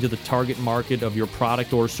is getting to the target market of your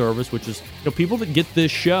product or service, which is, you know, people that get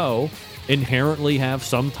this show inherently have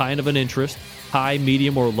some kind of an interest, high,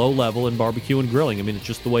 medium, or low level in barbecue and grilling. I mean, it's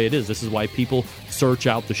just the way it is. This is why people search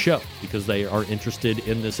out the show, because they are interested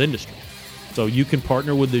in this industry. So you can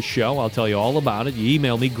partner with this show. I'll tell you all about it. You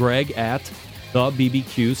email me, Greg at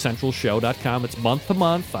thebbqcentralshow.com. It's month to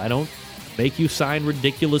month. I don't make you sign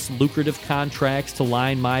ridiculous, lucrative contracts to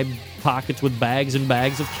line my pockets with bags and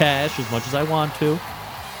bags of cash as much as I want to.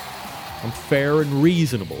 I'm fair and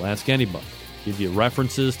reasonable. Ask anybody. Give you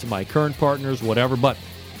references to my current partners, whatever. But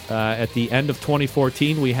at the end of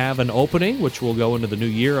 2014, we have an opening, which will go into the new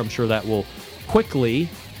year. I'm sure that will quickly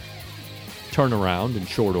turn around in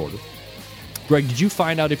short order. Greg, did you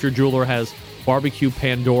find out if your jeweler has barbecue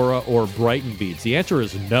Pandora or Brighton beads? The answer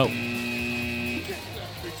is no.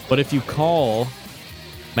 But if you call,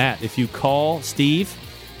 Matt, if you call Steve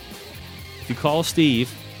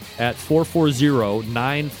at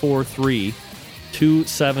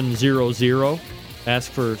 440-943-2700,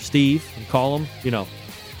 ask for Steve and call him,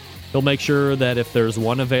 he'll make sure that if there's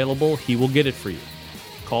one available, he will get it for you.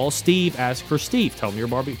 Call Steve, ask for Steve. Tell him you're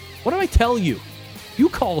Barbie. What did I tell you? You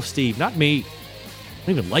call Steve, not me. I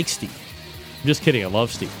don't even like Steve. I'm just kidding. I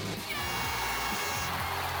love Steve.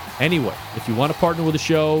 Anyway, if you want to partner with the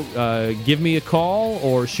show, give me a call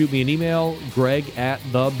or shoot me an email,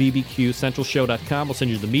 greg@thebbqcentralshow.com. I'll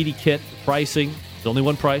send you the meaty kit, the pricing. There's only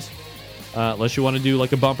one price. Unless you want to do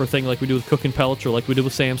like a bumper thing like we do with Cooking Pellets or like we did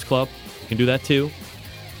with Sam's Club. You can do that too.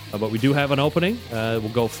 But we do have an opening. We'll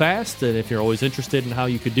go fast, and if you're always interested in how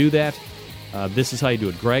you could do that, this is how you do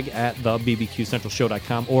it.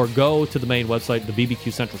 greg@thebbqcentralshow.com, or go to the main website,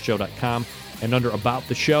 thebbqcentralshow.com, and under About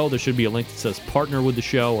the Show, there should be a link that says Partner with the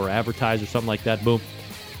Show or Advertise or something like that. Boom.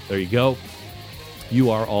 There you go.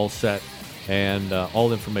 You are all set, and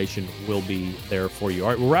all information will be there for you.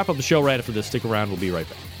 All right, we'll wrap up the show right after this. Stick around. We'll be right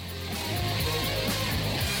back.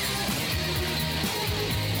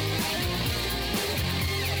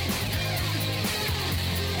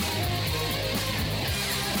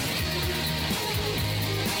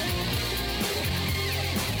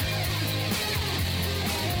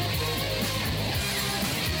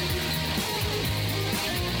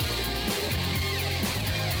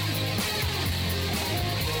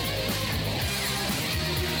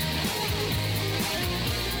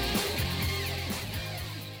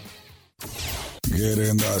 Get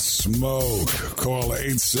in the smoke. Call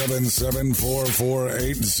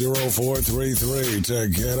 877-448-0433 to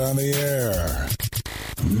get on the air.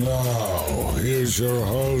 Now, here's your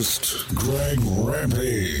host, Greg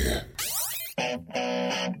Rempe.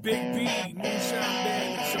 Big B, Moonshine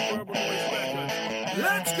Band, and Suburban Boys Records.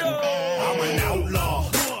 Let's go! I'm an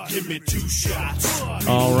outlaw. Give me 2 shots.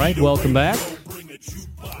 All right, welcome back.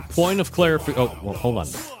 Point of clarification. Oh, well, hold on.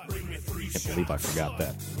 Can't believe I forgot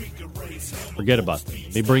that. Forget about that.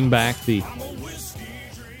 Let me bring back the...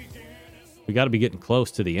 We got to be getting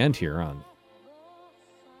close to the end here on...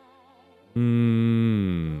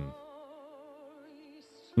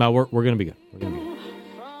 No, we're going to be good. We're going to be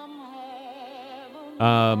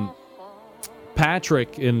good.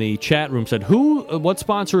 Patrick in the chat room said, what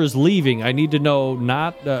sponsor is leaving? I need to know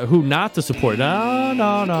who not to support.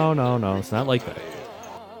 No. It's not like that.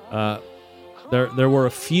 There were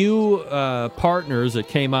a few partners that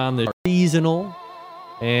came on the seasonal,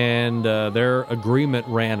 and their agreement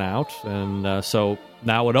ran out, and so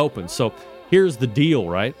now it opens. So here's the deal,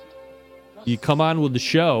 right? You come on with the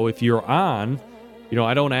show. If you're on,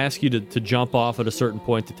 I don't ask you to jump off at a certain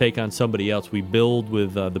point to take on somebody else. We build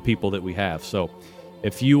with the people that we have. So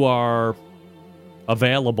if you are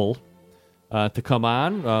available to come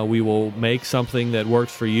on, we will make something that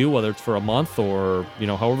works for you, whether it's for a month or,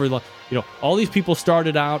 however long. All these people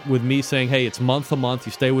started out with me saying, hey, it's month to month.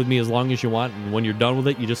 You stay with me as long as you want. And when you're done with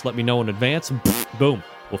it, you just let me know in advance. And boom,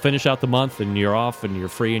 we'll finish out the month and you're off and you're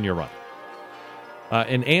free and you're running.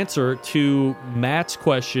 In answer to Matt's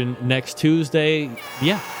question, next Tuesday,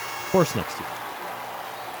 yeah, of course next Tuesday.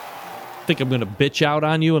 Think I'm going to bitch out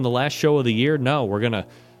on you in the last show of the year? No, we're going to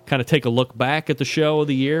kind of take a look back at the show of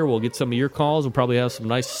the year. We'll get some of your calls. We'll probably have some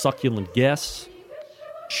nice succulent guests.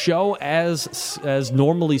 Show as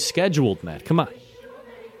normally scheduled, Matt. Come on.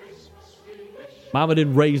 Mama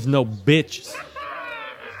didn't raise no bitches.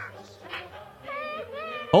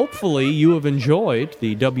 Hopefully you have enjoyed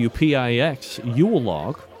the WPIX Yule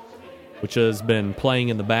Log, which has been playing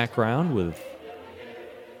in the background with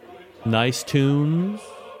nice tunes.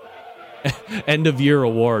 End of year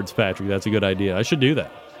awards, Patrick. That's a good idea. I should do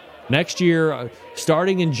that. Next year,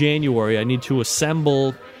 starting in January, I need to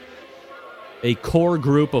assemble a core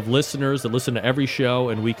group of listeners that listen to every show,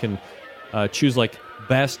 and we can choose like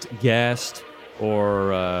best guest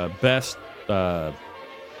or best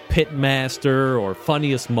pitmaster or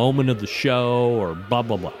funniest moment of the show or blah,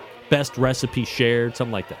 blah, blah. Best recipe shared,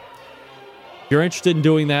 something like that. If you're interested in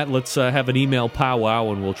doing that, let's have an email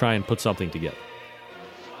powwow and we'll try and put something together.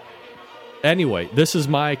 Anyway, this is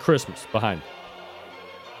my Christmas behind me.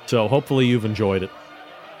 So hopefully you've enjoyed it.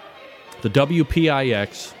 The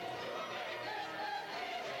WPIX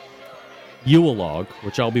Yule Log,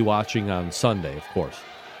 which I'll be watching on Sunday, of course.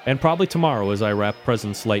 And probably tomorrow as I wrap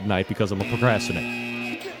presents late night because I'm a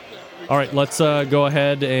procrastinator. All right, let's go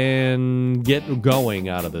ahead and get going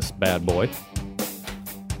out of this bad boy.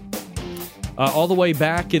 All the way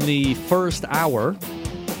back in the first hour,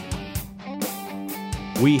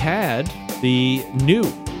 we had the new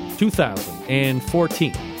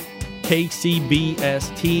 2014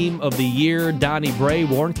 KCBS Team of the Year, Donnie Bray,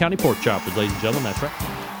 Warren County Pork Choppers, ladies and gentlemen. That's right.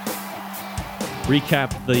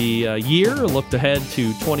 Recap the year, looked ahead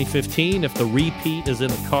to 2015 if the repeat is in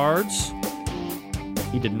the cards.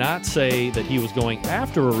 He did not say that he was going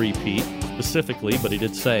after a repeat specifically, but he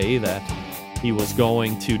did say that he was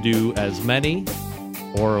going to do as many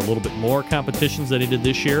or a little bit more competitions than he did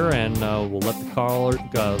this year, and we'll let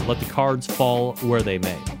the cards fall where they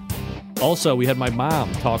may. Also, we had my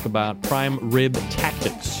mom talk about prime rib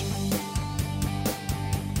tactics.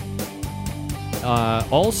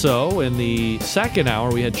 Also, in the second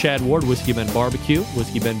hour, we had Chad Ward, Whiskey Ben Barbecue,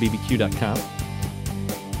 whiskeybenbbq.com.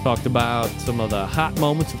 Talked about some of the hot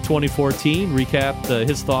moments of 2014, recapped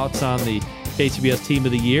his thoughts on the KCBS Team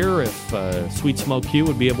of the Year, if Sweet Smoke Q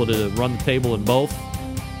would be able to run the table in both.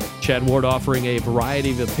 Chad Ward offering a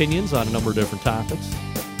variety of opinions on a number of different topics,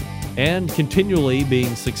 and continually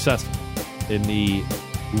being successful in the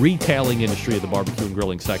retailing industry of the barbecue and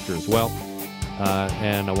grilling sector as well.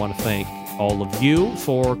 And I want to thank all of you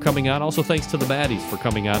for coming on. Also, thanks to the baddies for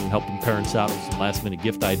coming on and helping parents out with some last-minute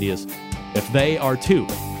gift ideas, if they are too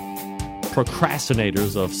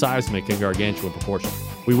procrastinators of seismic and gargantuan proportions.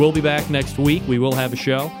 We will be back next week. We will have a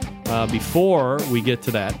show. Before we get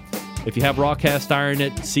to that, if you have raw cast iron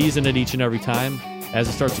it, season it each and every time. As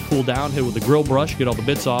it starts to cool down, hit it with a grill brush, get all the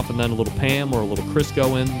bits off, and then a little Pam or a little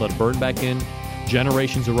Crisco in, let it burn back in.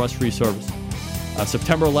 Generations of rust-free service.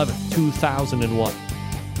 September 11th, 2001.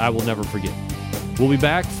 I will never forget. We'll be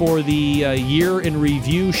back for the Year in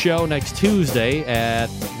Review show next Tuesday at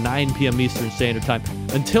 9 p.m. Eastern Standard Time.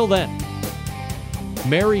 Until then,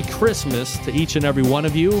 Merry Christmas to each and every one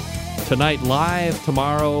of you. Tonight live,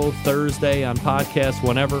 tomorrow, Thursday on podcast,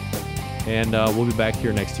 whenever. And we'll be back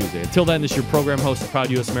here next Tuesday. Until then, this is your program host,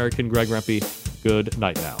 proud U.S. American, Greg Rempe. Good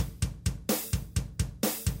night now.